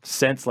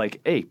sense like,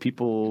 hey,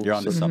 people. You're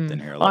onto something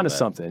here. a little Onto bit.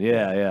 something.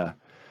 Yeah.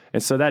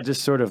 And so that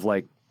just sort of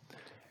like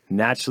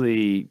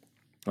naturally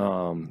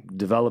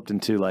developed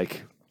into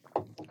like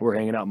we're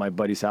hanging out at my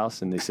buddy's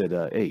house and they said,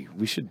 hey,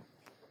 we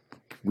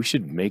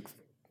should make,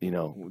 you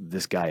know,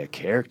 this guy a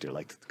character,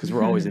 like, because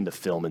we're always into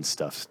film and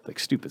stuff, like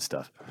stupid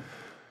stuff.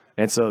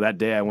 And so that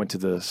day I went to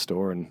the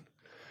store and,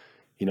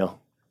 you know,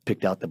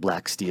 picked out the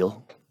black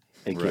steel,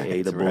 aka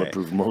Right, the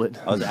bulletproof mullet.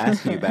 I was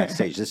asking you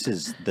backstage. This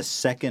is the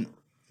second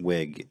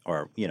wig,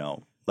 or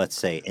let's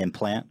say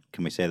implant.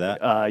 Can we say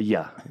that?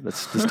 Yeah.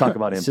 Let's talk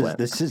about implant.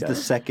 This is the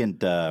second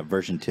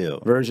version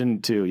 2.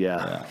 version 2.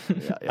 Yeah.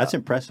 That's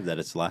impressive that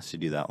it's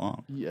lasted you that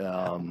long.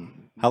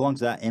 How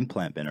long's that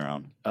implant been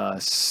around?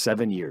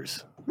 7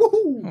 years.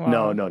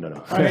 Wow.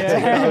 No.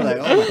 I was like,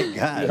 oh my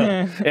god!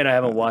 And I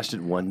haven't washed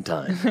it one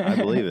time. I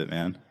believe it,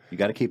 man. You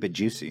got to keep it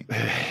juicy.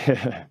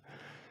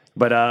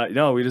 But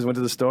no, we just went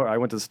to the store. I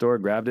went to the store,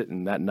 grabbed it,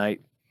 and that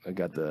night I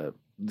got the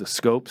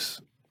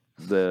scopes,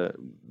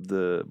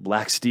 the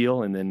black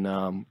steel, and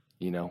then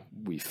you know,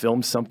 we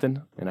filmed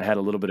something, and I had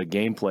a little bit of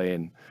gameplay.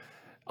 And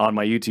on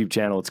my YouTube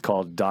channel, it's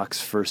called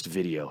Doc's First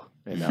Video,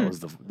 and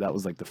that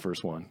was like the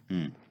first one.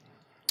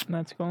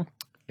 That's cool.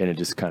 And it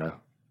just kind of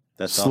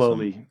That's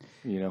slowly,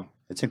 awesome. you know.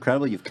 It's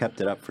incredible you've kept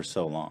it up for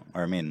so long.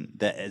 Or I mean,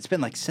 it's been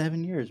like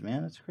 7 years,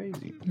 man. That's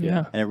crazy.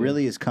 Yeah. And it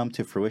really has come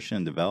to fruition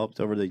and developed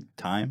over the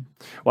time.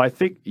 Well, I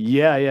think,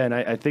 yeah, and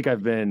I think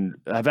I've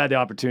had the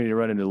opportunity to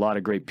run into a lot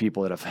of great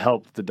people that have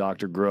helped the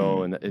Doctor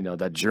grow, and you know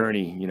that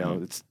journey. You know,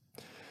 it's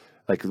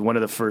like one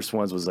of the first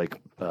ones was like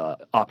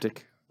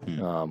Optic. You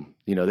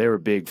know, they were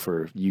big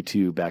for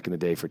YouTube back in the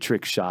day for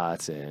trick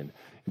shots, and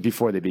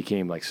before they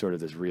became like sort of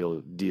this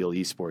real deal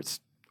esports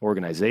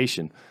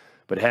organization.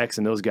 But Hex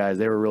and those guys,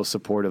 they were real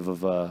supportive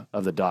of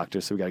the Doctor,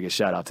 so we got to give a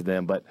shout out to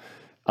them. But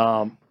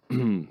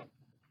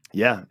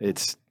yeah,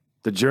 it's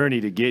the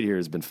journey to get here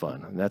has been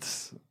fun. And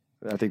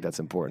I think that's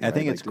important. I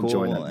think right? it's Like,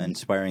 enjoying cool that. and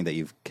inspiring that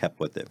you've kept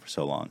with it for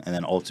so long and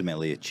then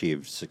ultimately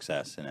achieved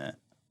success in it.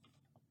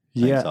 I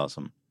think it's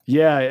awesome.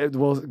 Yeah.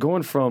 Well,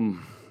 going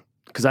from,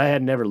 because I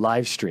had never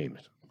live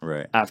streamed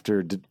Right.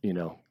 after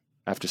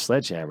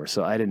Sledgehammer,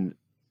 so I didn't,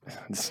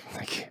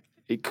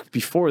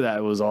 before that,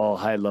 it was all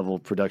high-level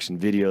production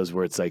videos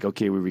where it's like,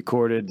 okay, we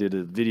recorded, did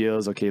the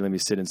videos, okay, let me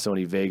sit in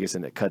Sony Vegas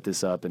and cut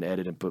this up and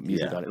edit and put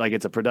music Yeah. on it. Like,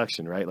 it's a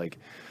production, right? Like,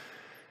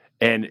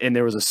 and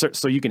there was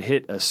so you can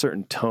hit a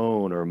certain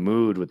tone or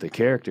mood with the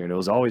character, and it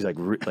was always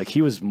like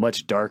he was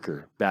much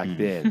darker back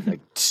then,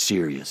 like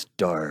serious,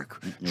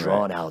 dark,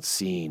 drawn-out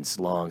scenes,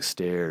 long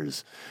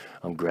stares.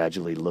 I'm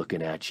gradually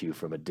looking at you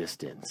from a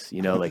distance,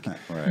 you know, like,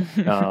 Right.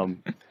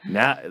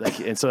 now, like,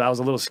 and so I was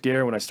a little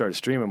scared when I started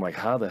streaming. I'm like,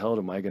 how the hell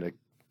am I gonna,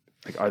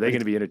 like, are they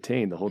gonna be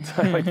entertained the whole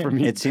time? Like, for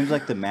me, It seems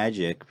like the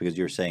magic, because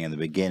you were saying in the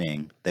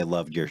beginning, they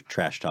loved your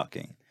trash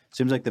talking.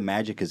 Seems like the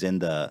magic is in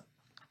the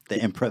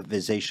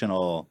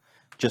improvisational,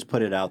 just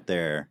put it out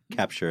there,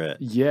 capture it,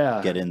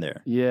 yeah, get in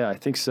there. yeah, I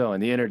think so,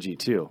 and the energy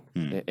too.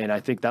 And I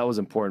think that was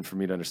important for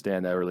me to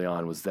understand that early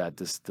on was that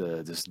this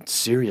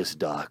serious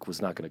Doc was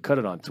not going to cut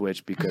it on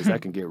Twitch because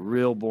that can get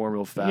real boring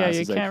real fast. Yeah, you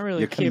It's like, can't really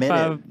you're keep committed.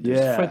 up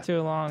Yeah. for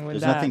too long with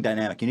There's that. nothing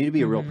dynamic. You need to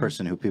be a real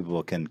person who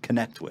people can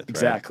connect with. Right?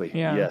 exactly.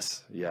 Yeah.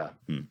 Yes. Yeah.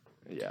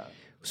 Yeah.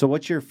 So,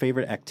 what's your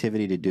favorite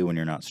activity to do when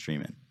you're not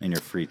streaming in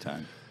your free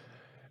time?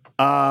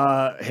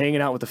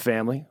 Hanging out with the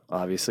family,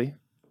 obviously.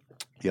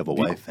 You have a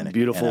wife and a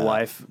Beautiful and a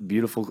wife,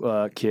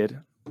 beautiful kid,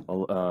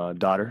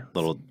 daughter,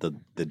 little the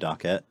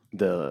Docette,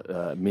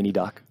 the mini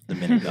Doc. the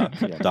mini doc,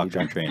 Yeah,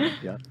 doctor in training.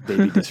 Yeah,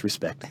 baby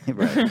disrespect.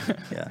 Right.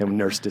 Yeah. And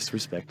nurse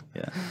disrespect.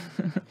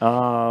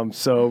 Yeah.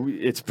 So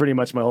it's pretty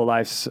much my whole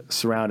life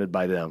surrounded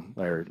by them.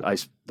 Or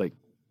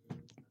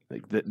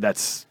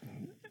that's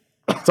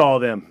it's all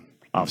them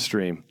off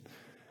stream,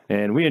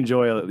 and we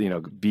enjoy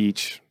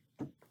beach,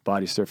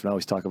 body surfing. I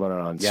always talk about it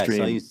on Yeah,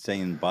 stream. I saw you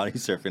saying body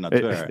surfing on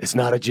It- Twitter. it's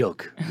not a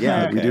joke.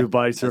 Yeah, we okay. do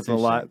body That's surfing a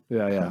lot.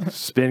 Yeah.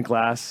 Spin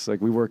class,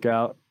 like we work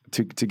out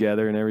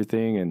together and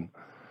everything, and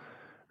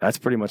that's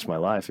pretty much my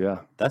life. Yeah.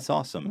 That's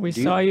awesome. We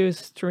Do saw you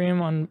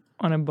stream on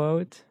a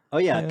boat. Oh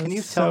yeah, It can you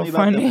was tell so me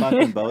about the funny.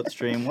 fucking boat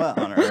stream? What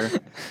on earth?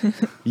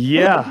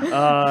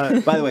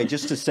 Yeah. By the way,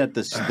 just to set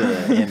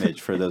the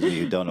image for those of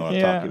you who don't know what I'm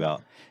Yeah. talking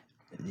about,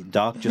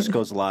 Doc just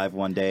goes live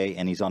one day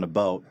and he's on a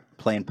boat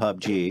playing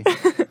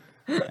PUBG,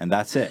 and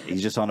that's it.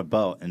 He's just on a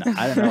boat, and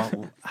I don't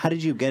know how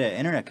did you get an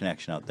internet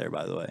connection out there.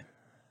 By the way,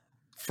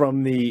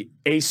 From the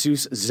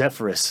Asus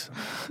Zephyrus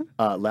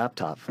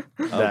laptop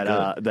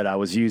that good. that I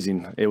was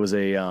using. It was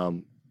a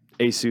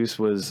Asus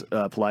was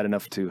polite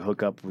enough to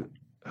hook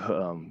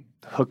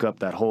up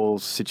that whole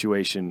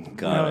situation.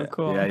 Got Oh, it.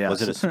 cool. Yeah, yeah.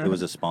 Was it? It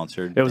was a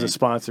sponsored. It was a thing?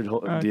 sponsored deal.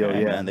 Okay.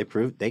 Hey, Yeah. man,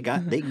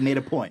 they made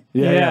a point.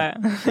 Yeah.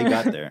 They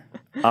got there.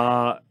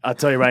 I'll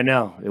tell you right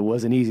now, it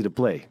wasn't easy to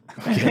play.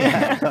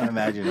 Yeah, I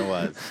imagine it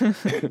was.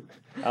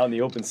 Out in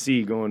the open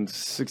sea going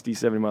 60,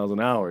 70 miles an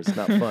hour. It's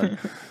not fun.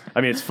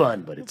 I mean, it's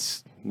fun, but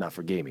it's not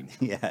for gaming.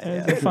 Yeah,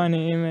 It's yeah. a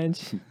funny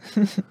image.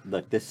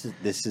 Look, this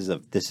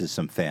is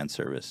some fan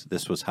service.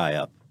 This was high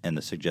up in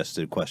the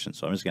suggested question,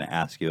 so I'm just going to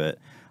ask you it.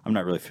 I'm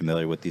not really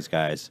familiar with these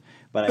guys,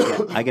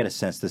 but I get a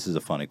sense this is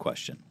a funny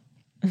question.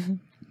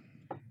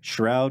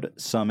 Shroud,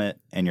 Summit,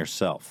 and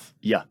yourself.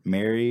 Yeah.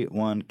 Marry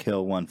one,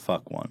 kill one,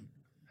 fuck one.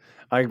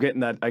 I get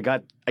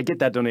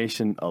that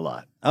donation a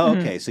lot. Oh,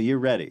 okay. So you're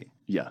ready.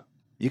 Yeah.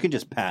 You can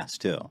just pass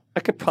too. I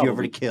could If you probably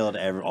already killed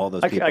all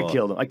those I people.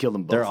 killed them. I killed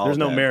them both. They're all There's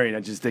no dead.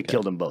 marrying. They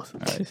killed them both. All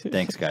right.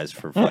 Thanks, guys,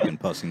 for fucking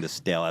posting this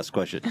stale ass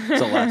question.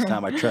 It's the last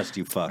time I trust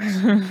you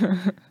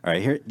fucks. All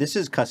right, here. This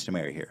is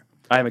customary here.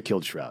 I haven't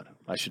killed Shroud.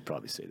 I should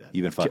probably say that.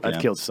 You've been fucking I've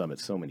him? killed Summit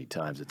so many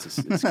times.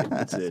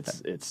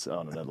 It's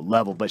on another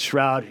level. But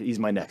Shroud, he's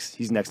next.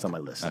 He's next on my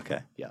list. Okay.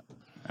 Yeah.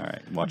 All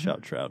right. Watch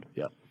out, Shroud.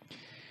 Yeah.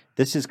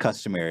 This is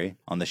customary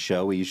on the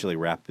show. We usually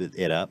wrap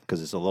it up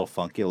because it's a little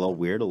funky, a little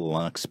weird, a little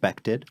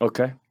unexpected,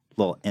 Okay. a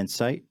little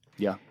insight.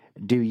 Yeah.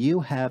 Do you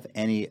have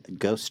any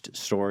ghost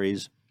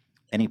stories,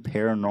 any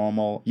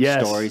paranormal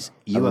Yes. stories,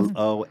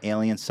 UFO,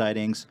 alien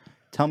sightings?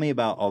 Tell me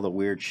about all the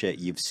weird shit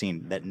you've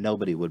seen that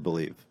nobody would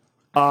believe,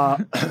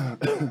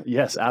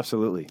 Yes,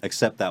 absolutely.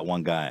 except that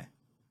one guy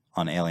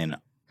on alien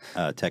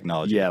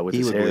technology. Yeah, with he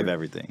his would hair. believe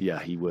everything. Yeah,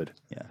 he would.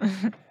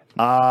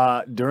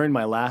 Yeah. During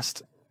my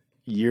last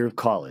year of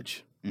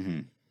college,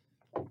 Mhm.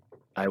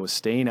 I was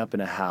staying up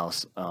in a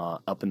house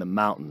up in the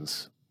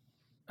mountains.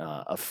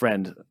 A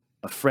friend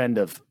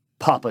of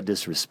Papa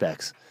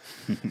Disrespects,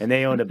 and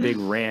they owned a big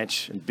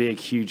ranch and big,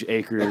 huge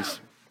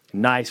acres,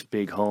 nice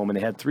big home, and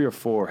they had 3 or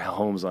 4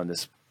 homes on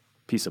this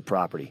piece of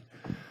property.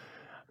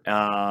 It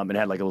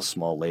had like a little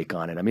small lake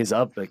on it. I mean, it's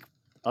up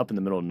in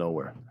the middle of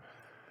nowhere.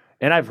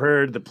 And I've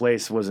heard the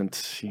place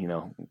wasn't,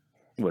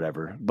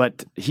 whatever.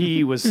 But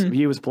he was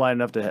polite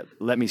enough to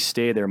let me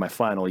stay there my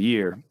final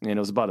year, and it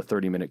was about a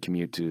 30-minute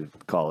commute to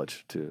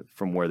college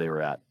from where they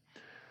were at.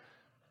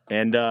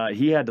 And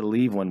he had to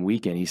leave one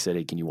weekend. He said,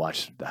 "Hey, can you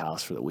watch the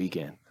house for the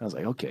weekend?" I was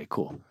like, "Okay,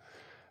 cool."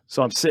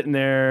 So I'm sitting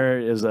there.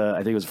 I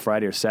think it was a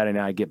Friday or Saturday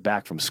night. I get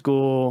back from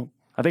school.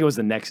 I think it was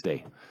the next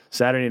day,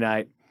 Saturday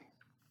night.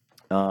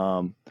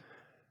 I'm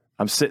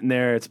sitting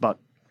there. It's about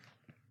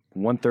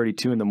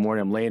 1:32 in the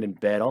morning. I'm laying in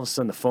bed. All of a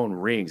sudden, the phone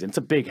rings, and it's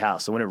a big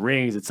house. So when it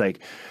rings, it's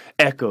like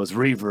echoes,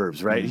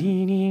 reverbs, right?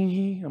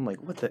 I'm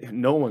like, what the?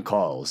 No one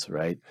calls,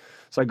 right?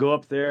 So I go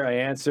up there. I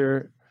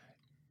answer.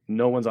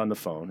 No one's on the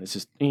phone. It's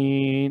just,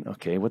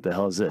 okay, what the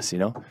hell is this,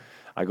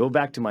 I go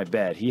back to my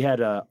bed. He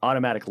had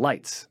automatic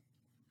lights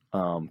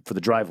for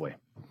the driveway.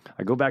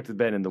 I go back to the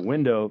bed, and the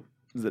window,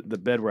 the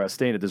bed where I was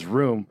staying at this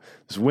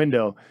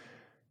window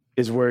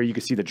is where you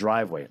can see the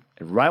driveway.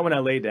 And right when I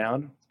lay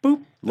down,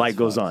 boop, light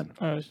goes on,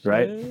 Oh, shit.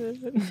 right?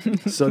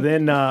 So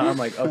then I'm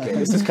like, okay,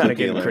 this is kind of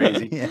getting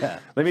crazy. Yeah.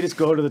 Let me just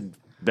go to the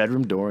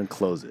bedroom door and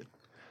close it.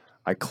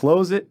 I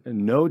close it,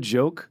 and no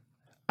joke.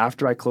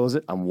 After I close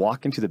it, I'm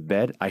walking to the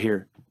bed. I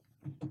hear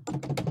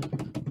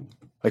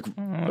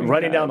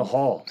running down the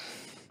hall.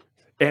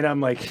 And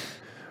I'm like,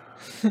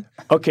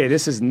 okay,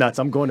 this is nuts.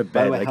 I'm going to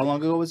By bed. the way, how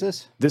long ago was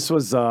this? This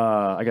was,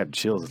 I got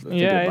chills thinking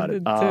Yeah, I about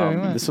did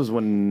it. too.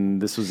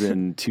 This was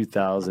in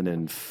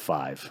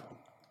 2005.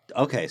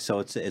 Okay, so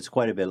it's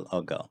quite a bit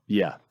ago.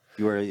 Yeah.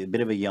 You were a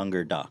bit of a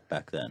younger Doc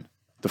back then.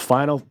 The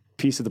final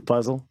piece of the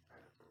puzzle,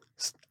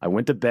 I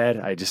went to bed.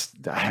 I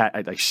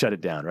shut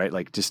it down, right?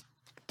 Like, just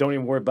don't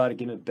even worry about it.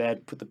 Get in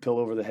bed, put the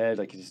pillow over the head.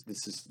 Like,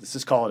 let's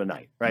just call it a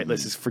night, right?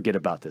 Let's just forget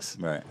about this.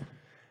 Right.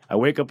 I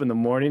wake up in the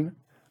morning.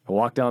 I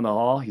walk down the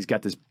hall. He's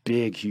got this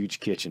big, huge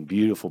kitchen,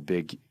 beautiful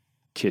big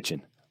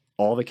kitchen.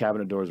 All the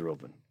cabinet doors are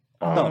open.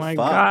 Oh my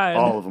fuck? god.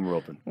 All of them are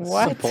open. Some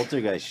What?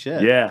 poltergeist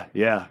shit. Yeah,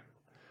 yeah.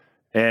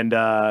 And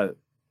that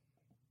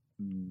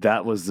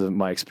was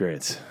my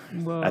experience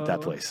at that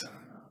Whoa. place.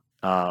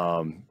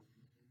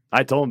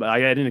 I told him I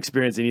didn't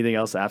experience anything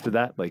else after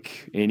that,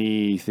 like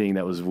anything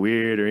that was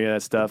weird or any of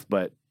that stuff.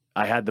 But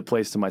I had the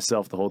place to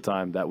myself the whole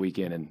time that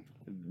weekend, and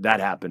that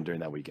happened during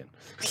that weekend.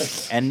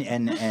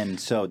 And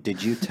so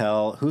did you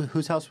tell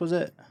whose house was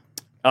it?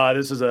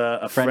 This was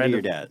a Friend of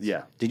your dad's.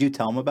 Yeah. Did you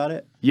tell him about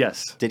it?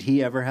 Yes. Did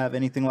he ever have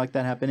anything like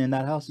that happen in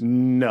that house?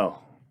 No.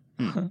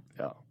 Hmm.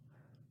 Yeah.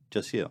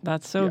 Just you.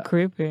 That's so Yeah.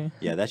 creepy.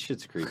 Yeah, that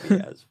shit's creepy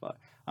as fuck.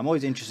 I'm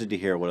always interested to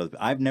hear what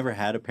I've never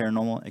had a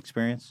paranormal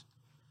experience.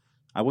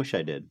 I wish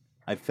I did.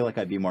 I feel like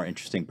I'd be a more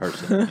interesting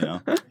person, you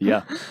know?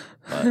 Yeah.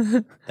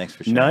 But thanks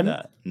for sharing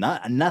None?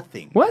 that.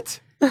 Nothing. What?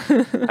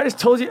 I just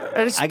told you.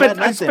 I I got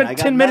nothing. spent I got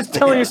 10 minutes nothing.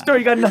 telling your story.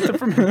 You got nothing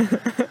from me.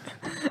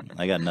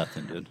 I got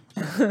nothing, dude.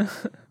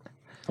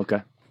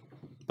 Okay.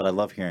 But I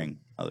love hearing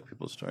other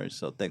people's stories,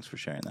 so thanks for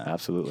sharing that.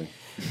 Absolutely.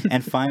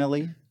 And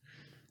finally,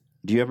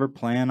 do you ever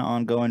plan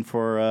on going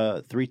for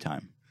a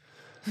 3-time?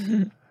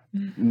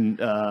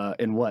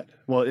 In what?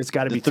 Well, it's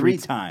got to The be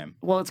 3-time.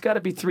 Well, it's got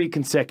to be 3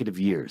 consecutive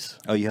years.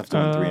 Oh, you have to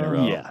win 3 in a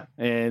row. Yeah,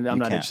 and I'm You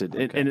not can't. interested.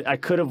 Okay. And I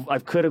could have,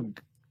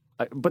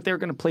 but they were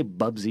going to play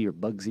Bubsy or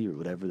Bugsy or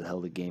whatever the hell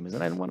the game is,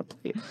 and I didn't want to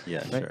play it. Yeah,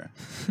 Right. sure.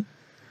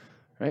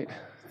 Right?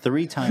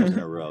 3 times in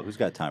a row. Who's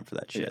got time for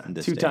that shit? In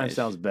this 2 day and times age?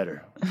 sounds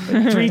better.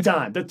 Like 3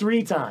 times. The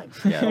 3 time.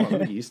 Yeah. Oh,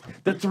 I'm used-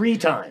 the 3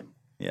 time.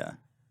 Yeah.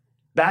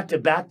 Back to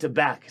back to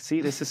back.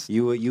 See, this is.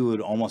 You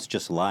would almost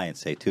just lie and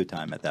say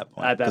 2-time at that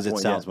point. At that Because it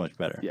point, sounds yeah. much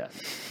better. Yeah,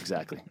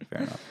 exactly.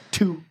 Fair enough.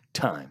 2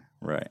 time.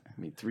 Right.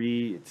 I mean,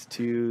 3, it's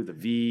 2, the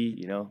V,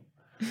 you know,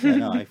 Yeah,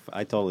 no,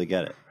 I totally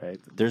get it. right?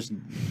 There's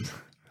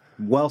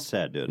well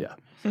said, dude. Yeah.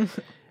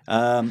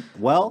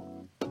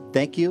 Well,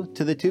 thank you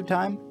to the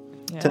 2-time,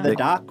 to the Yeah.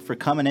 doc for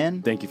coming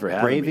in. Thank you for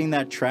having braving me.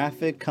 that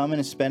traffic, coming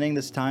and spending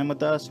this time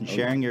with us and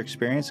sharing your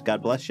experience.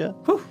 God bless you.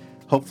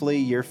 Hopefully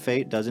your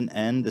fate doesn't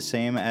end the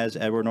same as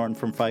Edward Norton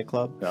from Fight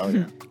Club. Oh,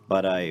 yeah.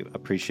 But I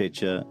appreciate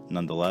you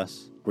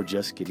nonetheless. We're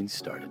just getting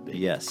started, baby.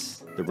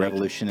 Yes, the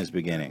revolution is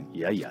beginning.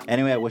 Yeah, yeah.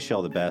 Anyway, I wish you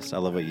all the best. I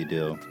love what you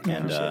do,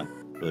 and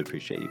really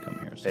appreciate you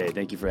coming here. So Hey,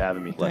 thank you for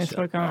having me. bless Thanks you.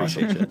 for coming.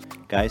 Appreciate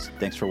you. Guys,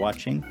 thanks for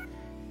watching.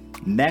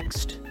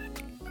 Next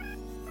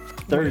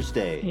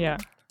Thursday, Yeah.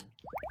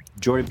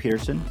 Jordan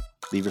Peterson.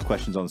 Leave your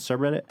questions on the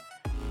subreddit.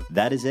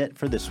 That is it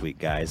for this week,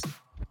 guys.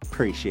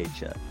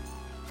 Appreciate you.